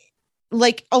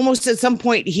like almost at some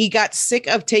point he got sick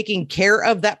of taking care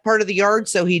of that part of the yard.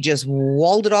 So he just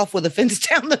walled it off with a fence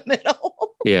down the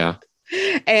middle. Yeah.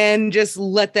 And just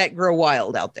let that grow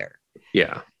wild out there.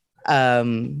 Yeah.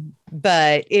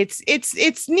 But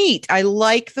it's neat. I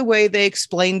like the way they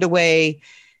explained away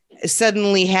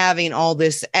suddenly having all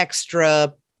this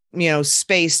extra,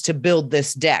 space to build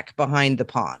this deck behind the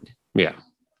pond. Yeah.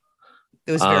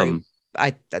 It was very,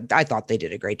 I thought they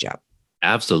did a great job.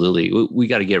 Absolutely. We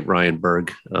got to get Ryan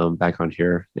Berg back on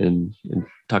here and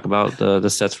talk about the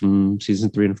sets from season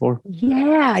 3 and 4.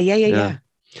 Yeah.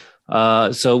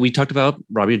 So we talked about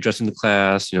Robbie addressing the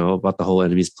class, about the whole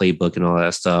enemy's playbook and all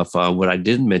that stuff. What I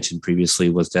didn't mention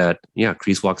previously was that,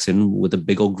 Kreese walks in with a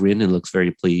big old grin and looks very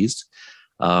pleased.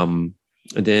 And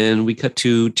then we cut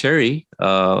to Terry.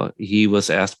 He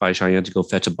was asked by Cheyenne to go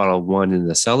fetch a bottle of wine in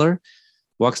the cellar,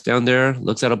 walks down there,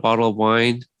 looks at a bottle of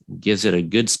wine, gives it a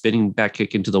good spinning back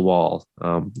kick into the wall.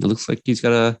 It looks like he's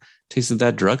got a taste of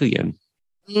that drug again.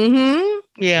 Mm-hmm.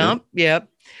 Yep.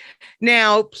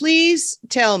 Now, please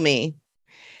tell me,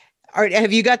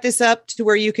 have you got this up to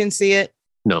where you can see it?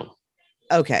 No.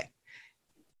 Okay.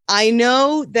 I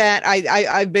know that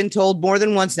I've been told more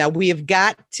than once now, we have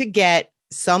got to get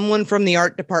someone from the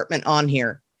art department on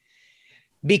here,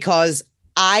 because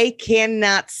I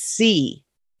cannot see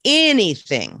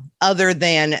anything other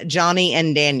than Johnny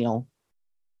and Daniel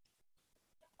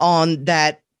on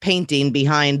that painting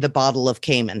behind the bottle of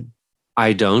Cayman.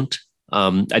 I don't.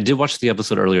 I did watch the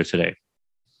episode earlier today.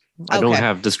 I don't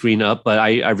have the screen up, but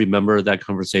I remember that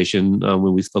conversation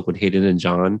when we spoke with Hayden and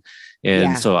John.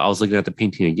 And so I was looking at the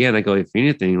painting again. I go, if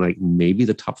anything, like maybe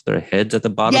the top of their heads at the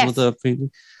bottom of the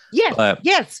painting.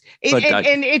 Yes.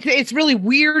 It's really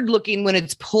weird looking when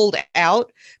it's pulled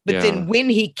out. But then when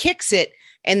he kicks it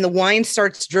and the wine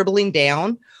starts dribbling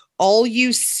down, all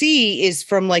you see is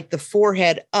from like the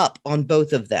forehead up on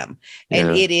both of them.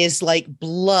 And it is like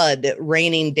blood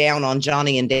raining down on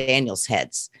Johnny and Daniel's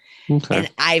heads. Okay.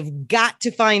 And I've got to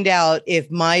find out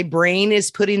if my brain is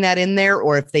putting that in there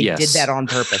or if they did that on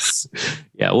purpose.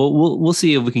 We'll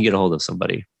see if we can get a hold of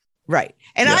somebody. Right.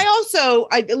 And I also,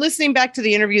 listening back to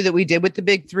the interview that we did with the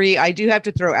Big Three, I do have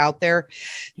to throw out there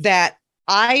that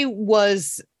I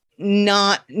was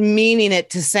not meaning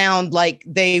it to sound like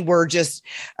they were just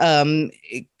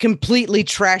completely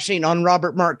trashing on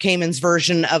Robert Mark Kamen's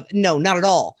version of, no, not at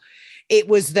all. It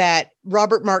was that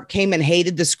Robert Mark Kamen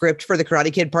hated the script for The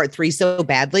Karate Kid Part 3 so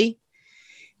badly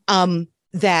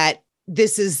that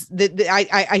this is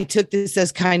I took this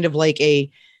as kind of like a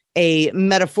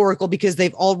metaphorical, because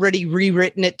they've already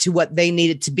rewritten it to what they need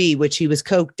it to be, which he was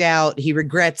coked out. He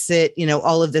regrets it,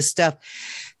 all of this stuff.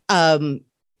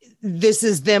 This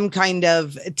is them kind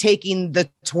of taking the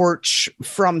torch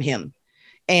from him.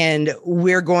 And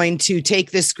we're going to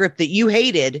take this script that you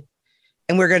hated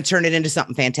and we're going to turn it into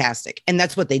something fantastic. And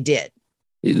that's what they did.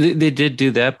 They did do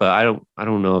that, but I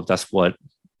don't know if that's what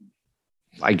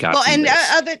I got. Well, and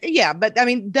but I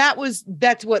mean,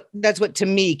 that's what to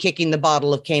me, kicking the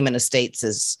bottle of Cayman Estates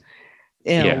is,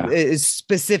 is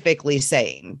specifically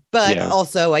saying. But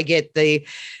also I get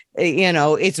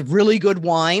it's really good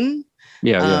wine.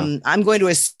 I'm going to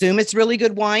assume it's really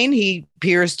good wine. He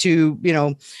appears to,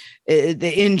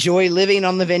 enjoy living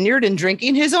on the vineyard and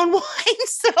drinking his own wine.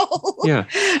 So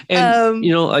and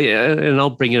and I'll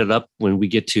bring it up when we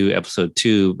get to episode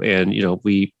 2, and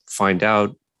we find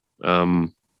out,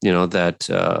 that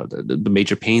the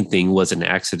Major Payne thing was an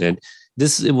accident.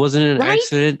 It wasn't an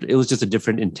accident. It was just a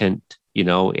different intent,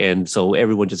 and so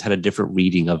everyone just had a different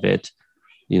reading of it,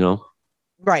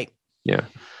 Right. Yeah.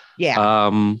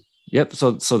 Yeah. Yep.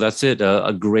 So that's it.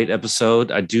 A great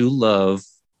episode. I do love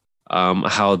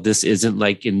how this isn't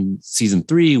like in season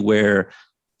 3 where,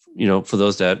 for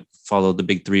those that follow the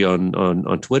big 3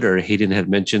 on Twitter, Hayden had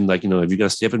mentioned, like, if you're going to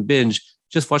stay up and binge,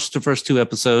 just watch the first 2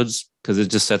 episodes because it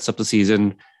just sets up the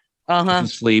season. You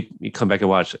sleep, you come back and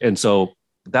watch. And so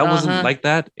that wasn't like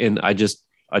that. And I just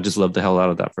loved the hell out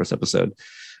of that first episode.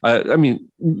 I mean,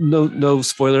 no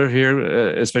spoiler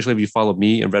here, especially if you follow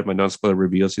me and read my non-spoiler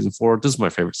review of season 4. This is my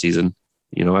favorite season.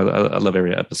 I love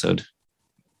every episode.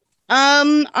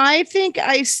 I think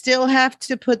I still have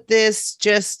to put this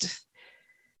just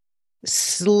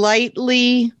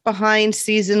slightly behind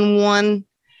season 1.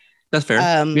 That's fair.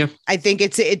 I think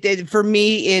it for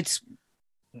me, it's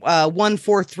 1,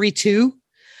 4, 3, 2.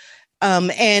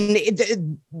 And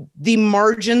the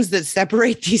margins that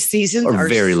separate these seasons are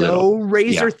very so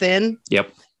razor thin.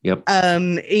 Yep.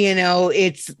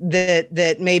 It's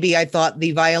that maybe I thought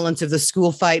the violence of the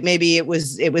school fight, maybe it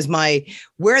was my,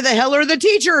 where the hell are the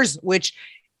teachers? Which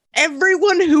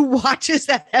everyone who watches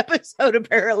that episode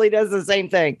apparently does the same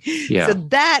thing. Yeah. So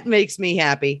that makes me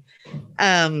happy.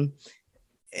 But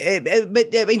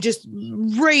I mean, just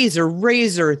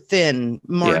razor thin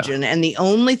margin. And the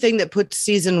only thing that puts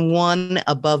season 1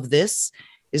 above this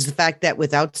is the fact that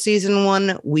without season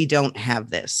 1, we don't have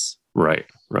this. Right.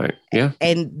 Yeah.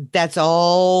 And that's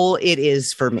all it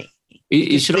is for me.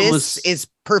 It should this is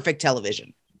perfect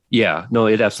television. Yeah, no,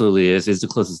 it absolutely is. It's the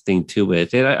closest thing to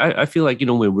it. And I feel like,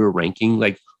 when we're ranking,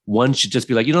 like, one should just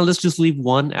be like, let's just leave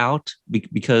 1 out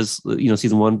because,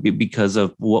 season 1, because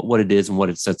of what it is and what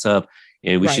it sets up.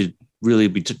 And we should really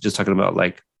be just talking about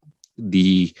like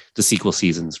the sequel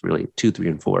seasons, really 2, 3,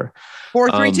 and 4.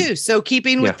 4, 3, 2. So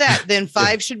keeping with that, then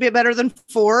 5 should be better than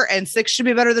 4, and 6 should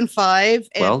be better than 5.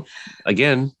 And, well,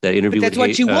 again, that interview. That's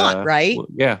what you want, right?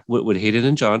 With Hayden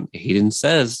and John, Hayden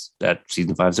says that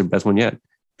season 5 is the best one yet.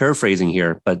 Paraphrasing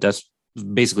here, but that's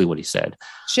basically what he said.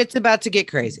 Shit's about to get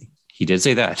crazy. He did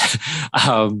say that.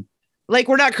 Like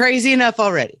we're not crazy enough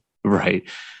already. Right.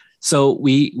 So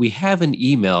we have an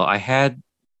email. I had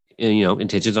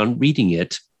intentions on reading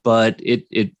it, but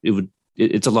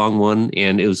it's a long one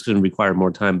and it was going to require more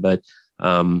time. But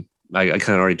I kind of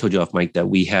already told you off mic that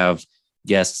we have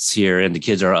guests here and the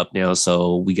kids are up now,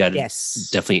 so we got to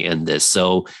definitely end this.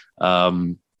 So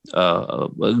a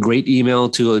great email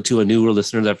to a newer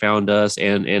listener that found us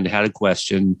and had a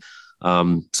question.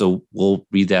 So we'll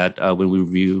read that when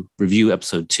we review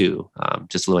episode 2.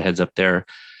 Just a little heads up there.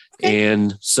 Okay.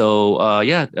 And so,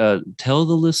 tell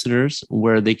the listeners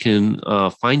where they can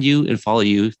find you and follow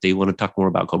you if they want to talk more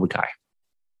about Cobra Kai.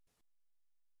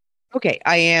 Okay,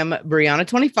 I am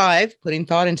Brianna25, putting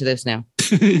thought into this now.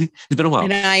 It's been a while.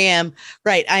 And I am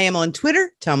on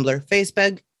Twitter, Tumblr,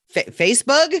 Facebook.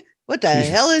 What the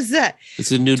hell is that?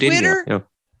 It's a new Twitter.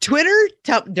 Twitter, Twitter,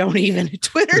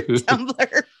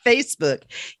 Tumblr, Facebook,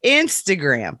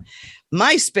 Instagram,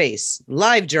 MySpace,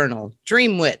 LiveJournal,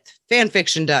 Dreamwidth,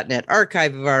 fanfiction.net,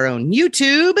 Archive of Our Own,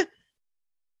 YouTube,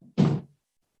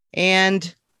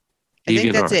 and I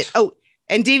think that's it. Oh,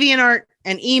 and DeviantArt,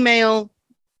 and email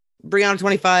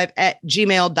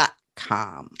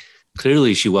Brianna25@gmail.com.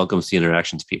 Clearly, she welcomes the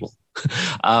interactions, people.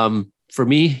 For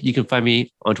me, you can find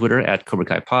me on Twitter at Cobra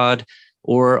Kai Pod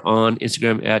or on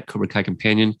Instagram at Cobra Kai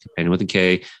Companion with a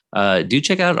K. Do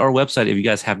check out our website if you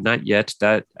guys have not yet.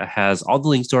 That has all the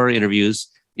links to our interviews.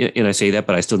 And I say that,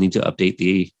 but I still need to update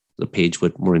the page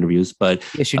with more interviews. But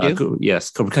yes, you do. Yes,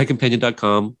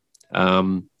 CobraKaiCompanion.com.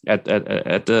 At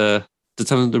the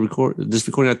time of this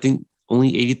recording, I think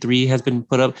only 83 has been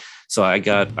put up. So I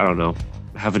got, I don't know,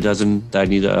 half a dozen that I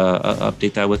need to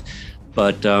update that with.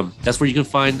 But that's where you can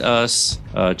find us.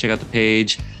 Check out the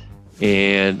page.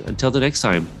 And until the next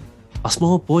time, a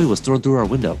small boy was thrown through our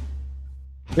window.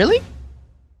 Really?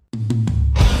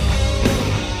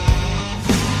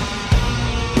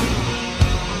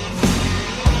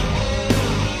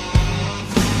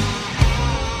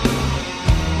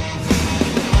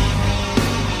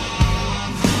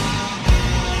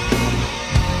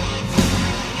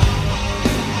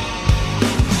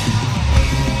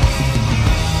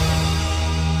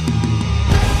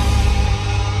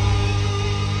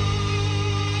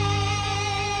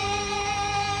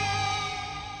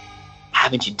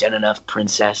 Haven't you done enough,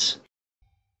 princess?